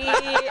 You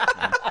see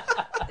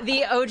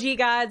the OG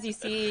gods. You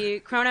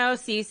see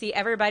Kronos. You see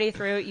everybody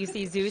through it. You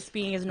see Zeus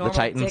being his normal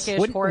Titans.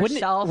 dickish horse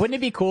self. Wouldn't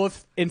it be cool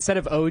if instead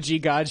of OG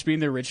gods being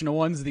the original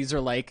ones, these are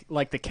like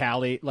the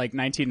Cali, like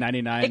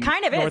 1999? It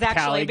kind of is North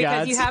actually Cali because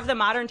gods? you have the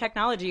modern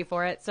technology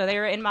for it. So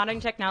they're in modern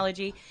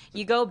technology.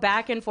 You go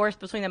back and forth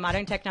between the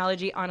modern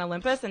technology on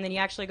Olympus, and then you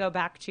actually go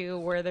back to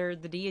where they're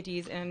the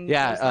deities. And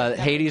Yeah, Zeus and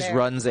Hades there.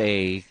 runs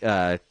a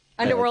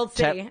Underworld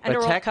City, a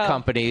Underworld tech Co.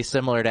 company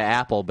similar to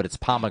Apple, but it's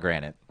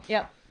pomegranate.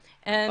 Yep.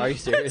 And Are you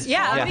serious?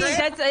 Yeah, I mean Yes.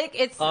 that's like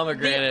it's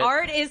Pomegranate. the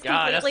art is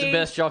God, that's completely. the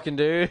best y'all can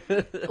do.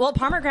 Well,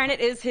 pomegranate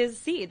is his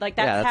seed. Like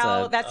Yeah, that's that's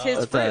how a- that's his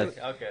that's a-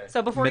 fruit. okay.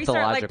 So before you start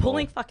like mythological-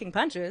 pulling fucking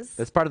punches,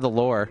 That's part of the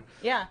lore.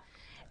 yeah.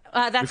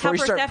 That's Before how you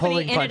start Persephone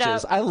pulling ended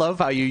punches, up. I love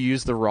how you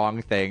use the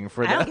wrong thing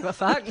for I don't that. give a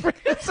fuck.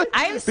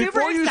 I'm super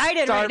Before you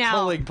excited start right now.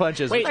 pulling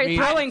punches, Wait, which means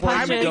throwing before you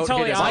punches. I'm don't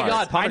totally hit his honest. My God,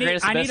 arm.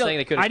 pomegranate's the best thing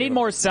they could've I need given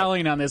more us.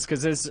 selling on this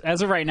because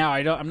as of right now,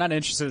 I'm not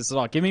interested in this at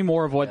all. Give me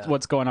more of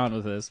what's going on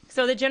with this.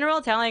 So the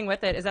general telling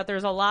with it is that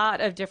there's a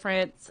lot of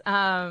different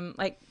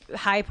like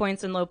high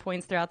points and low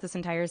points throughout this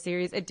entire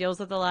series. It deals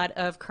with a lot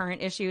of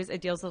current issues.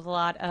 It deals with a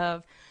lot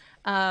of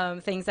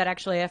things that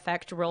actually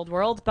affect real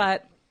world,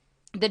 but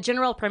the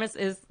general premise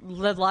is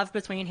the love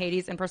between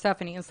Hades and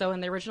Persephone. And so in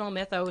the original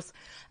mythos,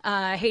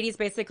 Hades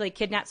basically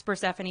kidnaps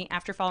Persephone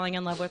after falling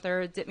in love with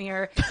her.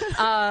 Dithmir,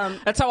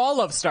 That's how all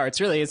love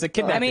starts, really. It's a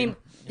kidnapping. I mean,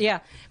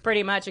 yeah,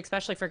 pretty much,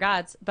 especially for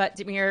gods. But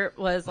Dithmir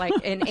was like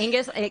in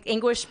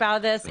anguish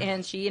about this,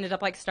 and she ended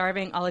up like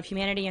starving all of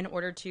humanity in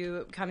order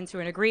to come into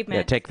an agreement.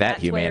 Yeah, take that,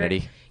 That's where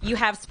humanity. You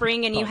have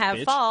spring and you have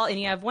bitch. fall and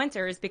you have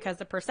winters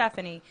because of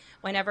Persephone.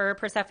 Whenever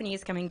Persephone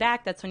is coming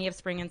back, that's when you have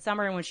spring and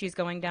summer, and when she's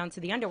going down to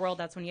the underworld,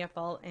 that's when you have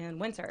fall and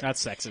winter.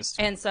 that's sexist.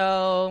 And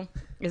so,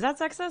 is that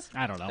sexist?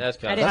 I don't know. That's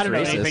kind I I don't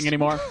know racist. anything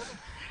anymore.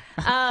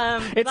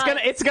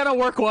 It's gonna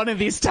work one of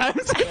these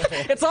times.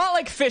 It's all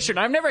like fishing.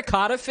 I've never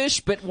caught a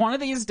fish, but one of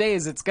these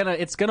days it's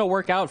gonna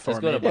work out for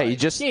It's me. gonna Yeah, you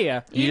just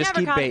Yeah. you You just never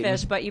keep caught baiting.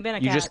 fish, but you've been a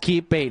You cat. just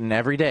keep baiting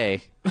every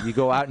day. You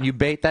go out and you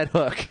bait that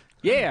hook.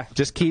 Yeah.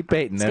 Just keep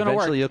baiting. It's gonna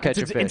Eventually, work. you'll catch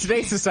a In fish.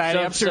 today's society,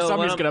 I'm sure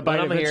somebody's what gonna bite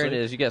What I'm eventually.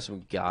 hearing is you got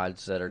some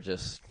gods that are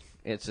just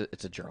it's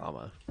a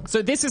drama.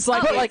 So this is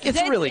like, But, like,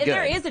 it's really good.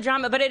 There is a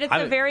drama, but it's a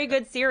I'm- very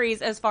good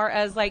series as far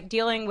as like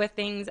dealing with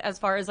things, as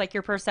far as like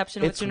your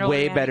perception with It's general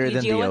way dynamic. better you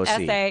than deal the with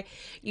OC. essay,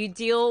 you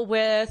deal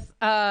with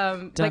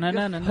like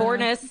Dun-dun-dun-dun.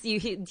 poorness,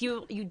 you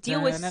deal with so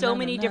many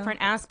Dun-dun-dun-dun. different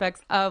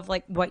aspects of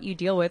like what you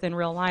deal with in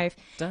real life,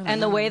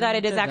 and the way that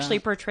it is actually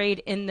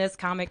portrayed in this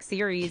comic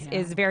series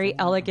is very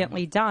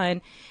elegantly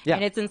done, Yeah.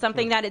 and it's in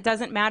something that it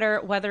doesn't matter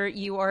whether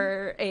you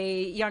are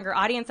a younger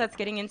audience that's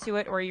getting into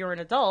it or you're an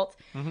adult,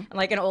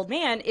 like an old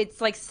man. It's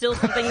like still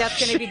something that's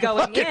going to be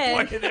going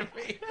in.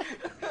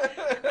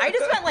 I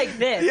just went like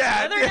this.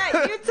 Yeah, Whether or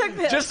not you took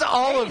the Just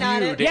all of pain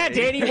on you, it. Danny. yeah,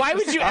 Danny, why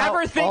would you All-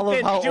 ever think all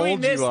of how that doing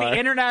old this, you the are.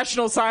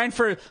 international sign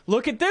for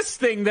look at this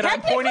thing that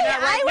I'm pointing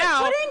at right I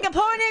now? was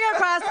pointing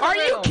across the Are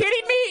you room.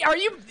 kidding me? Are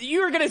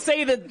you were gonna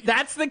say that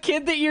that's the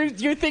kid that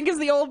you think is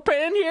the old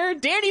man here?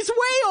 Danny's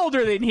way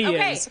older than he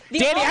Okay, is. the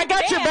Danny, I old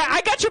got your man- back.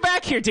 I got your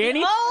back here,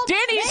 Danny. old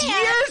Danny's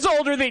man- years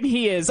older than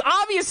he is.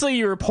 Obviously,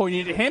 you were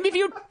pointing at him. If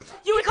you would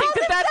think calls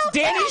that that's himself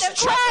Danny's dad. Of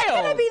course he's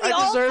child. gonna be the I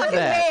old deserve fucking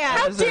that. man. I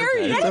How deserve dare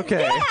that. you? It's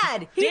okay.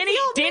 Dad. He's Danny, the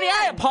old Danny, man.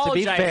 I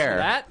apologize fair, for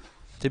that.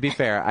 To be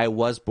fair, I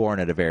was born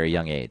at a very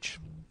young age.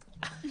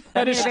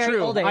 That is a very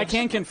true. old age. I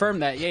can confirm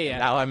that. Yeah.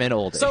 Now I'm in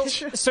old So,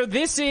 age. so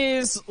this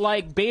is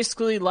like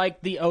basically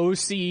like the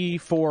OC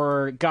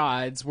for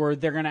gods, where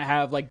they're gonna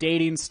have like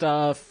dating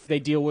stuff. They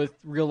deal with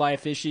real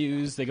life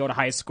issues. They go to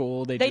high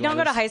school. They They do don't all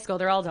go to this- high school.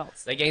 They're all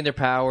adults. They gain their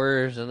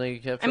powers and they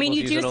have. I mean,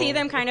 you troubles do using see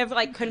them. them kind of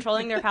like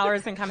controlling their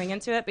powers and coming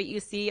into it, but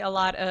you see a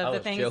lot of the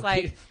was things joking.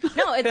 like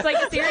no, it's like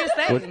a serious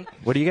What, thing.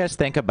 what do you guys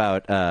think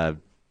about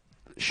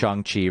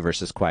Shang-Chi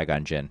versus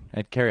Qui-Gon Jinn?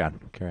 Carry on.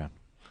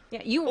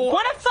 Yeah, you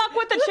want to fuck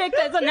with the chick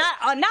that's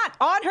not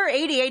on her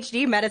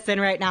ADHD medicine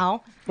right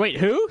now. Wait,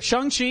 who?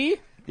 Shang-Chi?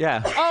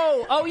 Yeah.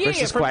 Oh yeah.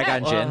 Versus from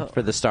Qui-Gon that. Jinn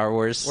for the Star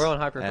Wars. We're on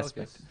hyper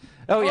aspect. focus.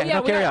 Oh yeah, Yeah,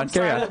 no, carry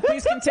on.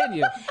 Please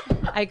continue.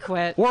 I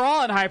quit. We're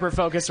all in hyper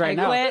focus right I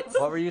now. quit.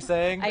 What were you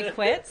saying? I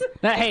quit.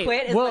 Now, I hey,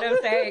 quit is what I'm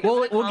saying. We'll, I'm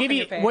gonna we'll cough give in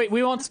you. your face. Wait,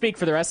 we won't speak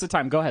for the rest of the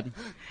time. Go ahead.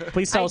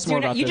 Please tell us more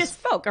about You this. just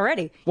spoke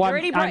already. Well, you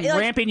already I'm brought, like,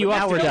 ramping you up.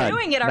 Now to we're begin. done.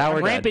 Doing it Now already. we're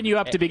done. Ramping you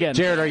up to begin.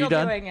 Jared, are you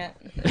Still done? doing it.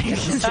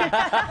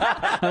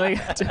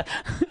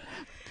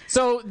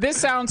 So this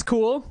sounds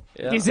cool.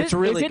 Yeah. Is it It's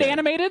really is it good.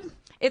 animated?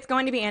 It's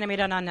going to be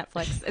animated on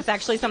Netflix. It's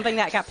actually something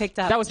that got picked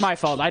up. That was my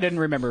fault. I didn't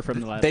remember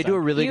from the last. They do a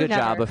time. really You good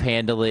job never. of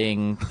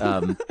handling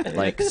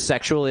like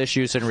sexual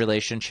issues in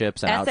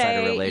relationships and outside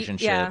of SA,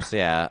 relationships.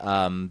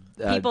 Yeah.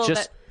 people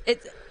just that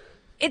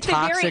it's a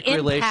toxic very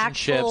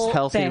relationships, impactful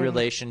healthy thing.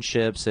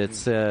 relationships. It's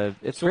So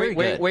very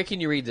good. where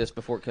can you read this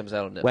before it comes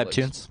out on Netflix?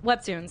 Webtoons.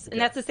 Webtoons, and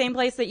that's the same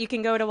place that you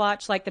can go to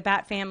watch like the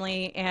Bat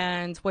Family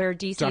and where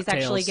DC is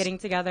actually DuckTales. getting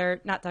together.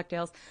 Not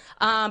DuckTales,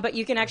 but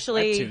you can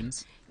actually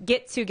Webtoons.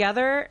 get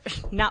together.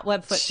 Not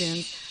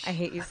Webfoottoons. I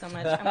hate you so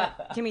much.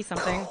 Give me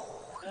something.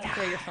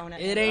 Throw your phone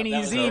at me. It ain't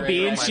easy great.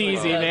 being Oh my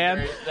cheesy, God.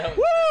 man. That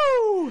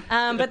Woo!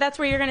 But that's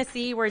where you're going to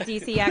see where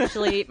DC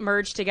actually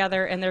merged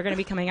together, and they're going to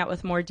be coming out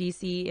with more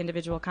DC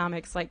individual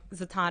comics like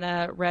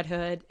Zatanna, Red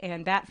Hood,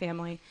 and Bat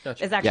Family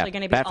Gotcha. is actually Yeah,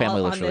 going to be Bat all Family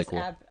on looks really this cool.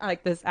 app,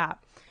 like this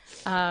app.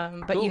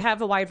 But Cool. you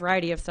have a wide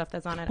variety of stuff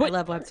that's on it. What- I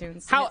love Webtoons.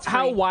 and How it's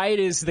how free. wide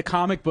is the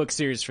comic book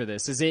series for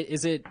this? Is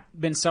it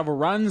been several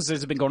runs?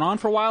 Has it been going on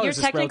for a while? or You're is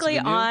this technically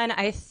relatively new? on,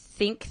 I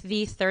think,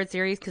 the third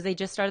series because they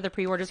just started the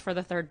pre-orders for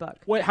the third book.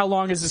 What? How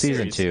long is the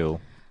Season series? 2.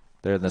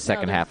 They're in the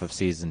second there's- half of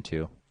season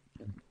 2.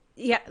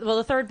 Yeah, well,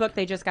 the third book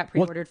they just got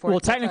pre-ordered for. Well,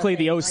 It's such a technically,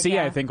 the thing. OC Like,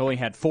 yeah. I think only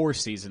had 4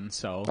 seasons,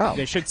 so Oh.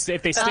 they should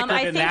if they stick within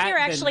I think that. they're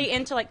then- actually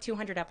into like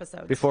 200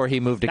 episodes. Before he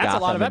moved to That's a lot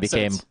Gotham of and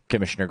became episodes.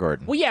 Commissioner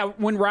Gordon. Well, yeah,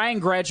 when Ryan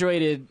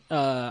graduated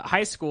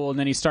high school and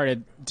then he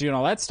started doing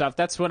all that stuff,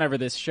 that's whenever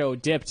this show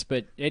dipped.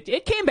 But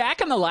it came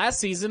back in the last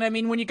season. I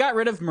mean, when you got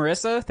rid of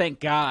Marissa, thank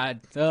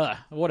God. Ugh,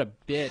 what a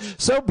bitch.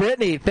 So,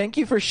 Brittany, thank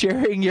you for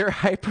sharing your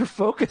hyper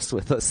focus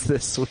with us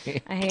this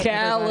week. I hate everybody.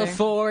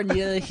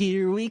 California,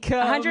 here we come.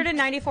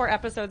 194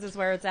 episodes is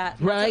where it's at.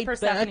 That's what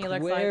Persephone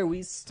looks like.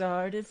 we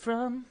started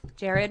from.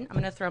 Jared, I'm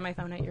going to throw my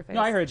phone at your face.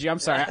 No, I heard you. I'm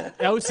sorry.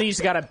 OC's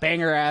got a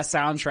banger ass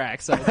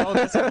soundtrack, so don't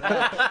listen to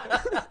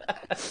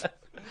that.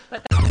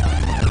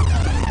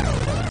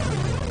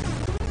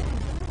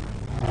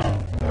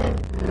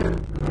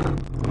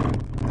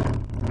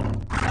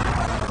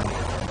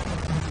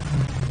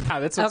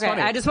 That's what's Okay,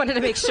 funny. I just wanted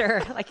to make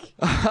sure. Like,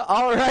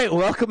 All right,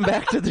 welcome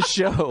back to the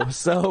show.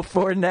 So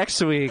for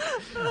next week,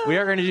 we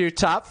are going to do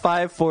top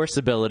 5 force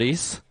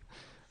abilities.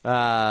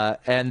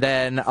 And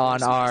then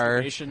on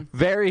our masturbation.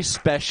 very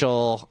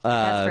special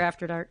that's for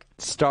After Dark.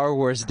 Star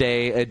Wars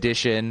Day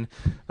edition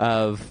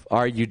of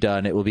Are You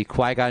Done? It will be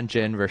Qui-Gon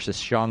Jinn versus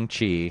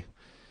Shang-Chi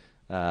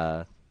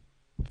from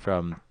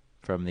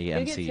the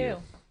Who gets MCU.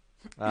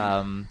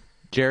 who?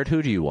 Jared,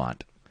 who do you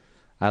want?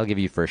 I'll give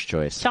you first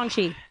choice.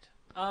 Shang-Chi.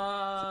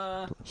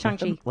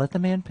 Shang-Chi. Let the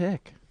man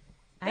pick.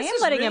 I am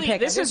letting him pick.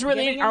 This I'm is just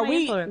really. giving him Are my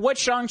we? influence. What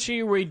Shang-Chi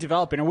are we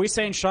developing? Are we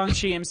saying Shang-Chi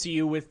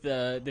MCU with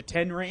the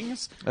 10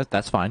 rings?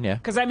 That's fine, yeah.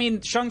 Because I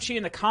mean, Shang-Chi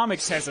in the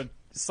comics has a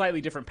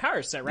slightly different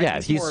power set, right?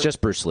 Yeah, he's more-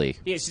 just Bruce Lee.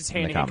 Yeah, it's just in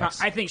the hand-to-hand.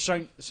 comics. I think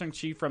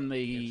Shang-Chi from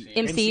the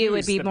MCU would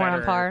is be the more on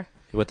better- par.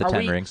 With the Are 10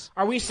 we- rings.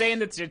 Are we saying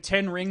that the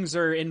 10 rings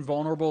are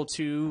invulnerable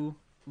to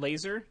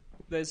laser?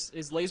 This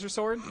is laser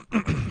sword?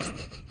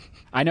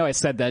 I know I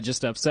said that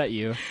just to upset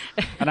you,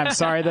 and I'm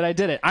sorry that I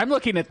did it. I'm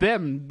looking at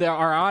them,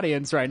 our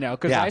audience, right now,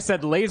 because Yeah. I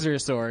said laser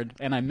sword,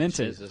 and I meant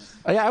it.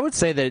 Yeah, I would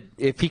say that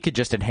if he could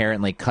just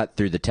inherently cut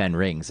through the 10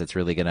 rings, it's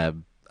really going to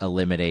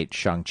eliminate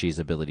Shang-Chi's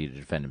ability to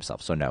defend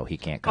himself. So, no, he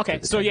can't cut through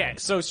Okay, the so 10 yeah,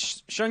 rings. so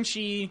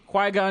Shang-Chi,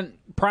 Qui-Gon,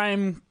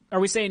 Prime. Are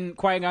we saying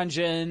Qui-Gon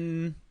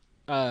Jinn,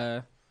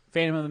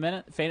 Phantom of the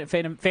Menace?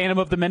 Phantom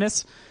of the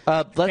Menace?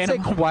 Let's say Phantom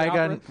of the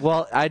Qui-Gon. Opera?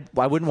 Well, I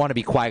wouldn't want to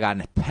be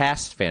Qui-Gon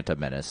past Phantom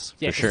Menace,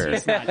 Yeah, for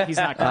 'cause sure. He's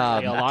not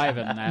currently alive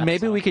in that.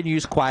 Maybe so. we can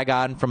use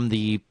Qui-Gon from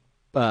the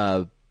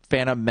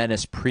Phantom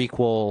Menace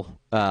prequel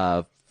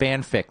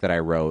fanfic that I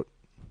wrote.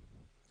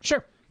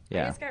 Sure.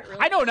 Yeah.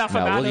 I know enough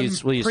No, about we'll him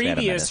use Phantom previous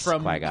Menace,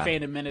 from Qui-Gon.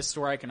 Phantom Menace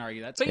where I can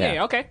argue that. So Yeah.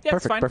 yeah, okay, yeah, that's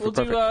Perfect, fine. perfect,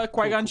 We'll do perfect.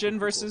 Qui-Gon Jinn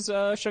versus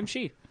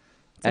Shang-Chi.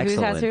 So who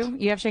has Excellent. who?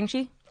 You have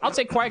Shang-Chi? I'll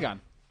take Qui-Gon.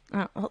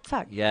 Oh, well,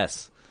 fuck.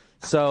 Yes.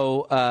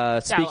 So,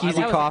 Speakeasy that was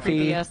a Coffee.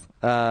 creepy yes.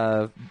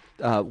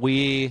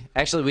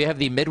 We have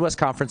the Midwest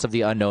Conference of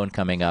the Unknown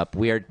coming up.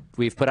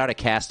 We've put out a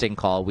casting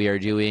call. We are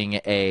doing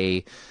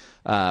a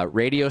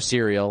radio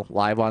serial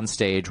live on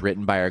stage,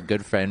 written by our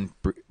good friend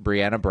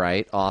Brianna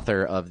Bright,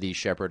 author of The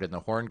Shepherd and the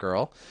Horn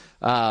Girl.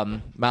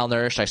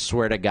 Malnourished, I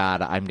swear to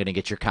God, I'm going to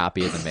get your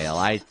copy in the mail.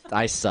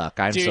 I suck.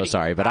 I'm so Dude,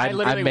 sorry, but I I'm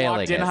literally mailing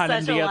walked in it. on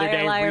him Such the a other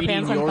day liar, reading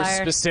pants on your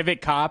fire.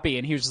 specific copy,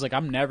 and he was just like,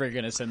 "I'm never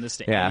going to send this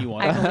to Yeah,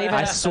 anyone." I believe it.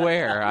 I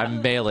swear,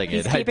 I'm mailing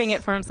He's it. keeping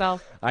it for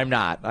himself. I'm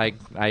not. I'm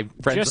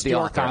friends Just with the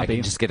your author. I copy.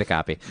 can just get a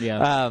copy.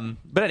 Yeah.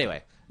 But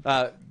anyway,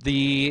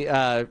 the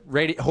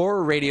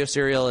horror radio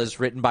serial is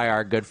written by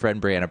our good friend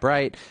Brianna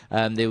Bright.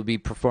 They will be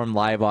performed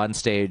live on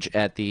stage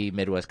at the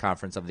Midwest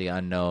Conference of the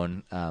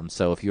Unknown.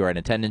 So if you are in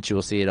attendance, you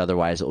will see it.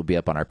 Otherwise, it will be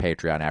up on our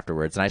Patreon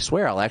afterwards. And I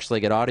swear, I'll actually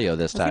get audio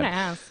this I was time. going to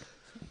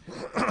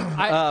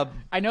ask.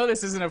 I know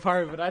this isn't a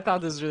part of it, but I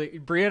thought this was really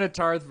Brianna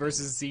Tarth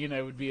versus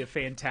Xena would be a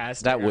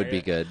fantastic. That would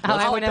be good. Oh,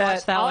 I wouldn't have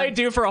watched that All one. I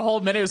do for a whole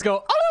minute was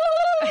go.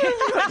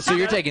 So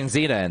you're taking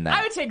Xena in I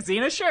that? would take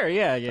Xena, sure,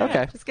 yeah.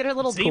 Okay. Just get her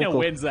little Xena cool.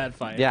 wins that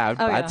fight. Yeah, I'd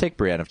yeah. take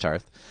Brienne of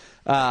Tarth.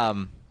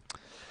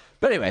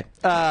 But anyway,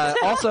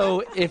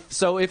 also,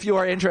 if you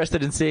are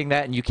interested in seeing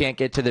that and you can't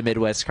get to the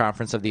Midwest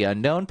Conference of the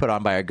Unknown, put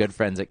on by our good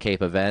friends at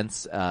Cape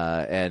Events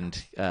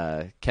and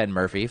Ken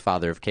Murphy,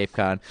 father of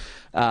CapeCon,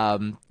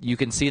 you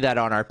can see that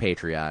on our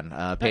Patreon.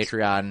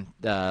 Patreon,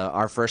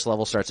 our first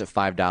level starts at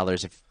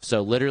 $5.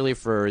 So literally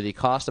for the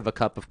cost of a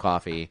cup of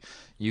coffee,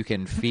 you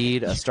can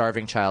feed a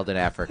starving child in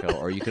Africa,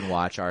 or you can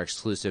watch our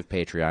exclusive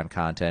Patreon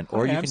content,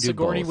 or you I'm can do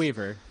Sigourney both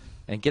Weaver.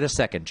 and get a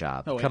second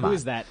job. Oh, wait, Come who on.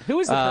 is that? Who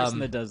is the person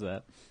that does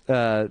that?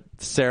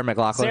 Sarah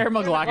McLachlan. Sarah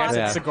McLachlan. I said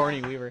Yeah.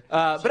 Sigourney Weaver.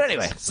 But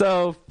anyway,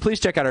 so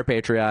please check out our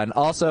Patreon.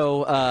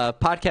 Also,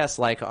 podcasts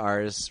like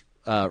ours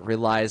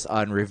relies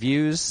on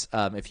reviews.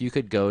 If you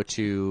could go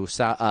to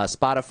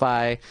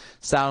Spotify,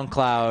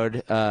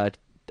 SoundCloud,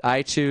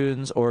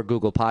 iTunes, or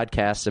Google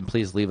Podcasts, and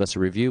please leave us a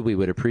review. We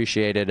would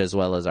appreciate it, as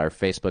well as our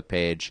Facebook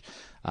page.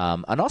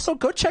 And also,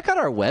 go check out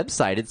our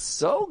website. It's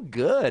so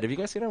good. Have you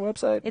guys seen our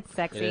website? It's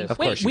sexy. It is. Of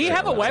Wait, course we you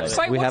have a should.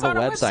 website? We What's have a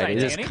on our website. website,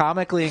 It is Danny? Everything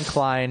but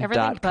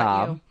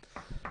comicallyinclined.com. you.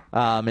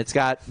 It's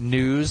got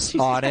news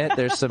on it.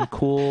 There's some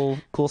cool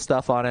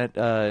stuff on it.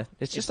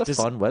 It's just a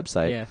fun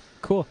website. Yeah,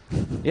 cool.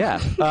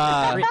 Yeah.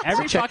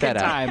 Every check fucking that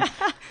out.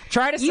 time.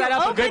 Try to You set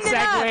up a good opened it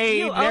up. segue.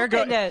 You There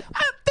opened it.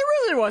 There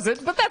really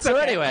wasn't, but that's So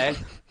okay. anyway,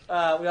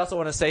 we also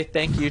want to say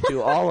thank you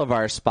to all of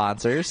our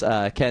sponsors.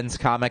 Ken's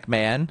Comic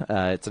Man.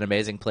 It's an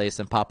amazing place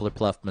in Poplar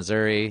Bluff,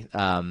 Missouri.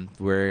 We'll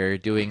be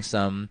doing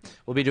some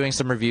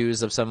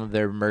reviews of some of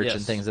their merch Yes.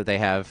 and things that they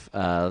have.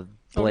 very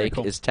Blake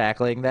cool. is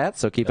tackling that,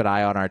 so keep an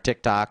eye on our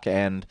TikTok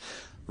and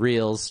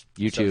Reels,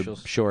 YouTube,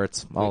 Socials.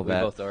 Shorts, all of we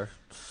that. both are.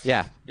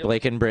 Yeah,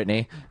 Blake and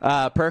Brittany.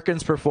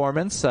 Perkins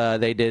Performance.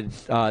 They do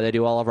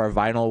all of our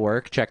vinyl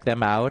work. Check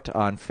them out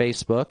on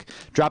Facebook.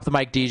 Drop the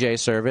Mic DJ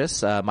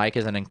service. Mike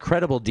is an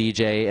incredible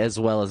DJ as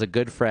well as a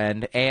good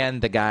friend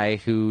and the guy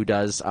who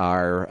does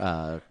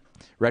our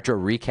retro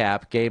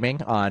recap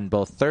gaming on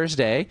both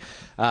Thursday.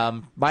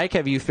 Mike,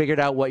 have you figured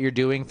out what you're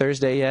doing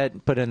Thursday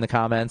yet? Put it in the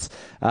comments.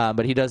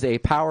 But he does a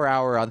power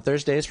hour on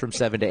Thursdays from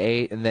 7 to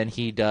 8, and then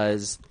he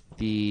does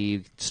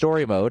the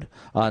story mode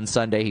on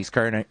Sunday. He's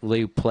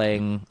currently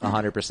playing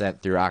 100%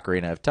 through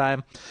Ocarina of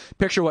Time.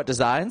 Picture What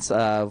Designs.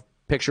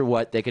 Picture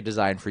what they could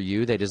design for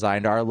you. They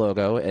designed our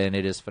logo, and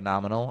it is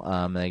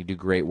phenomenal. They do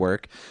great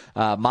work.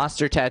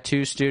 Monster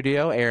Tattoo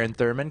Studio, Aaron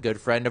Thurman,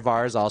 good friend of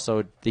ours,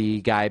 also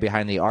the guy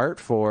behind the art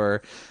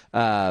for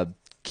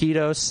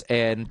Kitos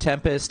and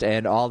Tempest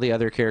and all the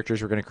other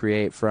characters we're going to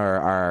create for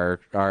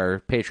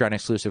our Patreon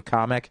exclusive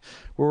comic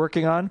we're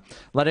working on.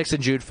 Lennox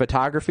and Jude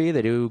Photography,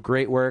 they do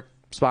great work.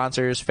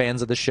 Sponsors,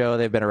 fans of the show,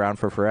 they've been around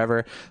for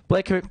forever.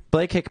 Blake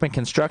Hickman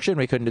Construction,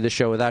 we couldn't do the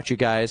show without you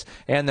guys.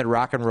 And then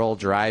Rock and Roll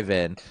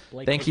Drive-In.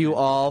 Thank you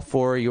all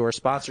for your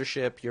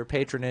sponsorship, your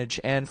patronage,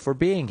 and for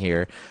being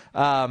here.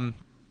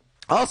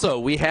 Also,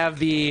 we have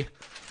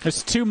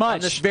There's too on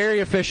much. this very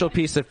official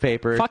piece of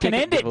paper. Fucking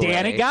ticket end it, giveaway.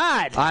 Danny.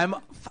 God.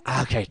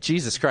 Okay,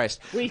 Jesus Christ.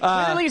 We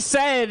clearly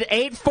said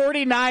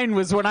 8:49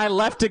 was when I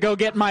left to go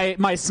get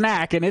my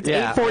snack, and it's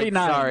 8:49.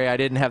 Sorry, I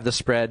didn't have the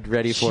spread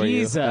ready for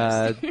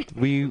Jesus.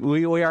 you.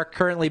 We are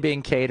currently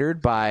being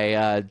catered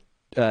by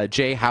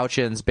Jay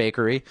Houchin's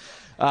Bakery.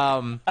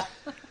 But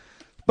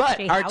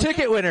Jay our Houchin?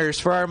 ticket winners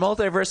for our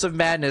Multiverse of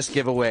Madness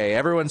giveaway.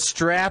 Everyone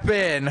strap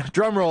in.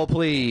 Drum roll,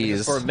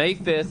 please. For May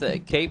 5th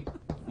at Cape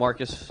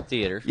Marcus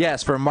Theater.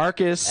 Yes, for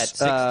Marcus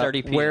At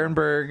 6:30 p.m.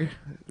 Warenberg,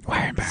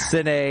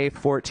 Cine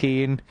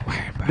 14.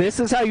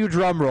 This is how you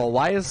drum roll.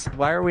 Why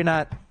are we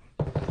not?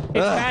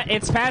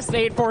 It's past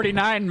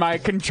 8:49. My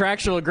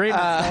contractual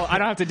agreement, so I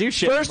don't have to do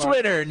shit. First anymore.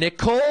 winner,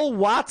 Nicole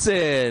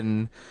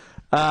Watson.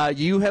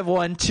 You have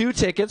won 2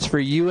 tickets for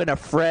you and a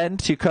friend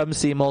to come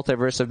see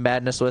Multiverse of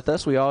Madness with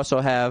us. We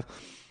also have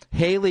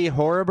Haley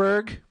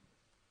Horberg.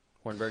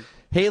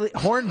 Haley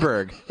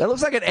Hornberg. That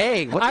looks like an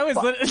A. What I was.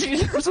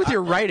 What's with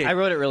your writing? I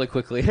wrote it really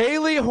quickly.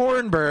 Haley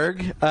Hornberg,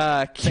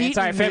 Keaton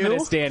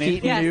Anti-feminist, New, Danny.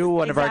 Keaton Yes, New,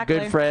 one of our exactly.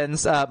 good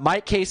friends,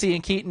 Mike Casey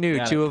and Keaton New,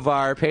 Got two it. of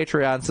our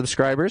Patreon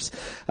subscribers.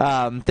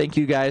 Thank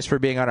you guys for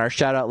being on our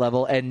shout out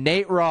level. And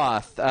Nate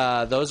Roth,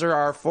 those are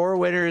our 4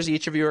 winners.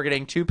 Each of you are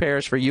getting 2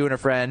 pairs for you and a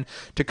friend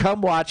to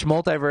come watch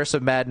Multiverse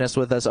of Madness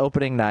with us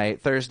opening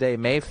night, Thursday,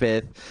 May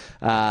 5th.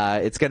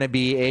 It's going to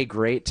be a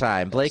great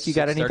time. Blake, you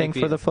got 6:30 anything for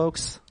p.m. the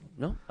folks?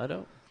 No, I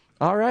don't.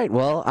 All right.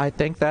 Well, I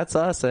think that's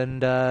us.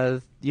 And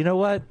you know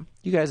what?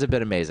 You guys have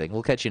been amazing.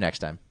 We'll catch you next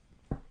time.